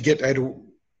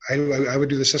I would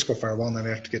do the Cisco firewall and then I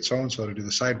have to get so-and-so to do the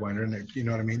Sidewinder, and you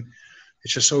know what I mean?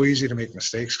 It's just so easy to make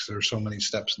mistakes because there are so many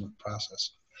steps in the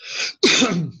process.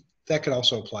 That could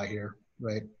also apply here,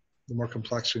 right? The more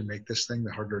complex we make this thing,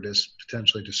 the harder it is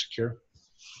potentially to secure.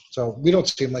 So we don't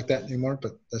see them like that anymore,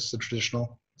 but that's the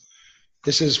traditional.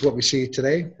 This is what we see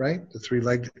today, right? The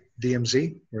 3-legged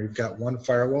DMZ, where you've got one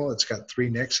firewall. It's got 3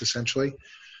 NICs essentially.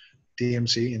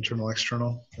 DMZ, internal,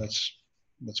 external. That's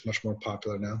much more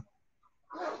popular now.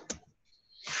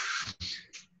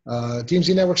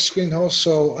 DMZ networks, screen hosts.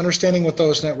 So understanding what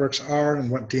those networks are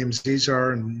and what DMZs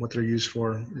are and what they're used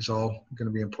for is all going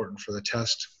to be important for the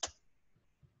test.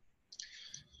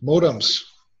 Modems.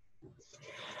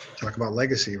 Talk about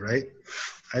legacy, right?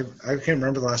 I can't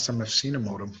remember the last time I've seen a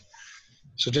modem.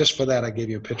 So just for that, I gave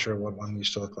you a picture of what one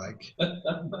used to look like.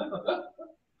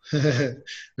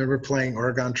 Remember playing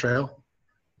Oregon Trail?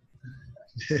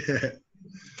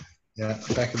 Yeah,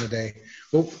 back in the day.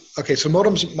 Well, okay, so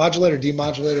modems, modulator,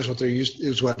 demodulators, what they're used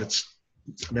is what it's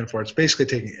meant for. It's basically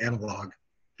taking analog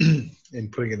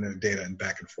and putting it in the data and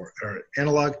back and forth, or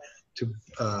analog to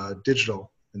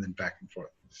digital and then back and forth.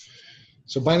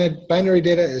 So binary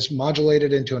data is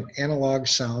modulated into an analog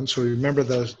sound. So remember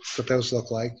those, what those look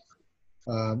like.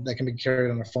 That can be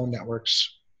carried on our phone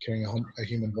networks, carrying a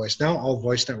human voice. Now all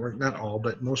voice network, not all,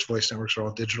 but most voice networks are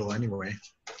all digital anyway.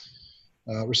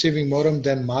 Receiving modem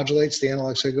then modulates the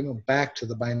analog signal back to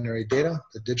the binary data,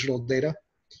 the digital data.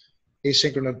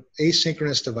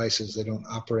 Asynchronous devices, they don't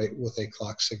operate with a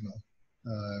clock signal.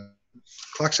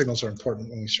 Clock signals are important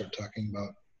when we start talking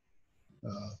about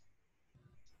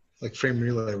like frame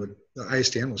relay. The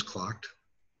ISDN was clocked.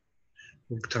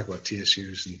 We'll talk about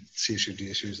TSUs and CSU,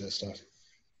 DSUs, that stuff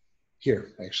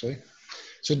here, actually.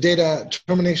 So data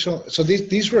termination, so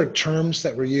these were terms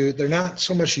that were used. They're not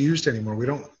so much used anymore. We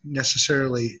don't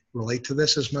necessarily relate to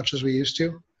this as much as we used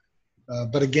to.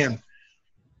 But again,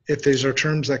 if these are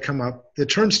terms that come up, the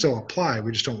terms still apply.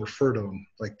 We just don't refer to them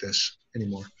like this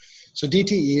anymore. So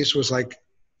DTEs was like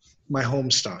my home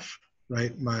stuff,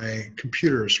 right? My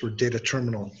computers were data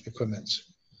terminal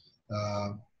equipments.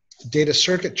 Data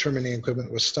circuit terminating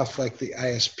equipment was stuff like the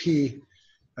ISP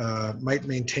might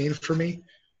maintain for me,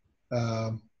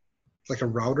 like a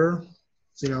router,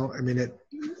 you know, I mean, it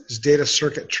is data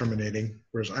circuit terminating,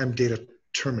 whereas I'm data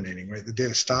terminating, right? The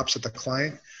data stops at the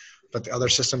client, but the other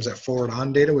systems that forward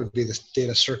on data would be this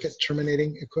data circuit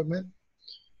terminating equipment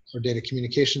or data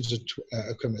communications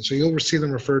equipment. So you'll see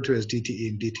them referred to as DTE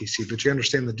and DTC, but you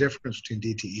understand the difference between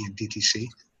DTE and DTC.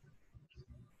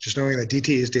 Just knowing that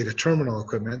DTE is data terminal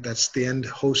equipment, that's the end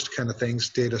host kind of things.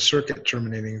 Data circuit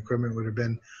terminating equipment would have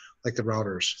been like the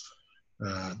routers,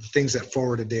 the things that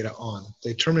forwarded data on.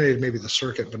 They terminated maybe the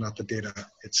circuit, but not the data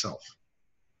itself.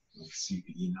 Like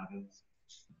CPE nowadays?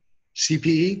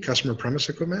 CPE, customer premise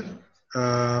equipment?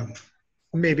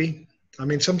 Maybe. I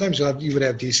mean, sometimes you would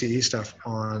have DCE stuff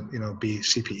on, you know, be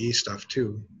CPE stuff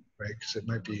too, right? Because it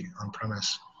might be on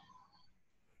premise.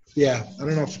 Yeah, I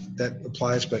don't know if that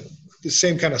applies, but the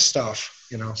same kind of stuff,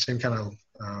 you know, same kind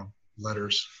of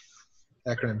letters,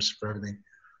 acronyms for everything.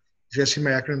 Did you guys see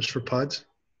my acronyms for PUDs?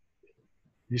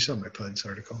 You saw my PUDs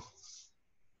article.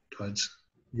 PUDs.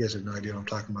 You guys have no idea what I'm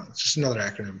talking about. It's just another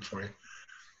acronym for you.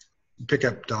 Pick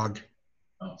up dog.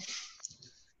 Oh.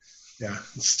 Yeah,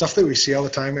 it's stuff that we see all the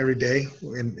time, every day,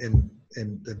 and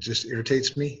that just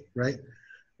irritates me, right?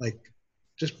 Like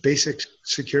just basic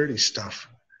security stuff.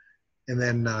 And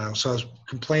then, so I was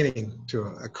complaining to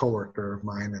a coworker of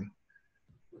mine, and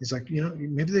he's like, you know,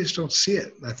 maybe they just don't see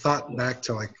it. And I thought back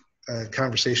to like a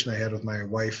conversation I had with my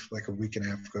wife like a week and a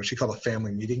half ago. She called a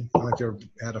family meeting. I don't know if you ever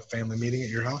had a family meeting at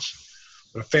your house,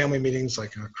 but a family meeting is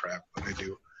like, oh crap, what do I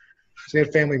do? So we had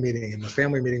a family meeting, and the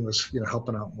family meeting was, you know,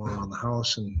 helping out more around the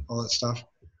house and all that stuff.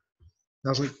 And I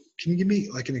was like, can you give me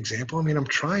like an example? I mean, I'm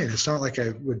trying. It's not like I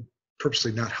would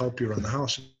purposely not help you around the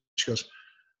house. She goes,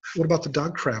 what about the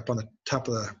dog crap on the top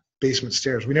of the basement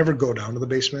stairs? We never go down to the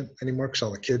basement anymore because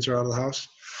all the kids are out of the house.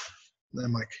 And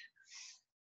I'm like,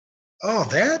 oh,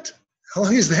 that? How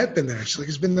long has that been there? She's like,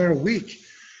 it's been there a week.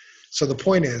 So the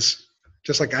point is,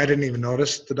 just like I didn't even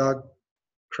notice the dog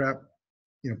crap,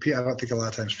 you know, I don't think a lot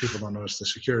of times people don't notice the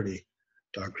security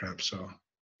dog crap. So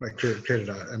I created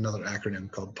another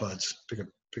acronym called PUDs, pick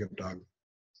up dog.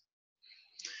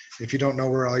 If you don't know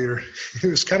where all your, it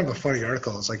was kind of a funny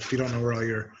article. It's like, if you don't know where all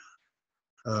your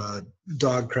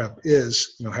dog crap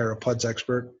is, you know, hire a PUDs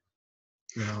expert,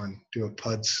 you know, and do a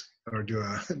PUDs or do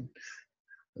a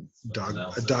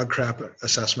dog crap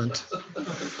assessment.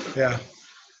 Yeah,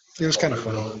 it was kind of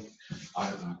funny.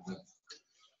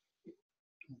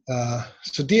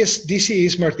 So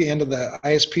DCEs mark the end of the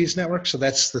ISP's network. So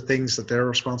that's the things that they're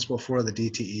responsible for. The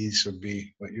DTEs would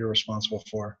be what you're responsible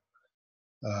for.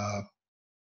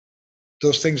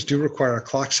 Those things do require a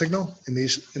clock signal in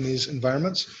these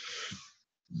environments.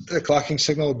 The clocking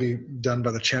signal will be done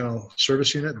by the channel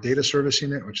service unit, data service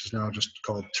unit, which is now just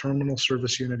called terminal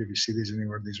service unit. If you see these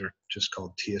anywhere, these are just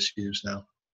called TSUs now.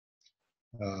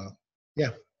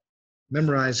 Yeah,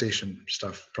 memorization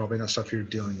stuff, probably not stuff you're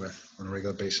dealing with on a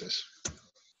regular basis.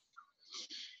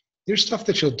 Here's stuff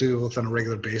that you'll deal with on a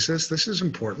regular basis. This is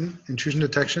important. Intrusion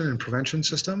detection and prevention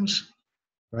systems,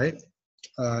 right?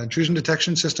 Intrusion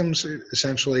detection systems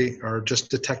essentially are just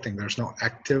detecting. There's no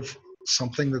active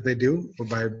something that they do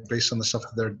based on the stuff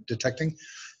that they're detecting.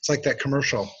 It's like that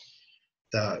commercial,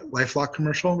 the LifeLock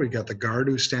commercial, where you got the guard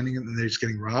who's standing and he's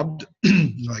getting robbed.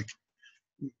 Like,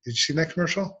 did you see that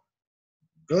commercial?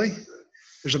 Really?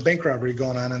 There's a bank robbery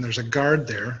going on and there's a guard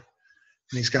there and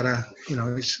he's got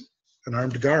he's an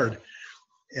armed guard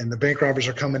and the bank robbers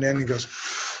are coming in and he goes,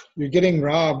 "You're getting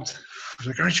robbed." He's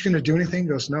like, "Aren't you going to do anything?" He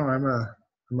goes, "No, I'm a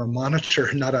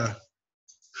monitor, not a,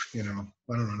 I don't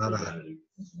know, not a,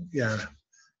 yeah,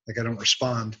 like I don't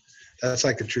respond." That's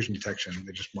like intrusion detection.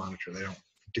 They just monitor. They don't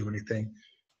do anything.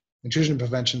 Intrusion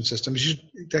prevention systems,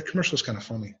 that commercial is kind of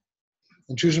funny.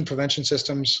 Intrusion prevention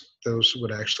systems, those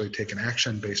would actually take an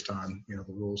action based on, the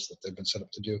rules that they've been set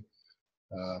up to do.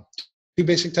 Two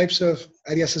basic types of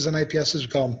IDSs and IPSs, we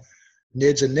call them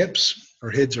NIDs and NIPs, or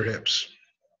HIDs or HIPs,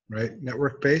 right?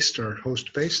 Network-based or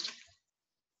host-based.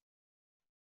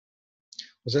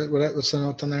 What's the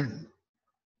note on there?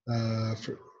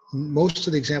 For most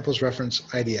of the examples reference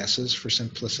IDSs for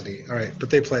simplicity. All right, but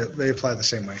they apply the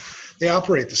same way. They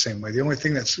operate the same way. The only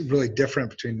thing that's really different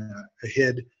between a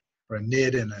HID or a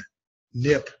NID and a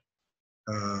NIP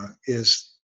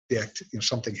is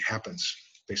something happens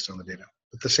based on the data.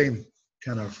 But the same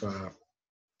kind of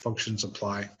functions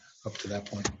apply up to that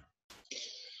point.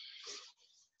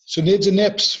 So NIDs and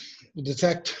NIPs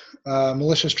detect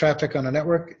malicious traffic on a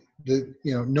network.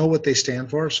 Know what they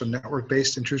stand for. So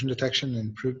network-based intrusion detection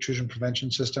and intrusion prevention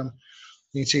system.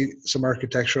 You can see some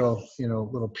architectural,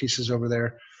 little pieces over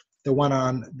there. The one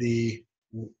on the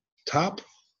top,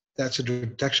 that's a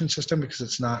detection system because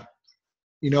it's not,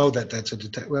 that's a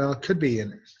well, it could be a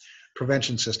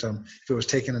prevention system. If it was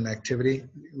taking an activity,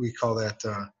 we call that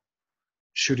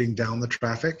shooting down the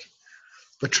traffic.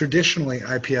 But traditionally,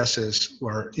 IPSs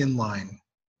are in line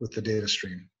with the data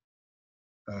stream.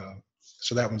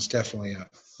 So that one's definitely a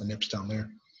NIPS down there.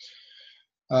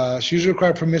 So usually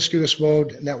require promiscuous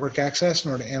mode network access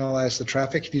in order to analyze the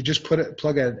traffic. If you just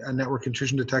plug a network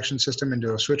intrusion detection system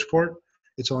into a switch port,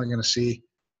 it's only going to see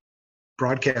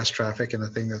broadcast traffic and the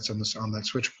thing that's on that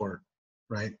switch port,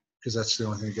 right? Because that's the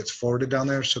only thing that gets forwarded down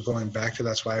there. So going back to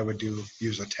that's why I would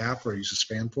use a tap or use a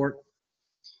span port.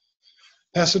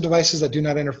 Passive devices that do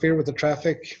not interfere with the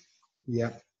traffic,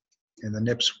 yeah. And the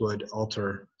NIPs would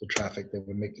alter the traffic. They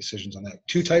would make decisions on that.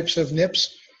 Two types of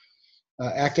NIPs,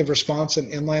 active response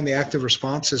and inline. The active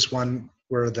response is one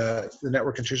where the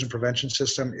network intrusion prevention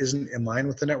system isn't in line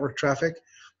with the network traffic,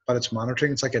 but it's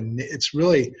monitoring. It's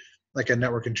really like a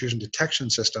network intrusion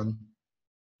detection system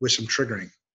with some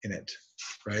triggering in it,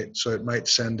 right? So it might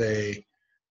send a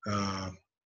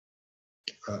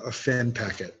FIN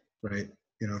packet, right?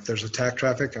 If there's attack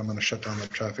traffic, I'm going to shut down the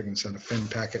traffic and send a FIN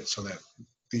packet so that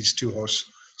these two hosts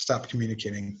stop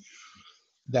communicating.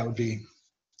 That would be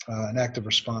an active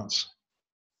response.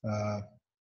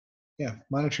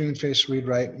 Monitoring interface read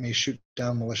write may shoot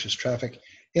down malicious traffic.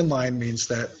 Inline means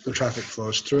that the traffic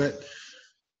flows through it.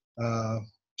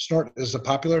 Snort is the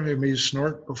popular. Have you used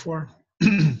Snort before?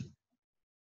 You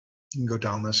can go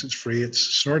down this. It's free.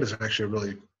 Snort is actually a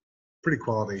really pretty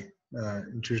quality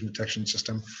intrusion detection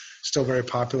system. Still very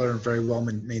popular and very well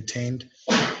maintained.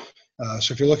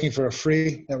 So if you're looking for a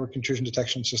free network intrusion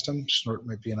detection system, Snort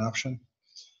might be an option.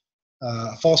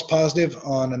 False positive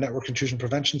on a network intrusion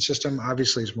prevention system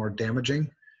obviously is more damaging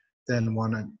than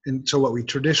one. And so what we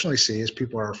traditionally see is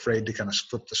people are afraid to kind of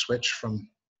flip the switch from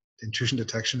intrusion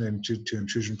detection to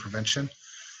intrusion prevention.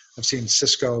 I've seen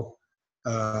Cisco,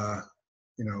 modules.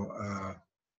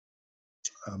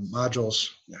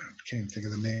 I can't even think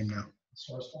of the name now.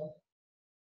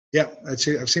 Yeah, I've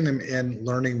seen them in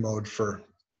learning mode for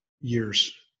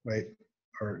years, right?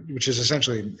 Which is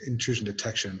essentially intrusion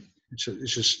detection.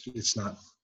 It's not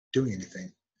doing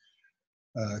anything.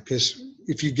 Because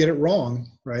if you get it wrong,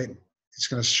 right, it's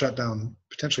going to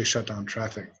potentially shut down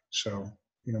traffic. So,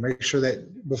 make sure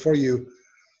that before you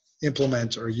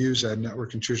implement or use a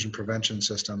network intrusion prevention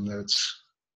system, that it's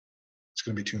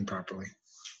going to be tuned properly.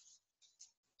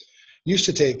 Used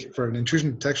to take, for an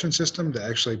intrusion detection system to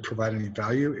actually provide any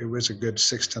value, it was a good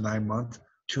 6 to 9 month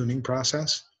tuning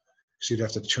process. So you'd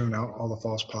have to tune out all the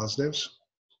false positives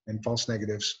and false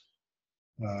negatives.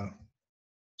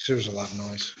 So there's a lot of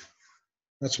noise.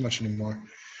 Not so much anymore.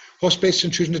 Host-based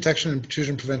intrusion detection and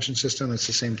intrusion prevention system. It's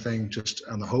the same thing, just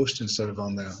on the host instead of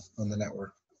on the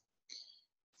network.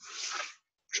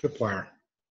 Tripwire.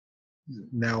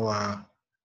 Now,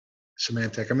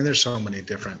 Symantec. I mean, there's so many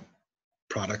different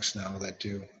products now that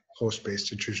do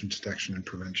host-based intrusion detection and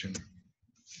prevention.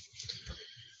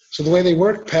 So the way they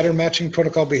work, pattern matching,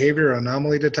 protocol behavior,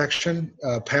 anomaly detection.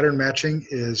 Pattern matching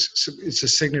it's a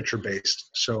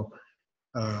signature-based. So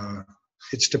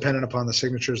it's dependent upon the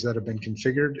signatures that have been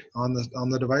configured on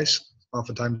the device.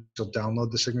 Oftentimes, you'll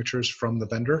download the signatures from the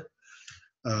vendor.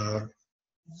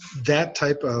 That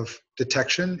type of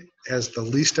detection has the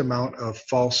least amount of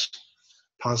false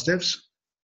positives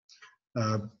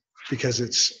because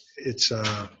it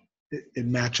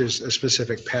matches a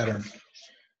specific pattern.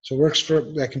 So it works for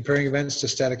comparing events to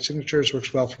static signatures,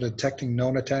 works well for detecting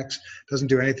known attacks, doesn't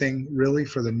do anything really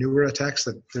for the newer attacks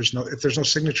that if there's no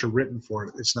signature written for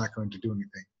it, it's not going to do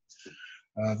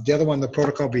anything. The other one, the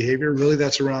protocol behavior, really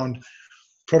that's around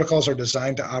protocols are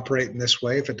designed to operate in this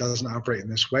way. If it doesn't operate in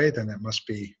this way, then it must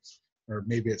be, or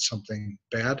maybe it's something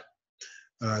bad.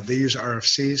 They use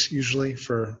RFCs usually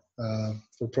for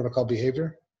protocol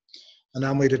behavior.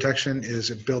 Anomaly detection is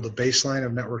it build a baseline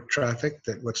of network traffic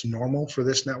that what's normal for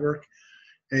this network.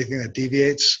 Anything that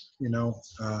deviates,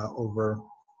 over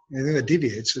anything that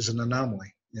deviates is an anomaly.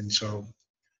 And so,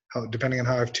 depending on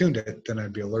how I've tuned it, then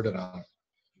I'd be alerted on it.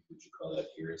 Would you call that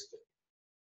heuristic?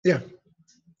 Yeah,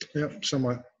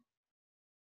 somewhat.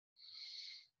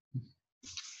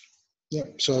 Yeah,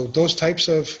 so those types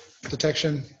of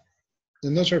detection,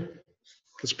 and that's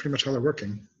pretty much how they're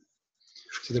working.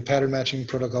 So the pattern matching,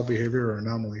 protocol behavior, or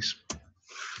anomalies.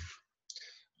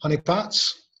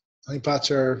 Honeypots.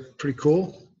 Honeypots are pretty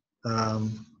cool.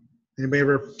 Anybody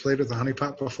ever played with a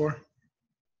honeypot before?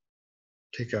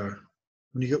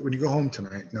 When you go home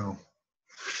tonight, no.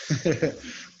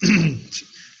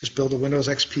 Just build a Windows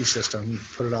XP system,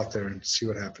 put it out there and see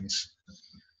what happens.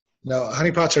 Now,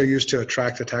 honeypots are used to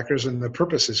attract attackers, and the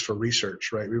purpose is for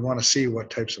research, right? We want to see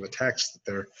what types of attacks that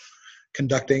they're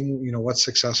conducting, what's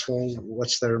successful,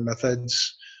 what's their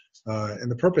methods, and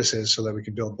the purpose is so that we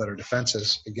can build better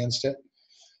defenses against it.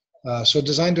 So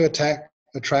designed to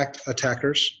attract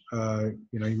attackers,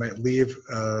 you might leave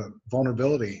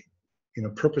vulnerability,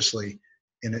 purposely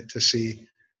in it to see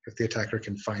if the attacker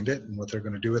can find it and what they're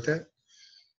going to do with it.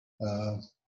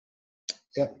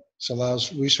 So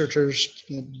allows researchers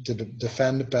to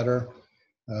defend better.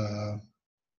 A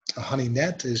honey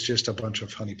net is just a bunch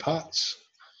of honey pots.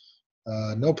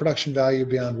 No production value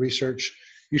beyond research.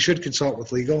 You should consult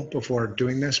with legal before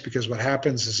doing this, because what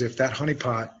happens is if that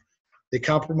honeypot, they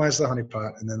compromise the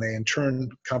honeypot and then they in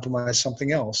turn compromise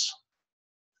something else,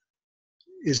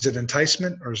 is it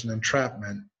enticement or is it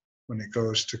entrapment when it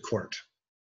goes to court?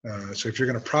 So if you're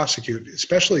going to prosecute,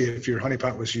 especially if your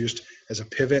honeypot was used as a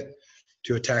pivot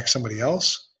to attack somebody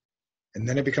else, and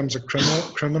then it becomes a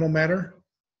criminal matter,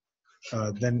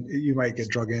 then you might get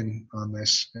drug in on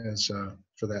this as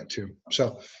for that too.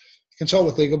 So consult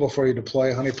with legal before you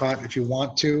deploy a honeypot. If you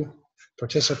want to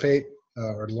participate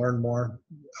or learn more,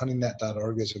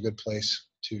 honeynet.org is a good place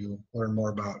to learn more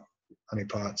about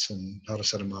honeypots and how to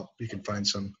set them up. You can find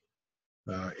some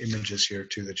images here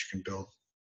too that you can build.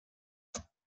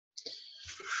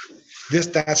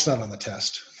 That's not on the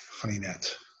test,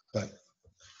 honeynet, but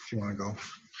if you want to go,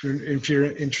 if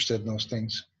you're interested in those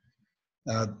things.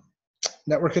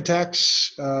 Network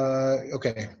attacks,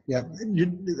 okay, yeah.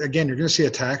 Again, you're going to see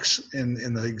attacks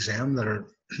in the exam that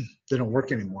they don't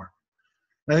work anymore.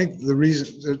 And I think the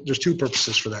reason, there's two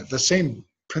purposes for that. The same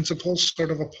principles sort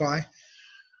of apply,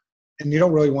 and you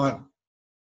don't really want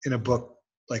in a book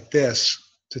like this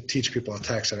to teach people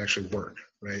attacks that actually work,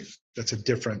 right? That's a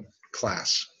different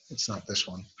class. It's not this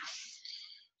one.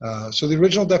 So the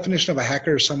original definition of a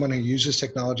hacker is someone who uses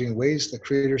technology in ways that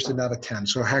creators did not intend.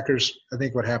 So hackers, I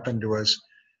think what happened was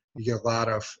you get a lot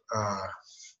of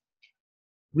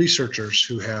researchers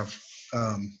who have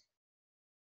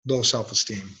low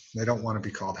self-esteem. They don't want to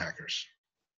be called hackers.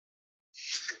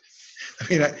 I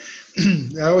mean,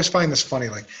 I always find this funny,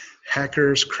 like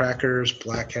hackers, crackers,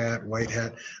 black hat, white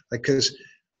hat, like, because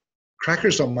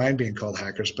crackers don't mind being called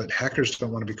hackers, but hackers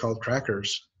don't want to be called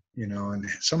crackers. And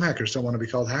some hackers don't want to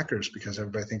be called hackers because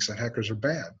everybody thinks that hackers are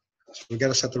bad. So we got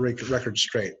to set the record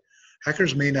straight.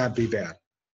 Hackers may not be bad.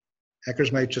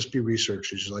 Hackers might just be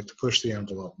researchers who like to push the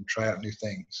envelope and try out new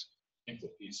things. I think the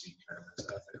PC term is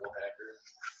ethical hacker.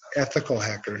 Ethical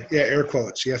hacker. Yeah, air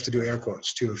quotes. You have to do air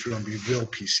quotes too if you want to be real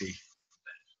PC.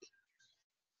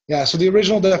 Yeah, so the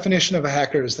original definition of a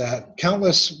hacker is that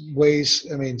countless ways,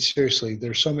 I mean, seriously,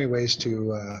 there's so many ways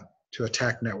to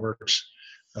attack networks.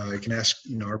 You can ask,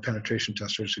 our penetration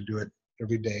testers who do it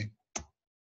every day.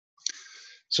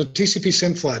 So TCP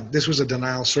SYN flood, this was a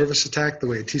denial of service attack. The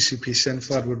way a TCP SYN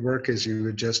flood would work is you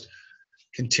would just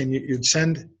continue, you'd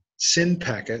send SYN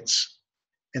packets,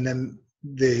 and then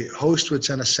the host would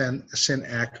send a SYN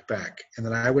ACK back, and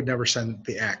then I would never send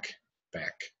the ACK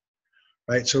back,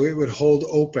 right? So it would hold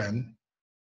open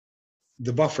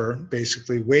the buffer,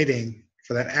 basically waiting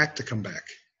for that ACK to come back.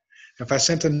 If I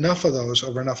sent enough of those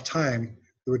over enough time,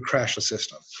 it would crash the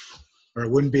system, or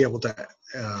it wouldn't be able to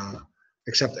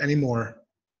accept any more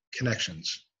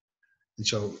connections. And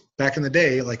so back in the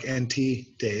day, like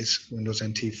NT days, Windows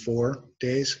NT 4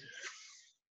 days,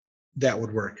 that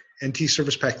would work. NT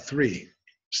Service Pack 3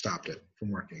 stopped it from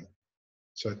working.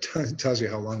 So it tells you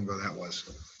how long ago that was.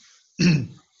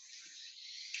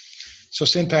 So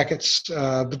SYN packets,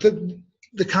 but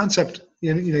the concept,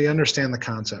 you understand the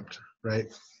concept,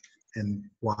 right? And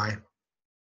why.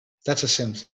 That's a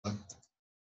SYN flood.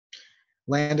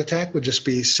 Land attack would just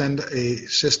be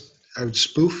I would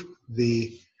spoof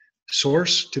the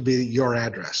source to be your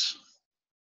address,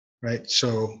 right?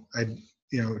 So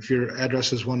if your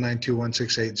address is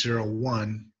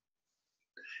 192.168.0.1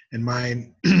 and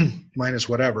mine is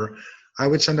whatever, I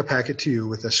would send a packet to you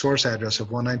with a source address of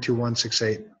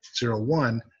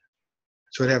 192.168.0.1.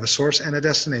 So it'd have a source and a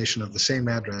destination of the same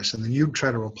address, and then you'd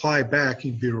try to reply back.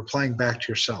 You'd be replying back to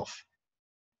yourself.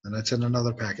 And I'd send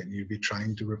another packet, and you'd be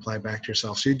trying to reply back to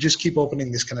yourself. So you just keep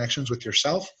opening these connections with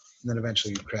yourself, and then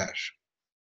eventually you crash.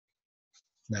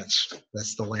 That's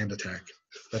the land attack.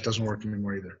 That doesn't work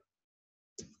anymore either.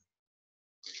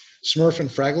 Smurf and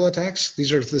Fraggle attacks.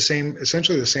 These are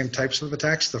essentially the same types of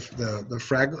attacks. The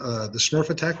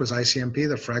Smurf attack was ICMP.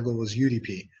 The Fraggle was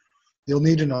UDP. You'll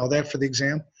need to know that for the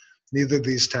exam. Neither of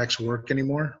these attacks work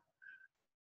anymore.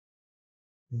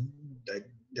 I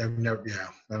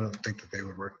don't think that they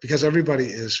would work because everybody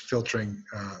is filtering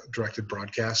directed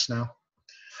broadcasts now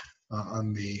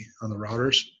on the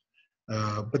routers.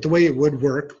 But the way it would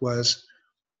work was,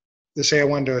 let's say I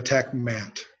wanted to attack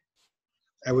Matt.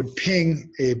 I would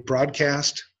ping a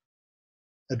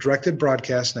directed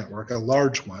broadcast network, a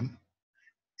large one,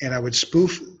 and I would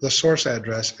spoof the source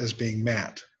address as being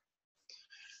Matt.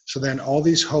 So then all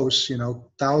these hosts,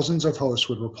 thousands of hosts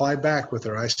would reply back with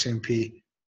their ICMP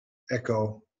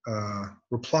echo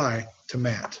reply to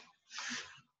Matt.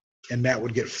 And Matt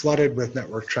would get flooded with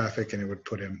network traffic and it would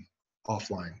put him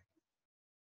offline.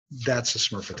 That's a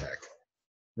Smurf attack,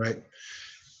 right?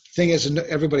 Thing is,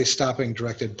 everybody's stopping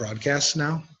directed broadcasts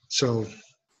now, so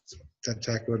that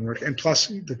attack wouldn't work. And plus,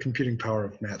 the computing power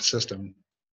of Matt's system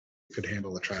could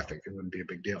handle the traffic. It wouldn't be a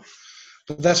big deal.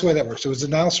 But that's the way that works. It was a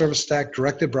denial of service attack,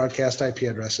 directed broadcast IP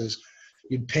addresses.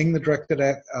 You'd ping the directed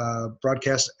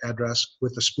broadcast address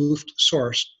with the spoofed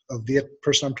source of the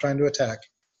person I'm trying to attack,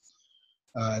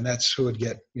 and that's who would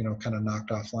get kind of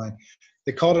knocked offline.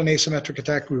 They call it an asymmetric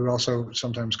attack. We would also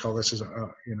sometimes call this as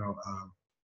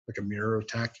like a mirror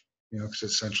attack, because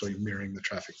it's essentially mirroring the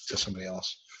traffic to somebody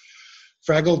else.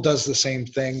 Fraggle does the same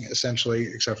thing essentially,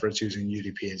 except for it's using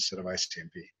UDP instead of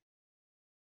ICMP.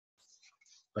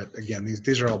 But again,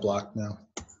 these are all blocked now.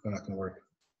 They're not going to work.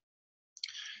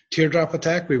 Teardrop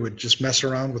attack, we would just mess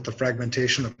around with the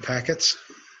fragmentation of packets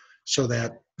so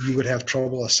that you would have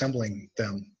trouble assembling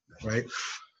them, right?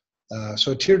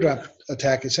 So a teardrop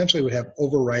attack essentially would have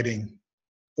overwriting,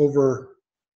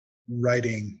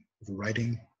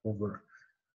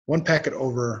 one packet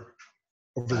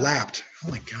overlapped. Oh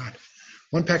my God.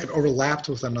 One packet overlapped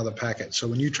with another packet. So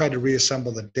when you tried to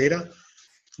reassemble the data,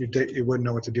 you wouldn't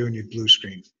know what to do and you'd blue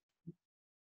screen.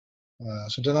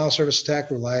 So denial of service attack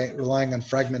relying on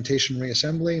fragmentation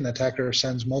reassembly. An attacker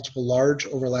sends multiple large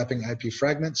overlapping IP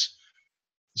fragments.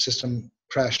 The system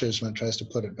crashes when it tries to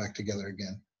put it back together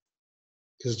again.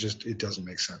 Because it doesn't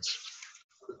make sense.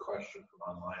 Quick question from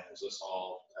online: is this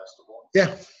all testable?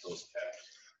 Yeah. Those tags?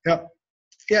 Yep.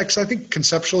 Yeah, because I think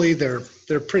conceptually they're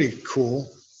pretty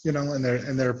cool, and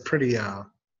they're pretty. There's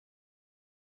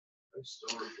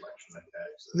still reflection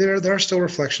attacks. There are still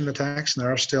reflection attacks, and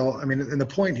there are still. And the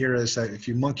point here is that if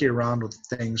you monkey around with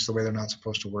things the way they're not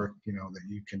supposed to work, that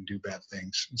you can do bad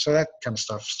things. And so that kind of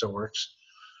stuff still works.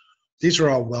 These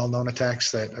are all well-known attacks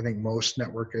that I think most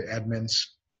network admins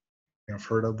have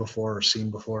heard of before or seen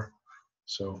before.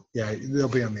 So yeah, they'll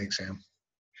be on the exam.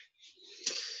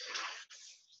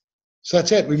 So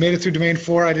that's it. We made it through domain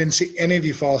 4. I didn't see any of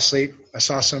you fall asleep. I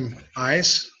saw some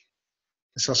eyes.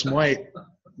 I saw some white,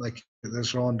 like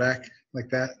this rolling back like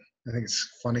that. I think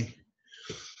it's funny.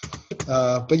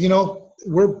 But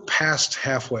we're past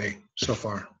halfway so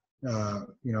far.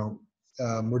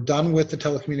 We're done with the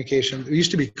telecommunication. It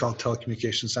used to be called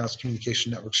telecommunications. Now it's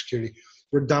communication network security.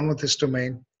 We're done with this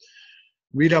domain.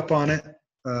 Read up on it,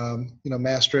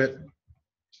 master it,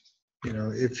 You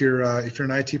know, if you're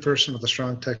an IT person with a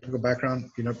strong technical background,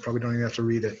 you know, probably don't even have to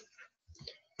read it.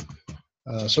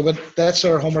 But that's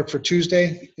our homework for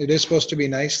Tuesday. It is supposed to be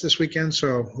nice this weekend,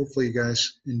 so hopefully you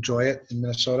guys enjoy it in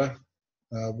Minnesota.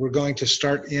 We're going to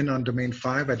start in on Domain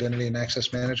 5, Identity and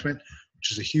Access Management,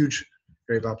 which is a huge,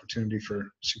 grave opportunity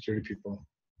for security people,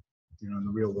 you know, in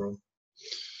the real world.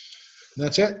 And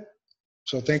that's it.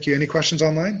 So thank you. Any questions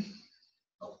online?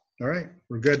 All right,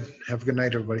 we're good. Have a good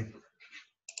night, everybody.